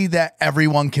edgy that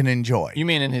everyone can enjoy. You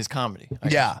mean in his comedy?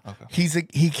 Yeah. Okay.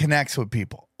 He connects with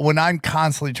people. When I'm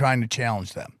constantly trying to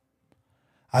challenge them.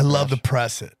 I love to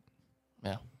press it.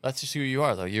 Yeah. That's just who you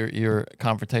are though. You're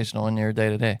confrontational in your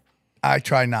day-to-day. I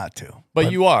try not to.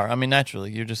 But you are. I mean,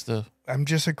 naturally, you're just I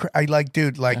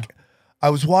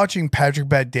was watching Patrick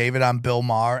Bet-David on Bill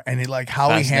Maher, and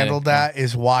how he handled that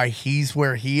is why he's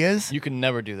where he is. You can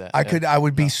never do that. I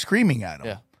would be screaming at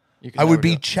him. Yeah. I would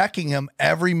be checking him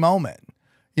every moment,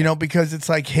 because it's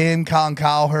like him, Colin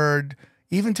Cowherd,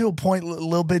 even to a point, a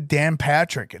little bit Dan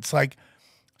Patrick. It's like,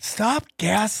 stop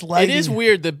gaslighting. It is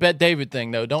weird, the Bet-David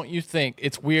thing, though. Don't you think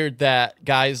it's weird that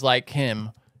guys like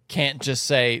him can't just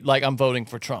say, like, I'm voting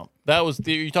for Trump? You're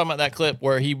talking about that clip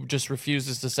where he just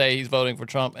refuses to say he's voting for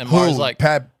Trump, and Maher's like,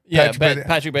 Patrick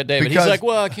Bet-David. He's like,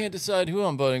 well, I can't decide who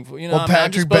I'm voting for.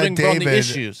 I'm just voting on the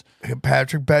issues.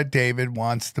 Patrick Bet-David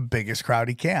wants the biggest crowd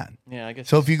he can. Yeah, I guess.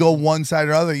 So if you go one side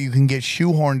or other, you can get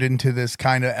shoehorned into this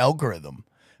kind of algorithm.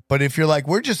 But if you're like,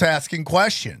 we're just asking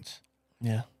questions.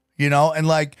 Yeah. And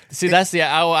like, see, that's the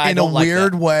in a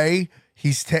weird way,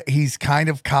 he's kind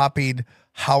of copied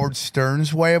Howard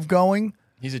Stern's way of going.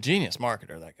 He's a genius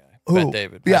marketer, that guy.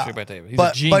 Bet-David. Patrick Bet-David. He's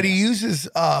a genius. But he uses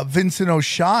Vincent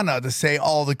O'Shana to say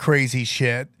all the crazy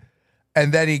shit,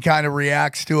 and then he kind of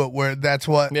reacts to it. Where that's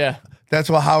what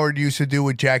Howard used to do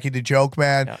with Jackie the Joke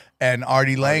Man and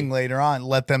Artie Lang later on.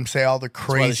 Let them say all the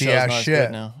crazy ass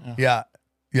shit. Yeah.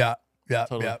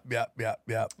 Totally. Yeah. You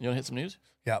want to hit some news?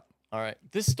 Yep. All right.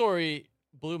 This story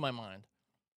blew my mind.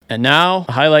 And now,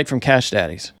 a highlight from Cash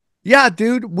Daddies. Yeah,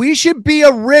 dude, we should be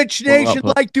a rich nation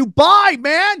like Dubai,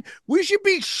 man. We should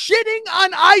be shitting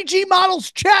on IG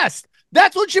models' chest.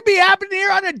 That's what should be happening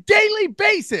here on a daily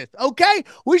basis, okay?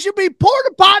 We should be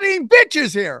porta pottying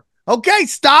bitches here, okay?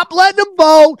 Stop letting them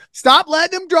vote. Stop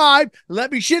letting them drive.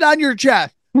 Let me shit on your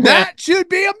chest. That should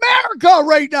be America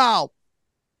right now.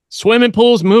 Swimming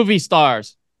pools, movie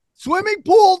stars. Swimming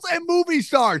pools and movie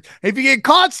stars. If you get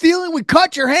caught stealing, we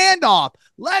cut your hand off.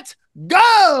 Let's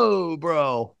go,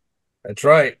 bro. That's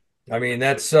right. I mean,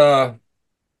 that's Dubai.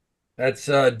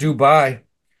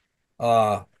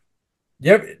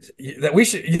 We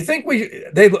should. You think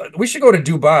we should go to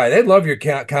Dubai? They'd love your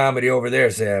comedy over there,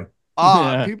 Sam.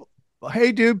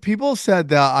 Hey, dude. People said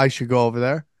that I should go over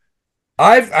there.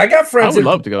 I got friends. I would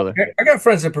love to go there. I got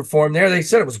friends that performed there. They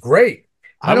said it was great.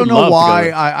 I don't know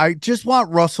why. I just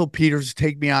want Russell Peters to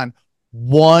take me on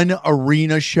one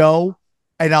arena show.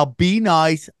 And I'll be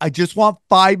nice. I just want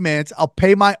 5 minutes. I'll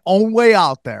pay my own way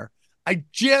out there. I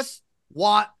just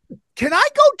want. Can I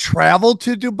go travel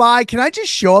to Dubai? Can I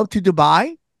just show up to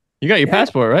Dubai? You got your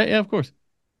passport, right? Yeah, of course.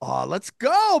 Oh, let's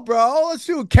go, bro. Let's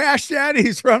do a cash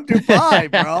daddies from Dubai,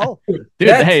 bro. Dude,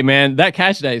 hey man, that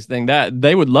cash daddies thing, that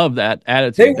they would love that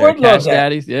attitude. They there. would love Cash that.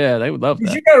 daddies, yeah, they would love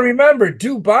Because that. you got to remember,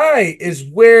 Dubai is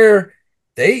where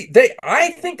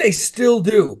I think they still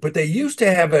do, but they used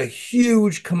to have a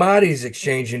huge commodities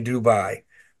exchange in Dubai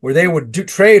where they would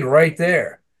trade right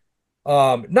there.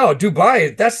 No,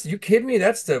 Dubai, you kidding me?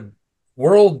 That's the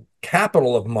world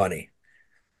capital of money.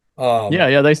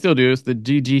 Yeah, they still do. It's the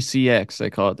GGCX, they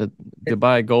call it, the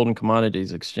Dubai Golden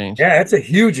Commodities Exchange. Yeah, it's a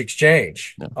huge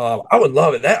exchange. Yeah. I would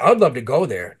love it. I'd love to go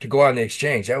there to go on the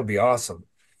exchange. That would be awesome.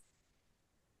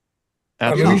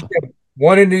 Absolutely. I mean, we should have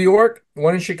one in New York,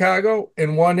 one in Chicago,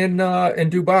 and one in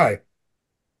Dubai.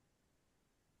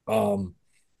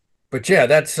 But yeah,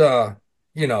 that's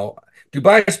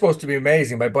Dubai is supposed to be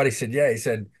amazing. My buddy said, yeah, he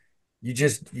said,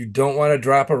 you don't want to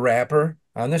drop a wrapper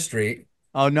on the street.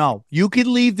 Oh no, you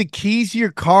can leave the keys to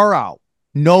your car out.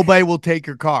 Nobody will take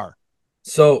your car.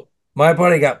 So my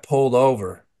buddy got pulled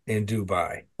over in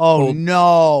Dubai. Oh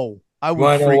no, I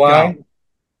would freak out.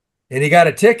 And he got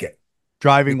a ticket.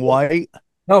 Driving white?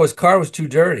 No, his car was too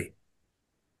dirty.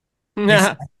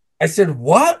 Nah. I said,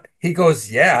 what? He goes,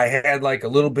 yeah, I had like a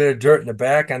little bit of dirt in the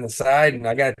back on the side and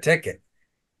I got a ticket.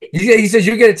 He says,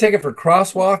 you get a ticket for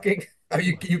crosswalking.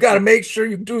 You got to make sure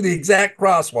you do the exact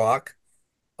crosswalk.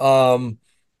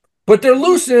 But they're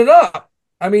loosening up.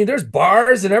 I mean, there's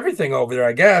bars and everything over there,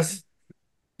 I guess.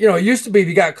 It used to be if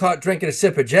you got caught drinking a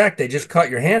sip of Jack, they just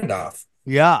cut your hand off.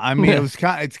 Yeah, I mean, it's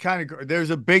kind of, there's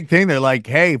a big thing. They're like,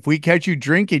 hey, if we catch you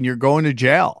drinking, you're going to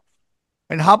jail.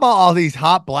 And how about all these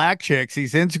hot black chicks,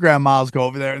 these Instagram models go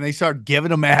over there and they start giving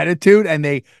them attitude and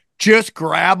they just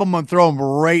grab them and throw them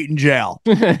right in jail.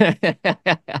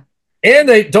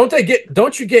 And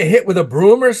don't you get hit with a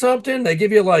broom or something? They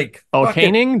give you like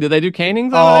caning? Do they do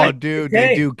canings? Oh, dude,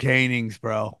 they do canings,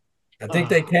 bro. I think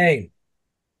they cane.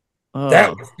 That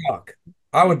would suck.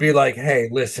 I would be like, hey,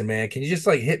 listen, man, can you just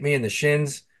like hit me in the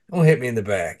shins? Don't hit me in the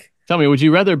back. Tell me, would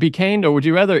you rather be caned or would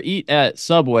you rather eat at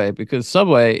Subway? Because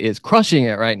Subway is crushing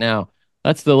it right now.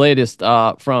 That's the latest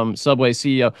from Subway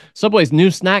CEO. Subway's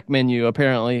new snack menu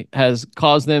apparently has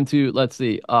caused them to,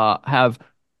 have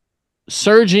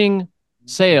surging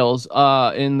sales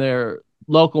in their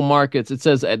local markets. It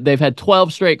says they've had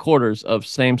 12 straight quarters of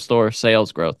same-store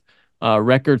sales growth.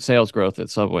 Record sales growth at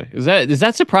Subway. Is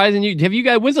that surprising you? Have you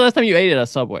guys? When's the last time you ate at a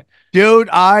Subway? Dude,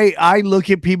 I look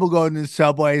at people going to the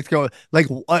Subway. It's going like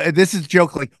this is a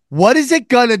joke. Like, what is it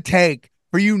gonna take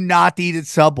for you not to eat at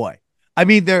Subway? I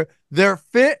mean, their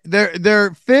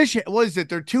fish. What is it?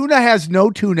 Their tuna has no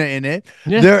tuna in it.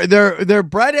 Yeah. Their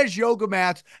bread has yoga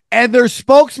mats, and their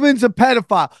spokesman's a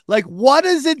pedophile. Like, what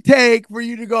does it take for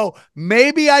you to go?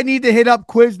 Maybe I need to hit up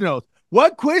Quiznos.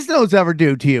 What Quiznos ever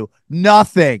do to you?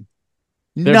 Nothing.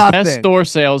 Their Nothing. best store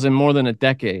sales in more than a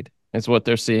decade is what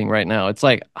they're seeing right now. It's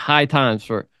like high times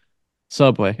for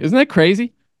Subway. Isn't that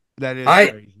crazy? That is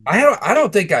crazy. I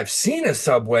don't think I've seen a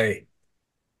Subway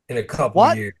in a couple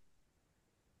of years.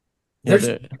 There's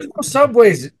no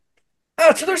Subways.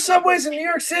 Oh, so there's Subways in New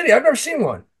York City. I've never seen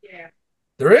one. Yeah.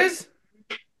 There is?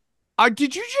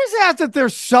 Did you just ask if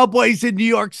there's Subways in New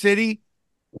York City?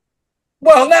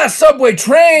 Well, not Subway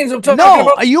trains. I'm talking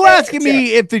about. Are you asking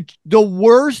me if the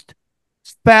worst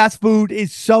fast food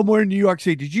is somewhere in New York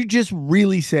City? Did you just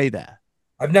really say that?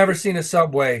 I've never seen a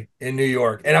Subway in New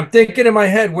York, and I'm thinking in my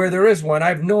head where there is one. I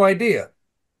have no idea.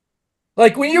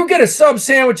 Like when you get a sub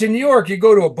sandwich in New York, you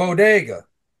go to a bodega,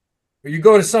 or you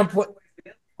go to someplace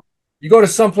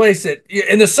that,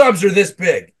 and the subs are this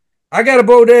big. I got a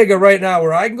bodega right now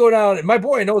where I can go down, and my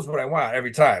boy knows what I want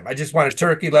every time. I just want a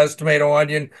turkey, lettuce, tomato,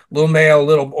 onion, a little mayo, a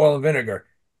little oil and vinegar.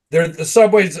 The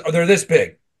Subways, they're this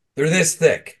big. They're this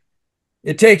thick.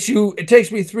 It takes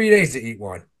me 3 days to eat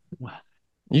one.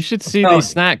 You should see this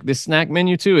snack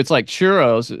menu too. It's like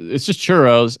churros. It's just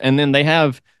churros, and then they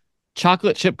have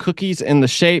chocolate chip cookies in the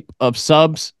shape of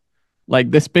subs, like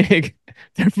this big.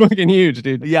 They're fucking huge,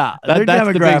 dude. Yeah, that's their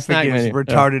demographic is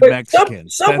retarded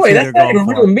Mexicans. Subway, that's not even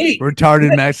real meat.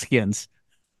 Retarded Mexicans.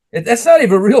 That's not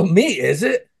even real meat, is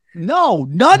it? No,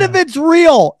 none of it's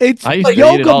real. It's I used to eat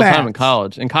it all the time in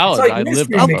college. In college, I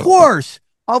lived.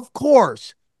 Of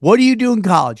course. What do you do in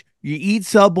college? You eat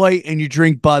Subway and you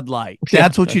drink Bud Light.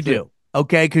 That's what you do.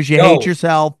 Okay, because you hate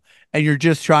yourself and you're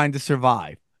just trying to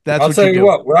survive. That's I'll tell you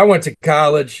what. When I went to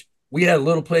college, we had a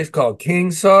little place called King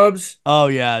Subs. Oh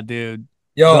yeah, dude.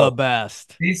 Yo, the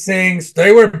best. These things,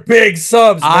 they were big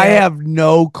subs, man. I have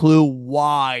no clue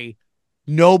why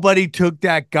nobody took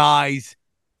that guy's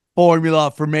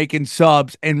formula for making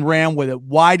subs and ran with it.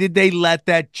 Why did they let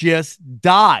that just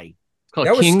die? Called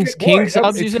That was King Skip Boy. King That was-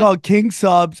 subs. You It's said? called King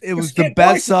Subs. It was the Skip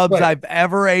best Boyce subs play. I've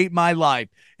ever ate in my life.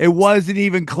 It wasn't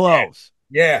even close.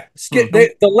 Yeah,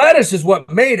 the lettuce is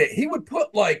what made it. He would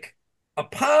put like a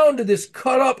pound of this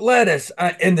cut up lettuce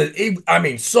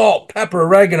salt, pepper,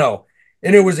 oregano,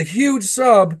 and it was a huge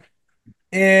sub.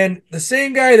 And the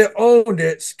same guy that owned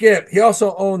it, Skip, he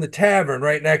also owned the tavern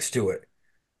right next to it.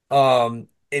 And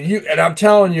I'm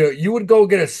telling you, you would go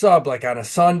get a sub like on a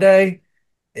Sunday,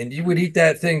 and you would eat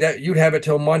that thing that you'd have it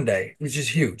till Monday. It was just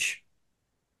huge,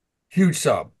 huge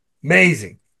sub,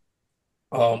 amazing.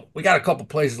 We got a couple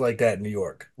places like that in New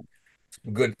York.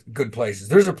 Good places.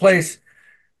 There's a place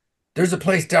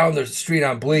down the street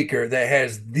on Bleecker that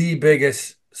has the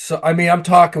biggest. So I'm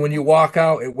talking when you walk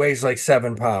out, it weighs like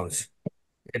 7 pounds.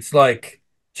 It's like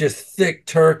just thick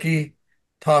turkey.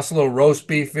 Toss a little roast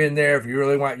beef in there if you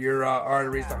really want your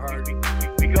arteries to harden.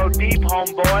 We go deep,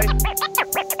 homeboy.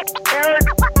 Aaron,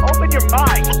 open your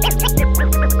mind.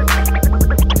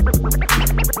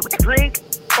 Drink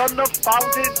from the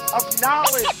fountain of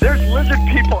knowledge. There's lizard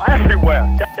people everywhere.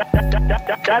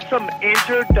 That's some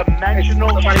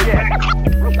interdimensional shit.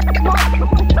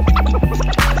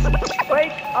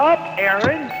 Wake up,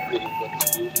 Aaron.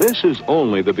 This is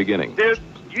only the beginning. Dude,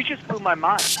 you just blew my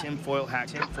mind. Tinfoil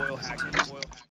hat.